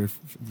knows her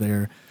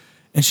there.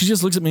 And she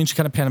just looks at me and she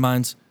kind of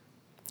pantomimes,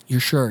 your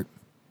shirt.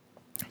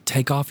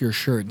 Take off your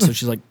shirt. So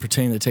she's like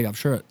pretending to take off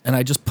shirt. And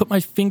I just put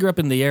my finger up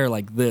in the air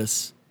like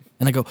this.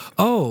 And I go,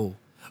 oh,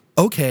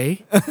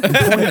 okay. And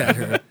point at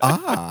her.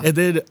 And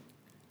then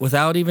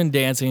without even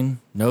dancing,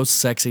 no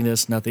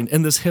sexiness, nothing.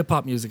 And this hip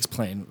hop music's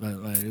playing.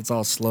 It's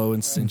all slow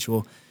and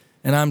sensual.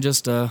 And I'm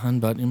just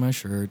unbuttoning my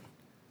shirt.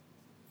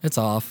 It's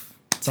off.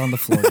 It's on the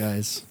floor,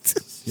 guys.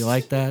 You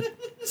like that?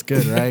 It's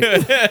good, right?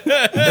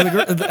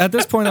 At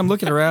this point, I'm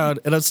looking around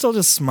and I'm still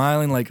just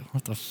smiling, like,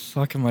 what the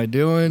fuck am I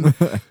doing?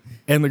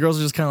 And the girls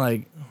are just kind of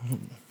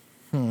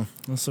like,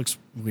 this looks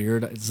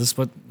weird. Is this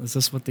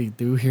what they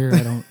do here?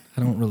 I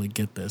don't really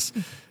get this.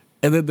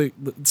 And then the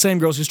same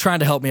girl, she's trying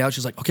to help me out.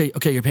 She's like,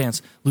 okay, your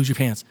pants. Lose your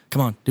pants.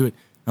 Come on, do it.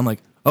 I'm like,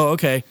 oh,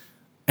 okay.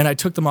 And I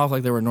took them off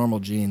like they were normal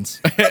jeans.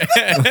 and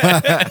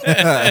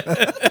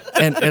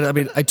I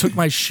mean, I took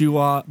my shoes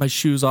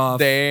off.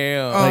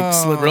 Damn. Like,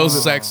 slid Real over.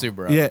 sexy,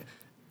 bro. Yeah.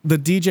 The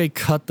DJ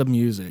cut the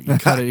music. He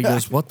cut it. He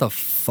goes, what the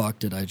fuck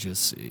did I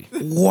just see?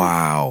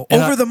 Wow.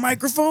 And Over I- the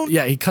microphone?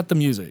 Yeah, he cut the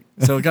music.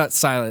 So it got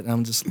silent. And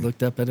I just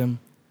looked up at him.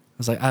 I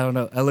was like, I don't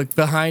know. I looked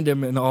behind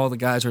him and all the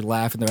guys are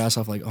laughing their ass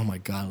off like, oh my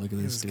God, look at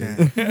this dude.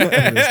 Look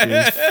at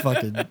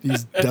this dude.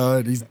 He's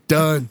done. He's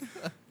done.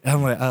 And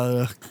I'm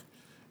like,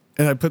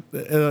 and I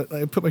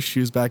put my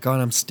shoes back on.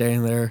 I'm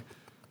staying there.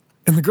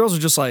 And the girls are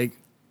just like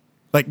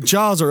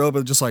jaws are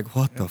open, just like,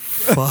 what the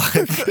fuck?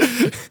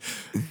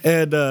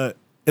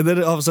 And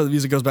then all of a sudden the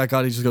music goes back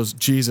on. He just goes,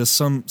 Jesus,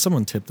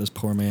 someone tip this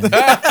poor man.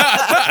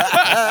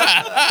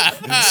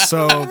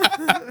 So,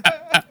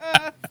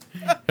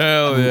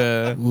 Hell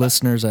yeah.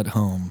 listeners at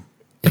home,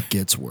 it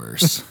gets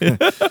worse.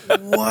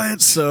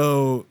 What?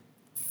 So,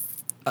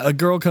 a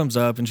girl comes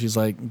up and she's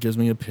like, gives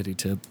me a pity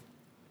tip.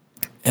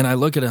 And I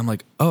look at it, I'm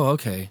like, oh,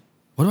 okay.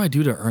 What do I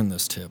do to earn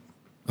this tip?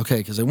 Okay,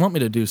 because they want me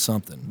to do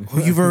something.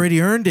 Well, you've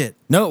already earned it.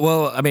 No,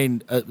 well, I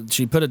mean,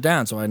 she put it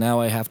down, so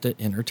I have to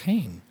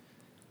entertain.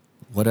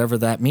 Whatever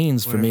that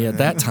means for me at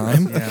that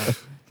time. Yeah.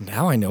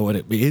 Now I know what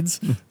it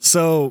means.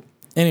 So,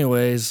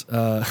 anyways,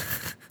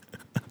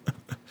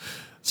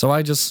 so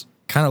I just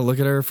kind of look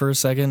at her for a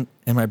second,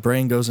 and my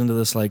brain goes into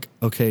this like,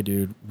 okay,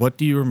 dude, what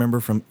do you remember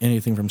from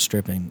anything from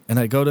stripping? And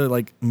I go to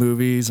like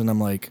movies, and I'm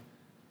like,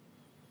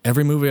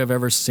 every movie I've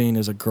ever seen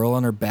is a girl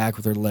on her back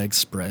with her legs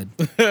spread.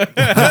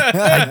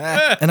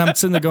 And I'm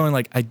sitting there going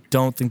like, I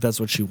don't think that's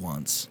what she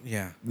wants.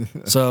 Yeah.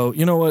 So,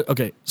 you know what?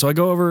 Okay, so I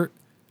go over,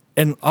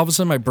 and all of a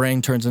sudden my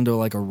brain turns into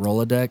like a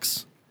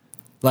Rolodex,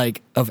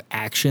 like of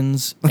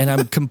actions, and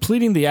I'm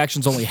completing the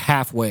actions only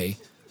halfway.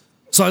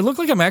 So I look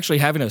like I'm actually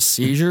having a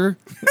seizure,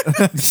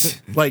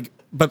 like,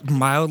 but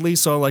mildly.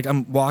 So like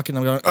I'm walking,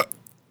 I'm going,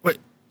 wait,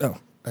 oh,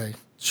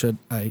 should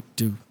I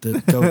do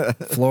the go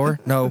floor?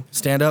 No.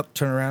 Stand up,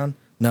 turn around?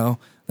 No.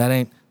 That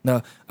ain't,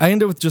 no. I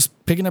end up with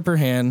just picking up her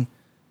hand,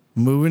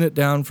 moving it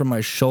down from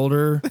my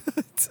shoulder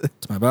to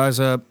my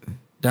bicep,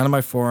 down to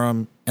my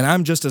forearm, and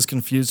I'm just as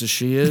confused as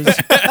she is. And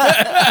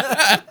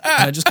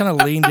I just kind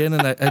of leaned in,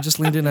 and I just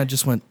leaned in, and I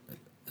just went,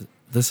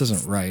 this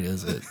isn't right,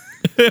 is it?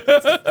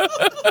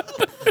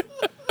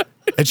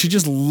 And she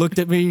just looked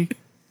at me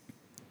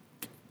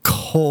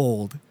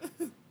cold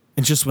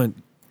and just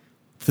went,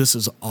 this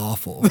is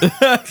awful.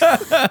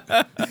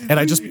 And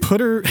I just put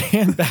her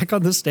hand back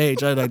on the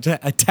stage and I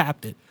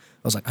tapped it. I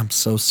was like, I'm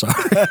so sorry.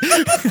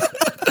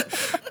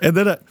 And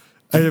then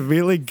I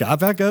immediately got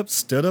back up,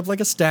 stood up like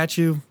a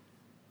statue.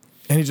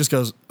 And he just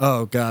goes,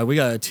 oh, God, we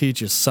got to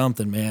teach you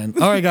something, man.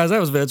 All right, guys, that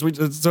was Vince.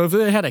 So if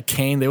they had a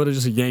cane, they would have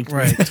just yanked me,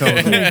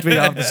 yanked me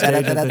off the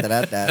stage.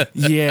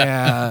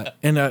 Yeah.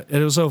 And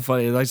it was so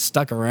funny. I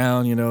stuck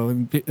around,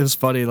 and it was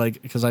funny,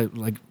 because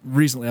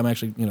recently I'm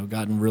actually,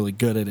 gotten really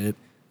good at it.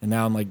 And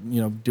now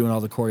I'm doing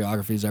all the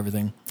choreographies,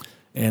 everything.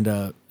 And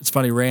it's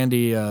funny,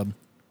 Randy,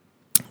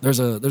 there's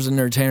an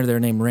entertainer there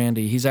named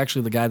Randy. He's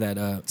actually the guy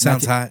that...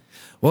 Sounds hot.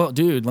 Well,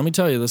 dude, let me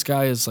tell you, this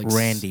guy is like...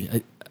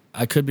 Randy.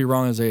 I could be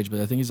wrong on his age,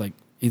 but I think he's like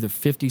either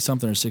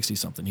 50-something or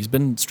 60-something. He's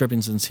been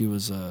stripping since he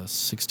was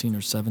 16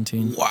 or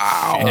 17.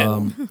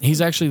 Wow.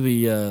 He's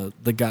actually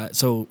the guy...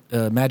 So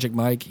Magic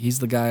Mike, he's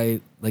the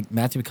guy... Like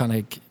Matthew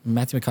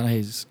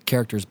McConaughey's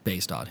character is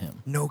based on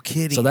him. No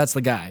kidding. So that's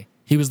the guy.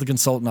 He was the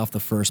consultant off the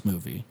first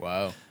movie.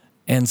 Wow.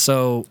 And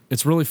so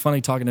it's really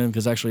funny talking to him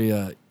because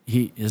actually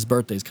his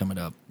birthday's coming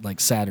up like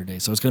Saturday.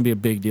 So it's going to be a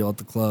big deal at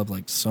the club.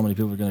 Like so many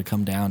people are going to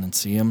come down and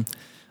see him.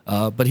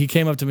 But he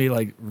came up to me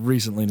like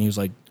recently and he was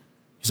like,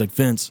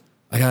 Vince,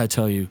 I got to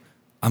tell you,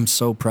 I'm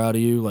so proud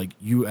of you. Like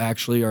you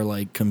actually are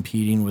like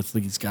competing with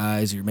these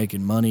guys. You're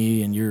making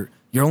money and you're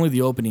only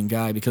the opening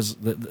guy because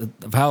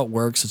of how it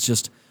works. It's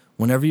just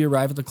whenever you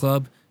arrive at the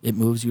club, it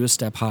moves you a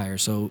step higher.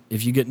 So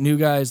if you get new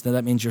guys, then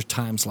that means your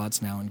time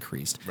slot's now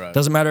increased. Right.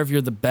 Doesn't matter if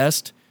you're the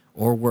best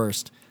or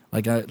worst.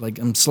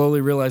 I'm slowly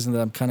realizing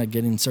that I'm kind of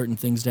getting certain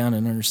things down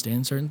and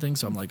understand certain things.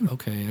 So I'm like,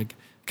 okay, I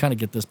kind of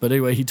get this. But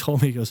anyway, he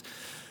told me, he goes,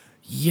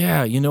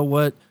 yeah, you know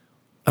what?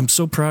 I'm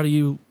so proud of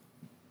you.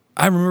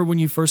 I remember when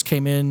you first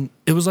came in,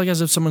 it was like as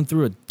if someone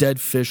threw a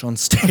dead fish on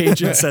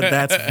stage and said,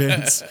 that's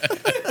Vince.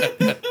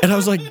 And I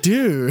was like,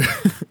 dude.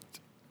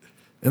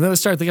 And then I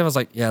started thinking, I was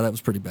like, yeah, that was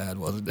pretty bad,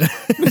 wasn't it?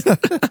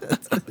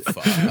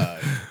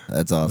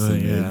 That's awesome.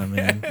 Yeah,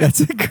 man.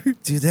 That's a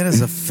great. Dude, that is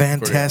a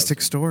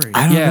fantastic story.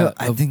 I don't Yeah, know.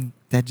 I think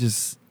that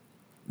just.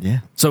 Yeah.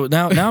 So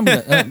now I'm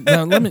gonna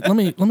now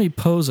let me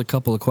pose a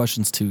couple of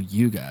questions to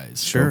you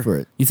guys. Sure. Go for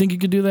it. You think you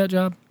could do that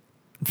job?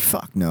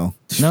 Fuck no.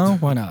 No,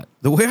 why not?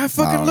 The way I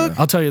fucking look.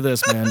 I'll tell you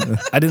this, man.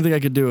 I didn't think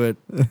I could do it,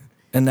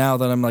 and now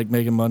that I'm like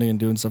making money and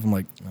doing stuff, I'm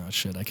like, oh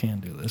shit, I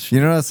can't do this.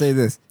 You know what? I'll say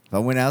this. If I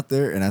went out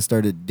there and I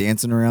started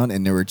dancing around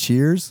and there were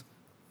cheers,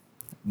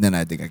 then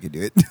I think I could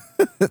do it.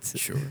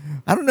 Sure.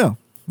 I don't know.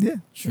 Yeah.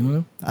 You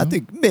know? I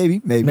think maybe.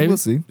 We'll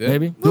see. Yeah.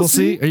 Maybe We'll we'll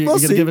see. Are you We'll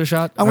gonna see. give it a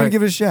shot? I'm All gonna right.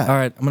 give it a shot. All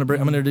right, I'm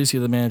gonna introduce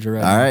you to the manager.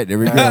 Right All now. right, there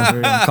we go.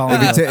 I'm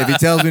calling If it. he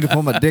tells me to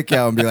pull my dick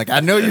out and be like,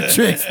 I know your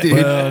tricks, dude.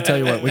 Well, I'll tell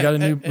you what, we got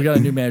a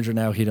new manager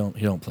now. He don't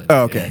play. That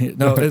Oh, okay. game.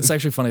 No, it's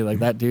actually funny. Like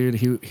that dude,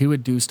 he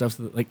would do stuff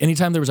that, like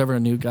anytime there was ever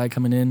a new guy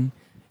coming in,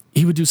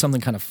 he would do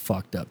something kind of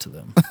fucked up to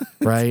them,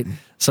 right?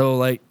 So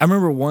like I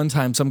remember one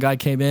time some guy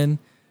came in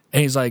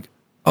and he's like,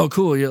 "Oh,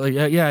 cool, you're like,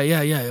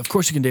 yeah. Of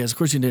course you can dance. Of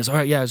course you can dance. All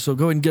right, yeah. So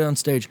go ahead and get on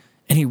stage."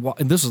 And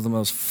and this was the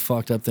most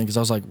fucked up thing because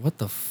I was like, "What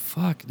the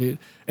fuck, dude?"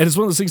 And it's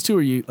one of those things too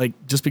where you like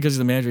just because he's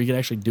the manager, he can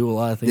actually do a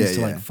lot of things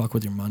to like fuck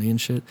with your money and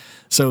shit.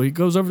 So he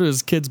goes over to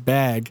his kid's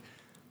bag,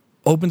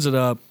 opens it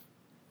up,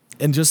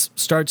 and just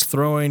starts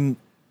throwing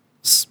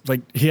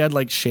like he had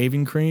like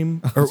shaving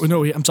cream or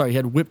no, he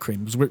had whipped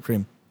cream. It was whipped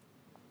cream.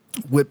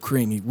 Whipped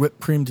cream. He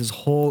whipped creamed his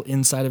whole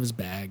inside of his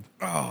bag.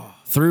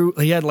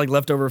 He had like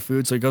leftover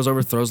food, so he goes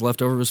over, throws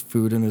leftover his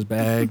food in his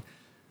bag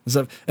and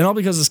stuff. And all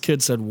because this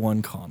kid said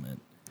one comment.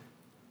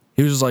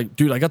 He was just like,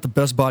 dude, I got the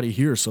best body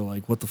here, so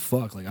like, what the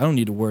fuck? Like, I don't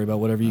need to worry about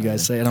whatever you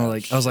guys say. And I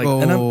was like,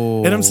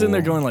 and I'm sitting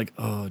there going like,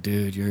 oh,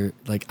 dude, you're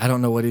like, I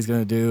don't know what he's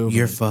gonna do.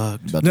 You're Like,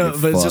 fucked. About to no,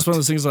 get but it's just fucked. one of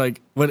those things like,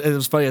 what it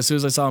was funny, as soon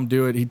as I saw him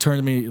do it, he turned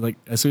to me, like,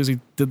 as soon as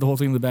he did the whole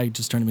thing in the bag, he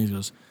just turned to me and he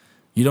goes,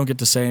 you don't get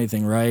to say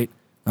anything, right?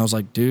 And I was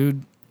like,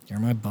 dude, you're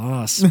my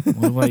boss.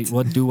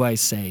 What do I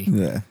say?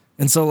 Yeah.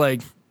 And so,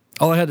 like,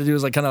 all I had to do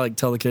was, like, kind of, like,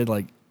 tell the kid,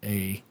 like,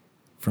 hey,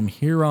 from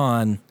here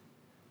on,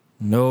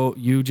 no,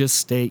 you just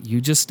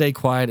stay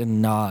quiet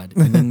and nod,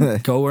 and then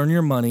go earn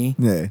your money.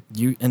 Yeah.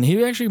 And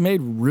he actually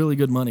made really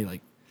good money.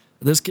 Like,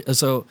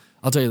 so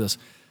I'll tell you this.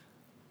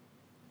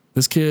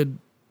 This kid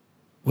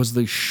was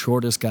the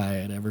shortest guy I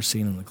had ever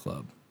seen in the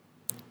club.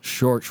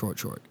 Short.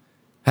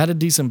 Had a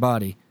decent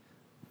body.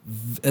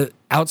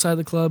 Outside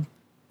the club,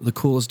 the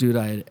coolest dude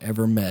I had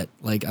ever met.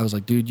 Like, I was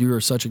like, dude, you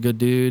are such a good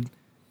dude.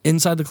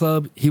 Inside the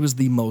club, he was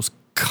the most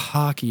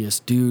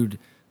cockiest dude.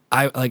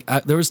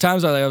 There was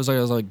times I was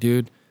like,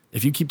 dude,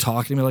 if you keep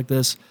talking to me like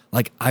this,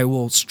 like I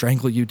will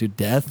strangle you to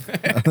death,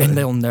 and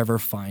they'll never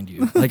find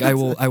you. Like I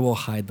will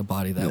hide the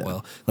body that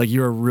well. Like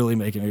you're really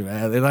making me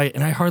mad,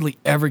 and I hardly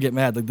ever get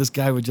mad. Like this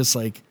guy would just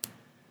like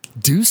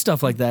do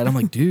stuff like that. I'm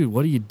like, dude,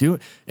 what are you doing?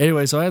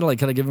 Anyway, so I had to like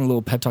kind of give him a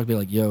little pep talk, be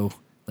like, yo,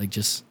 like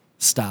just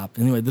stop.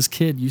 Anyway, this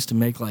kid used to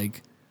make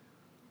like,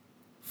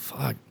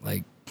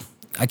 like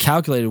I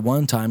calculated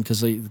one time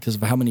because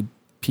of how many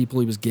people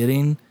he was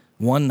getting.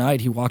 One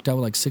night he walked out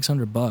with like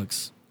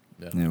 $600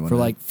 for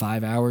like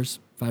 5 hours.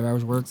 5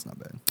 hours work. That's not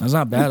bad. That's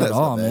not bad at That's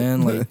all, not bad.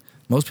 man. Like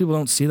most people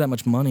don't see that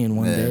much money in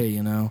one Yeah. day,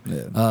 you know.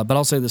 Yeah. But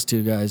I'll say this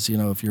too, guys. You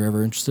know, if you're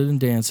ever interested in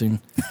dancing,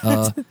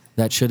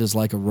 that shit is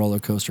like a roller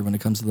coaster when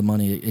it comes to the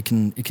money. It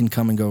can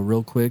come and go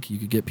real quick. You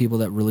could get people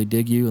that really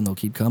dig you and they'll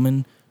keep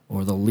coming,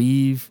 or they'll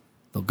leave,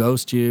 they'll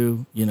ghost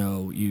you. You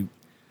know,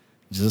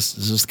 it's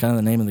just kind of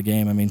the name of the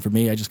game. I mean, for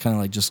me, I just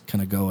kind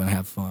of go and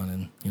have fun,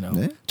 and you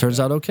know, turns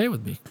out okay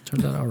with me.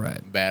 Turns out all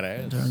right.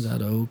 Badass. Turns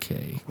out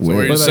okay. So what What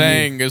you're about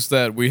saying is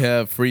that we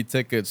have free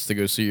tickets to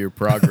go see your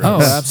progress.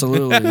 Oh,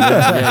 absolutely.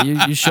 Yeah.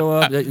 You show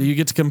up, you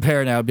get to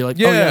compare now. Be like,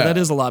 oh, yeah, Yeah. that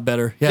is a lot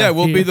better. Yeah,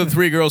 we'll be the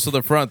three girls to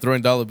the front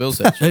throwing dollar bills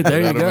at you. Hey,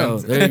 there you know what I go.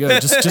 mean? There you go.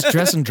 Just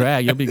dress and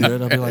drag. You'll be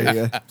good. I'll be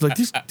like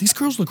these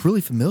girls look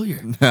really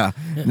familiar.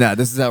 Nah,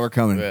 this is how we're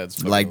coming. Yeah, it's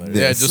fucking like hilarious.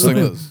 this. Yeah, just like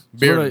this.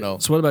 Beard, no.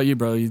 So what about you,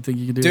 bro? You think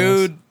you could do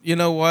Dude, you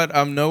know what?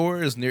 I'm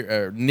nowhere as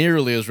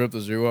nearly as ripped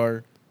as you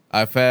are.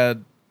 I've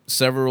had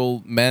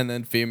several men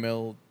and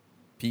female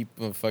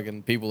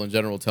people in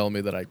general tell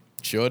me that I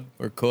should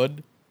or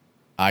could.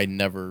 I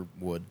never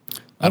would.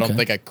 I don't Okay.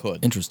 think I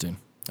could. Interesting.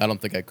 I don't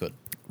think I could.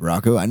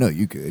 Rocco, I know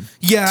you could.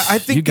 Yeah, I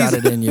think You got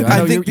these- it in you. I I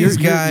know think you're- these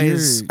you're-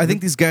 guys. you're- I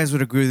think these guys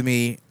would agree with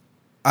me.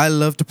 I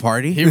love to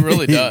party. He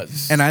really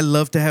does. And I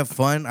love to have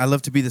fun. I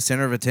love to be the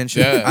center of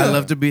attention. Yeah. I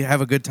love to have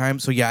a good time.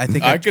 So yeah, I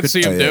think I could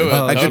see him do it.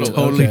 Oh, I could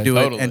totally okay. do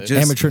it Totally. and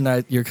just Amateur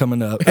night, you're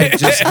coming up. and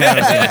just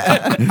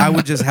I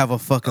would just have a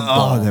fucking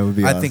ball. that would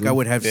be I think I awesome.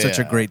 would have such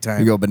a Yeah. great time.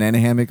 You go banana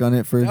hammock on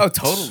it for. Oh,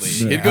 totally.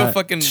 He'd go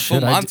fucking full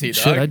Should I Monty, do-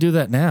 Should I dog. do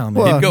that now, man?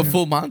 Well, He'd go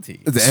full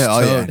Monty. Oh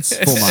yeah, Toads.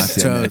 full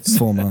Monty. on that.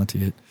 Full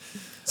Monty it.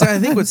 So I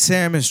think what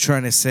Sam is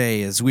trying to say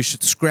is we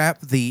should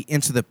scrap the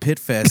Into the Pit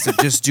Fest and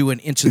just do an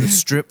Into the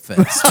Strip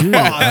Fest. Dude,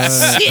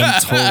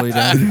 I'm totally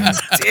down.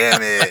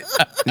 Damn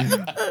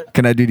it!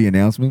 Can I do the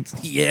announcements?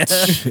 Yeah.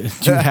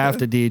 You have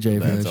to DJ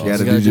for this. awesome. You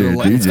Gotta gotta do DJ, a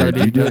light. It's gotta be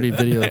DJ. dirty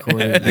video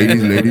recorded.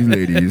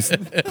 ladies.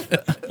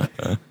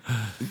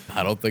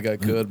 I don't think I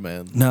could,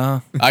 man.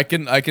 No. I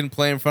can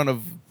play in front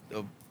of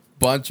a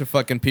bunch of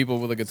fucking people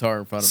with a guitar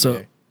in front of So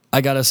me. I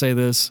gotta say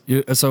this.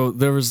 So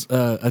there was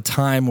a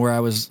time where I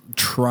was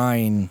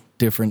trying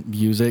different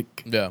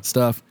music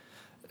stuff,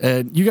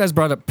 and you guys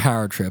brought up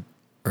Power Trip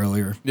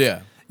earlier.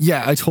 Yeah.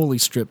 Yeah, I totally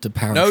stripped to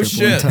Power No Trip.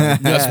 shit. One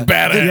time. That's Yeah.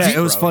 badass, Yeah,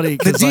 it was bro. funny.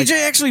 The 'cause, DJ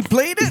like, actually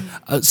played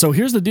it? so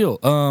here's the deal.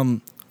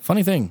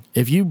 Funny thing,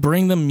 if you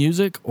bring them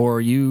music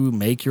or you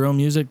make your own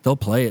music, they'll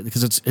play it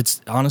because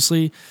it's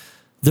honestly,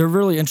 they're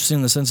really interesting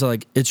in the sense of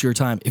like it's your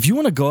time. If you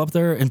want to go up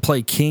there and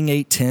play King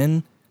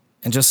 810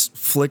 and just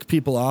flick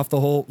people off the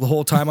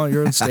whole time on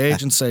your own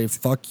stage and say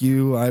fuck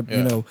you,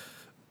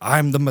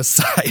 I'm the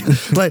Messiah.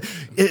 Like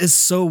it is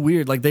so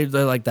weird. Like they're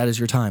like that is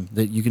your time.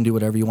 That you can do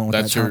whatever you want with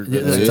That's that time.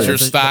 your- it's your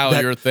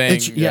style, your thing.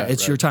 It's, Yeah,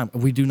 it's right. your time.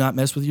 We do not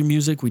mess with your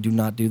music. We do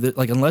not do that.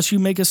 Like unless you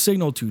make a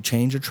signal to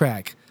change a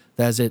track.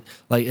 That's it.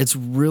 Like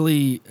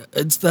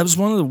that was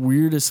one of the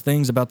weirdest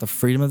things about the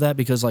freedom of that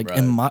because like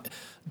Right.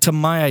 to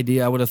my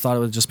idea, I would have thought it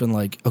would have just been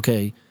like,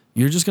 okay,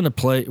 we're just gonna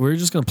play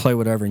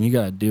whatever, and you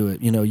gotta do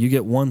it. You know, you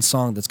get one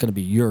song that's gonna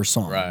be your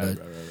song. Right,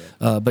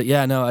 But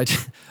yeah, no,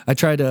 I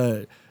tried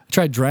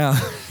drown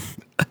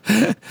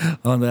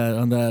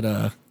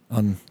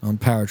on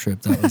Power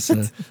Trip. That was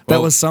that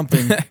Well- was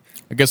something.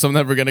 I guess I'm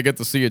never gonna get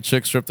to see a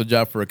chick strip the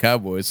job for a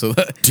cowboy. So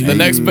the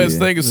next best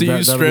thing is see you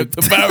That'll strip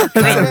be- the Power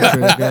Trip. Power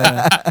Trip,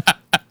 yeah.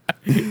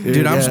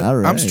 Dude, Yeah. All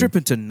right. I'm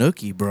stripping to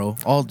Nookie, bro,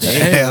 all day.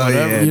 Hell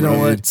Whatever. yeah, You know dude.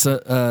 what?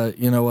 So,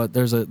 you know what?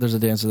 There's a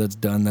dancer that's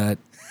done that.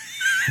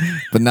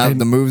 But not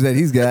the moves that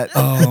he's got.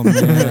 Oh man,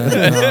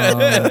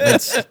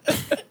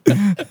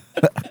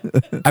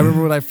 I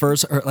remember when I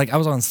first heard, like I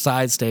was on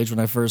side stage when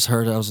I first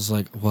heard it. I was just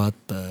like, "What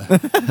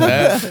the?"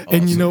 That's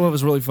And you know what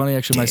was really funny?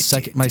 Actually,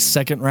 my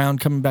second round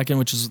coming back in,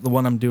 which is the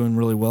one I'm doing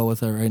really well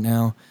with it right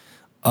now.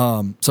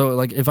 So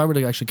like if I were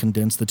to actually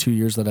condense the 2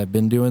 years that I've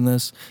been doing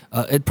this,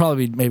 it'd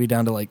probably be maybe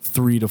down to like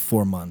 3 to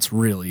 4 months,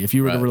 really, if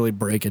you were to Right. really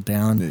break it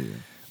down.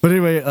 But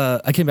anyway,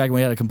 I came back and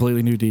we had a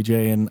completely new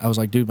DJ, and I was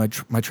like, dude,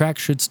 my track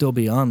should still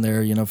be on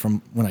there, you know,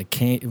 from when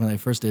I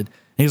first did.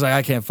 And he's like,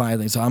 I can't find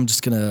anything, so I'm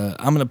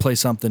gonna play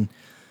something.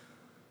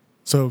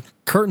 So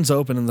curtains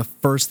open, and the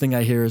first thing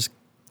I hear is,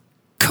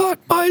 "Cut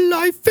my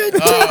life into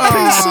pieces,"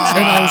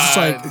 and I was just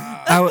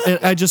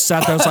like, I just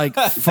sat there, I was like,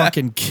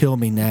 "Fucking kill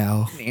me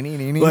now." Like,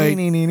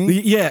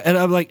 yeah, and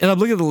I'm looking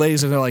at the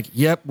ladies, and they're like,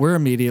 "Yep, we're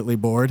immediately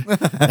bored."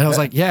 And I was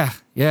like, "Yeah,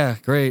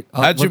 great."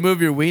 How'd you move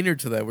your wiener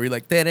to that? Were you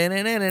like, Yeah,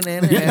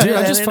 dude,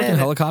 I just fucking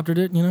helicoptered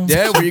it, you know.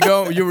 yeah? Were you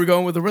going? You were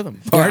going with the rhythm.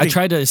 Yeah, I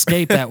tried to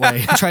escape that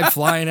way. I tried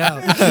flying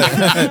out.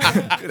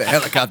 The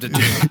helicopter.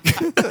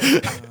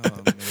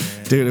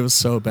 Dude, it was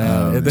so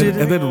bad. And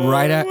then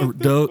right at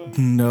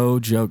no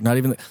joke, not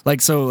even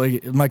like so.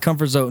 Like my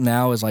comfort zone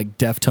now is like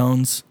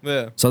Deftones.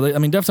 Yeah. So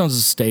Deftones is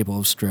a staple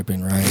of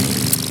stripping, right?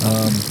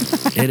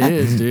 It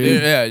is,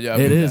 dude. Yeah. I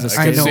It mean, is a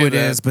I I can know see it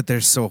that. is, but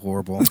they're so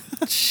horrible.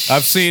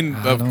 I've seen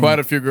quite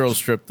a few girls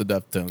strip the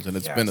Deftones, and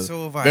it's been a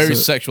so have I. very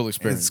So- sexual It's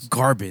experience.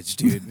 garbage,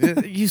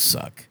 dude. You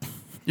suck.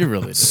 You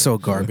really do. So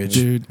garbage,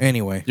 Dude.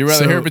 Anyway, You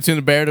rather So- hear Between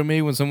the Bear to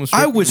Me when someone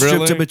stripped? I would strip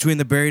really? to Between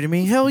the Buried and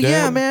Me. Hell yeah,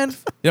 Yeah. man. You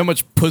know how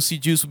much pussy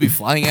juice would be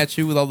flying at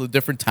you with all the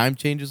different time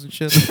changes and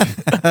shit?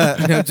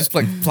 Just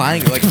like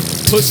flying, like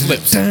puss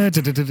lips.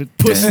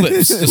 Puss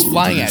lips just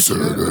flying at you.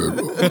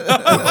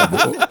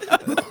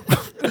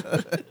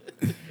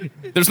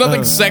 There's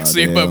nothing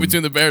sexy about damn.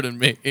 Between the Bear and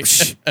Me.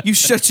 You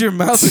shut your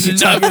mouth and you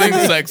There's talk. nothing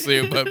sexy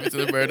about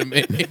Between the Bear and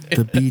Me.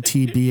 The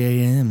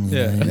BTBAM.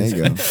 Yeah. There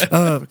you go.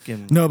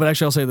 Fucking- No, but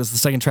actually, I'll say this: the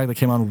second track that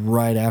came on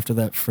right after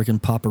that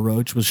freaking Papa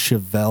Roach was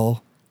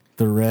Chevelle,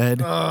 the Red,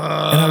 and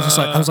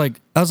I was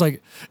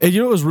like, and you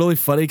know what was really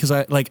funny because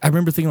I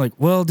remember thinking like,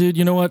 well, dude,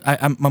 you know what?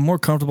 I'm more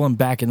comfortable and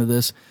back into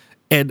this,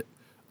 and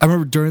I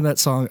remember during that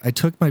song, I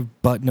took my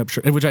button-up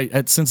shirt, which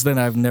since then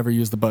I've never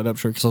used the button-up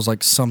shirt because I was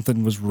like,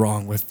 something was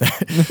wrong with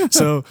that.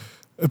 So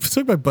I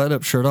took my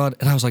button-up shirt on,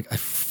 and I was like, I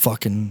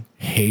fucking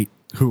hate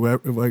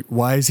whoever. Like,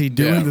 why is he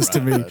doing Yeah, this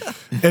to me?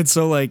 And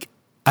so like,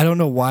 I don't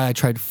know why I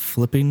tried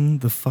flipping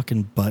the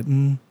fucking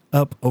button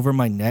up over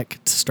my neck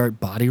to start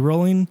body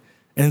rolling,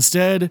 and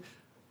instead,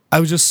 I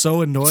was just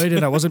so annoyed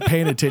and I wasn't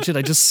paying attention.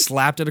 I just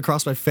slapped it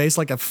across my face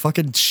like a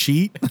fucking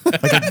sheet,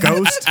 like a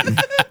ghost.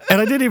 And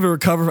I didn't even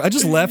recover. I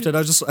just left it.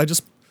 I just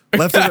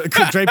left it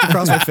draped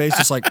across my face,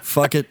 just like,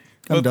 fuck it.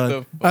 I'm What done.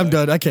 the I'm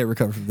done. I can't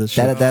recover from this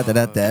shit. That.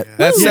 That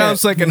Yeah.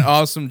 sounds like an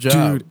awesome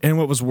job. Dude, and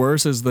what was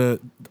worse is the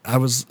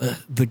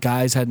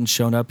guys hadn't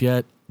shown up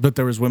yet, but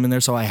there was women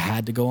there, so I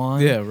had to go on.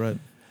 Yeah, right.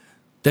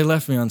 They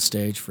left me on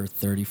stage for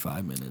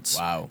 35 minutes.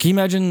 Wow. Can you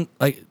imagine,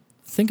 like,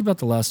 think about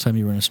the last time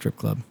you were in a strip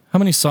club. How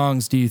many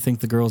songs do you think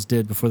the girls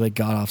did before they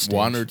got off stage?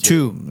 One or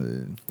two.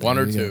 Two. One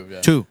or There you two.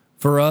 Yeah. Two.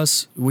 For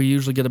us, we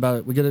usually get a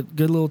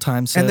good little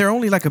time set. And they're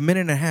only like a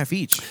minute and a half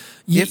each,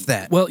 if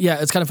that. Well,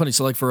 yeah, it's kind of funny.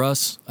 So like for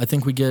us, I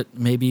think we get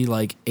maybe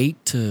like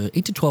 8 to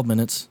 12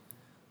 minutes.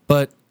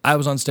 But I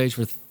was on stage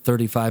for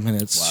 35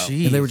 minutes. Wow.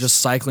 And they were Jeez.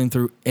 just cycling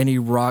through any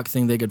rock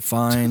thing they could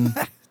find.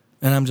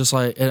 And I'm just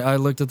like, and I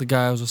looked at the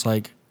guy, I was just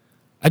like,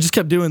 I just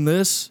kept doing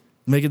this,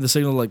 making the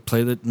signal like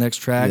play the next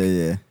track.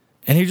 Yeah.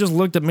 And he just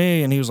looked at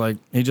me and he was like,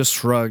 he just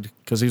shrugged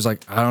because he was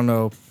like, I don't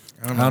know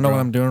what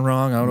I'm doing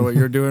wrong. I don't know what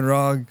you're doing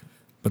wrong,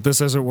 but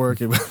this isn't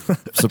working.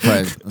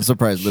 I'm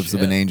surprised Lips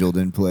of an Angel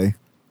didn't play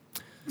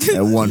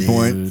at one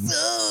point. Dude.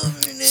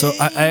 So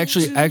I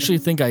actually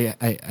think I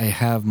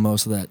have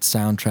most of that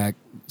soundtrack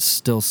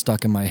still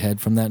stuck in my head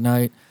from that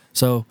night.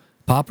 So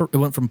it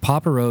went from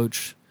Papa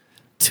Roach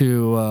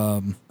to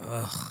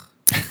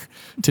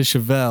to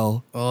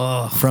Chevelle.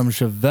 From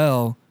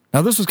Chevelle.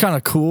 Now this was kind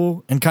of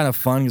cool and kind of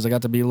fun because I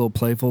got to be a little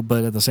playful,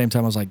 but at the same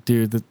time I was like,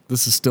 dude,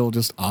 this is still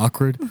just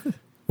awkward.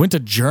 Went to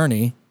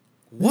Journey.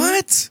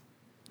 What?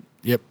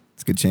 Yep.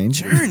 It's a good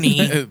change.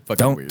 Journey?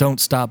 Fucking weird. Don't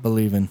stop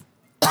believing.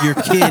 You're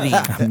kidding.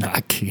 I'm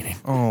not kidding.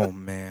 Oh,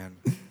 man.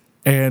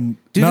 And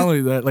Dude, not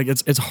only that, like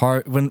it's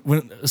hard when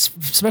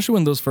especially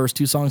when those first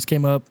two songs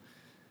came up,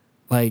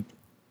 like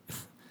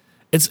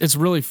it's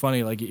really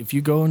funny. Like if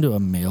you go into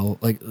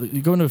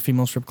you go into a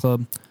female strip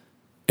club,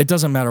 it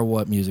doesn't matter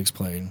what music's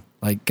playing.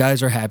 Like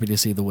guys are happy to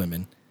see the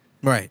women.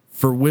 Right.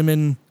 For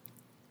women,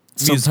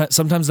 Music.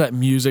 sometimes that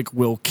music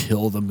will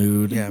kill the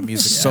mood. Yeah,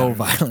 music so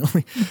matters.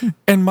 violently.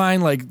 And mine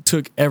like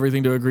took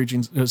everything to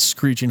a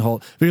screeching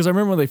halt because I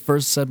remember when they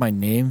first said my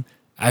name,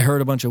 I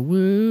heard a bunch of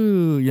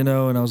woo, and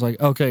I was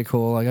like, okay,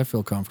 cool, like I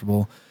feel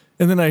comfortable.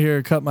 And then I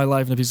hear "Cut My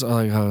Life" in a piece. I'm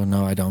like, oh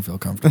no, I don't feel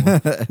comfortable.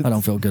 I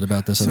don't feel good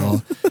about this at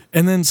all.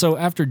 And then so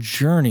after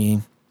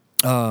Journey,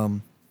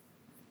 God,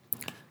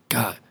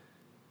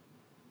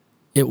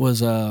 it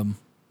was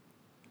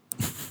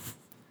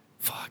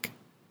fuck.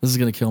 This is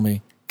gonna kill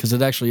me because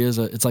it actually is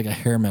it's like a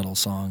hair metal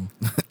song.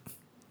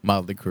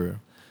 Motley Crue.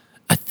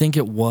 I think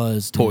it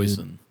was dude.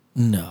 Poison.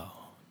 No,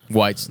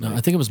 White no, Snake.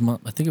 I think it was.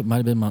 I think it might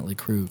have been Motley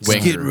Crue.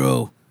 Wing- Skid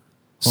Row.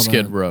 Hold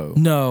Skid on. Row.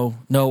 No,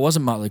 it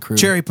wasn't Motley Crue.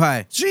 Cherry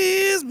Pie.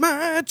 She's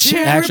my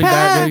cherry Actually,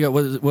 pie. there you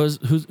go.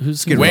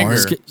 Who's Skid Winger.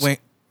 Row. Wait,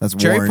 That's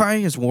Cherry Warren. Pie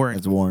is Warren.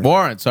 That's Warren.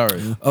 Warren, sorry.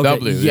 Okay,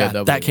 W. yeah,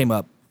 W. that came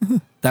up.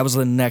 That was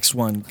the next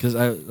one because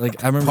I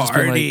remember just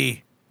being like,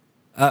 Party.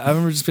 I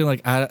remember just being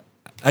like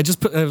I just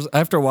put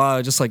after a while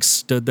I just like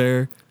stood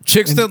there.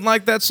 Chicks didn't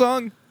like that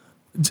song?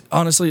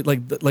 Honestly,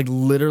 like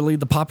literally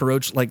the Papa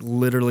Roach like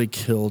literally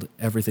killed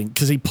everything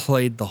because he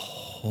played the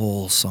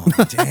whole song.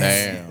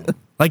 Damn.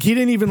 Like he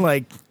didn't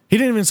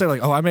even say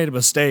like, oh, I made a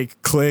mistake.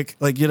 Click.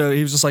 Like he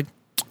was just like,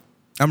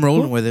 I'm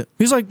rolling with it.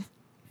 he's like,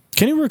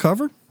 can he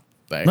recover?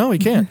 Damn. No, he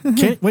can't.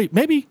 Can't wait.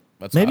 Maybe.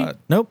 That's maybe. hot.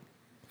 Nope.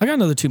 I got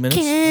another 2 minutes.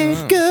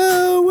 Can't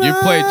go You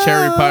play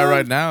cherry pie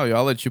right now.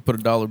 I'll let you put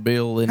 $1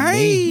 bill in me.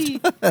 Hey,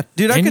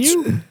 dude, I Can could.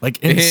 you? Like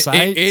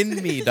inside?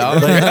 In me,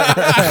 dog.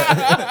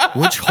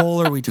 Which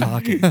hole are we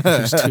talking?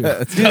 Just two.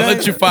 I'll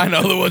let you find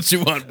all the ones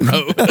you want,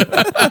 bro.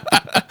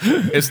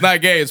 It's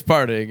not gay, it's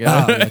partying.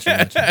 Oh,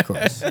 gotcha, of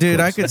course. Dude,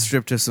 I could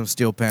strip to some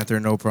Steel Panther,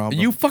 no problem.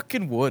 You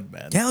fucking would,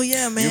 man. hell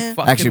yeah, You man.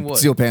 fucking Actually, would.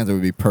 Steel Panther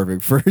would be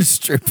perfect for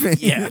stripping.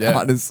 Yeah.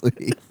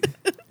 honestly.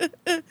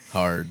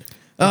 Hard.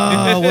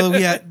 Oh well,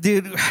 yeah,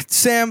 dude.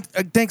 Sam,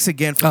 thanks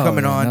again for Oh,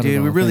 coming yeah, on, not at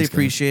dude. We all. really Thanks, guys.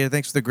 appreciate it.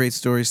 Thanks for the great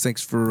stories.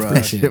 Thanks for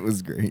That shit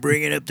was great.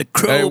 bringing up the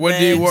crow. Hey, when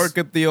do you bags. work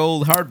at the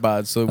old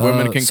Hardbod so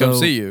women can come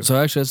see you?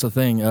 So actually, that's the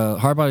thing.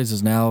 Hard Bodies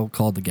is now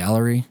called the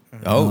Gallery.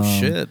 Oh,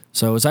 shit.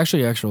 So it's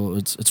actually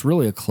it's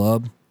really a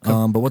club.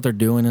 But what they're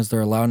doing is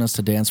they're allowing us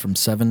to dance from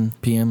 7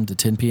 p.m. to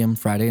 10 p.m.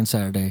 Friday and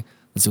Saturday.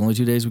 That's the only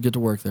 2 days we get to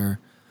work there.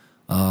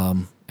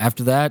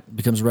 After that, it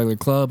becomes a regular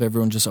club.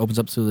 Everyone just opens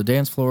up to the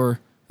dance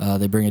floor.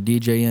 They bring a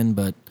DJ in,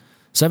 but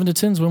 7 to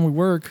 10 is when we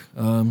work.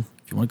 If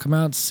you want to come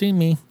out and see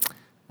me,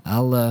 I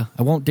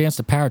won't dance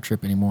the Power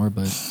Trip anymore,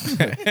 but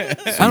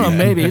I don't know,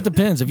 maybe it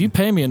depends. If you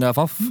pay me enough,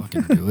 I'll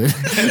fucking do it.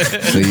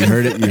 So you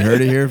heard it. You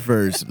heard it here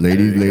first,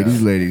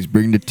 ladies.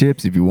 Bring the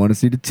tips if you want to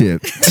see the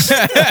tip.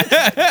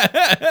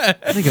 I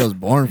think I was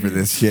born for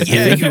this shit.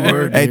 Yeah, dude. you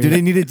were, Hey, dude. do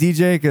they need a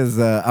DJ? Because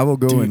I will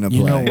go and apply.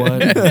 You know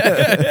what?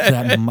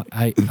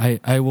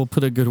 I will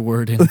put a good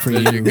word in for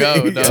There you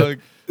go, dog.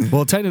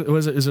 Well, technically,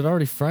 is it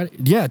already Friday?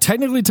 Yeah,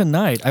 technically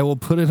tonight I will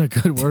put in a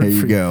good word. There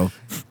you for go.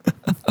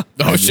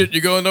 Oh, shit,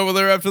 you going over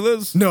there after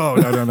this? No.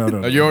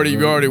 Oh, you already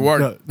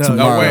worked. No,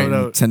 Tomorrow, wait.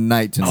 no.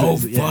 tonight. Oh,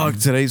 Yeah. fuck.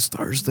 Today's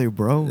Thursday,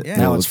 bro. Yeah.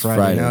 Now It it's was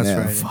Friday. Now it's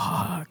yeah. Friday.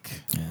 Fuck.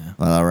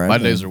 Well, all right. My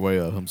then. days are way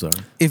up. I'm sorry.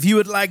 If you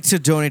would like to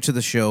donate to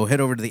the show,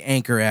 head over to the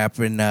Anchor app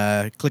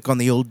and click on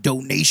the old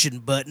donation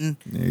button.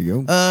 There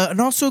you go. And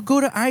also go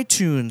to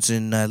iTunes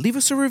and leave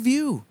us a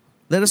review.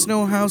 Let us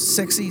know how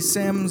sexy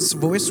Sam's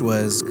voice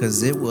was,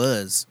 because it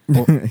was.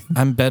 Well,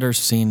 I'm better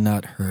seen,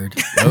 not heard.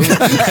 Prove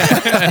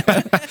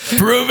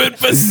it,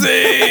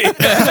 pussy. All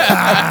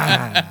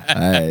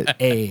right.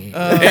 Hey.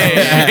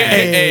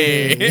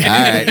 Hey. All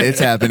right. It's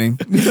happening.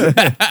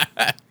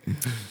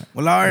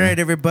 Well, all right,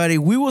 everybody.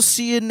 We will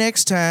see you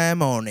next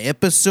time on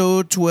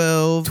episode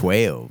 12.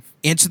 12.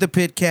 Into the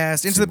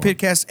Pitcast. Into the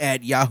Pitcast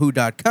at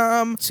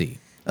yahoo.com. See.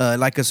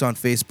 Like us on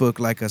Facebook.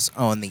 Like us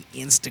on the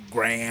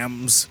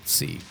Instagrams.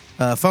 See.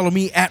 Follow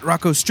me at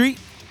Rocco Street.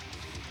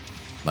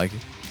 Like it?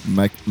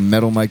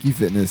 Metal Mikey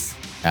Fitness.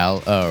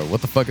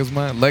 What the fuck is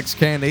mine?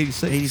 LexCan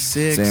 86.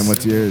 86. Sam,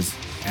 what's yours?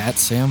 At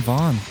Sam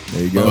Vaughn.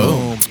 There you go.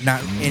 Boom.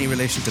 Not any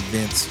relation to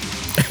Vince.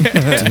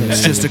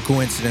 It's just a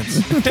coincidence.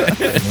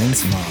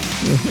 Vince Vaughn.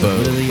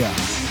 What are the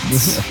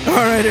odds? All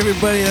right,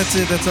 everybody. That's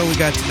it. That's all we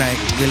got tonight.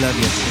 We love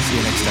you. We'll see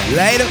you next time.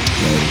 Later.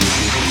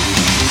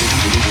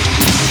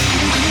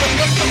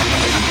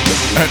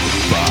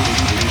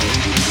 Bye.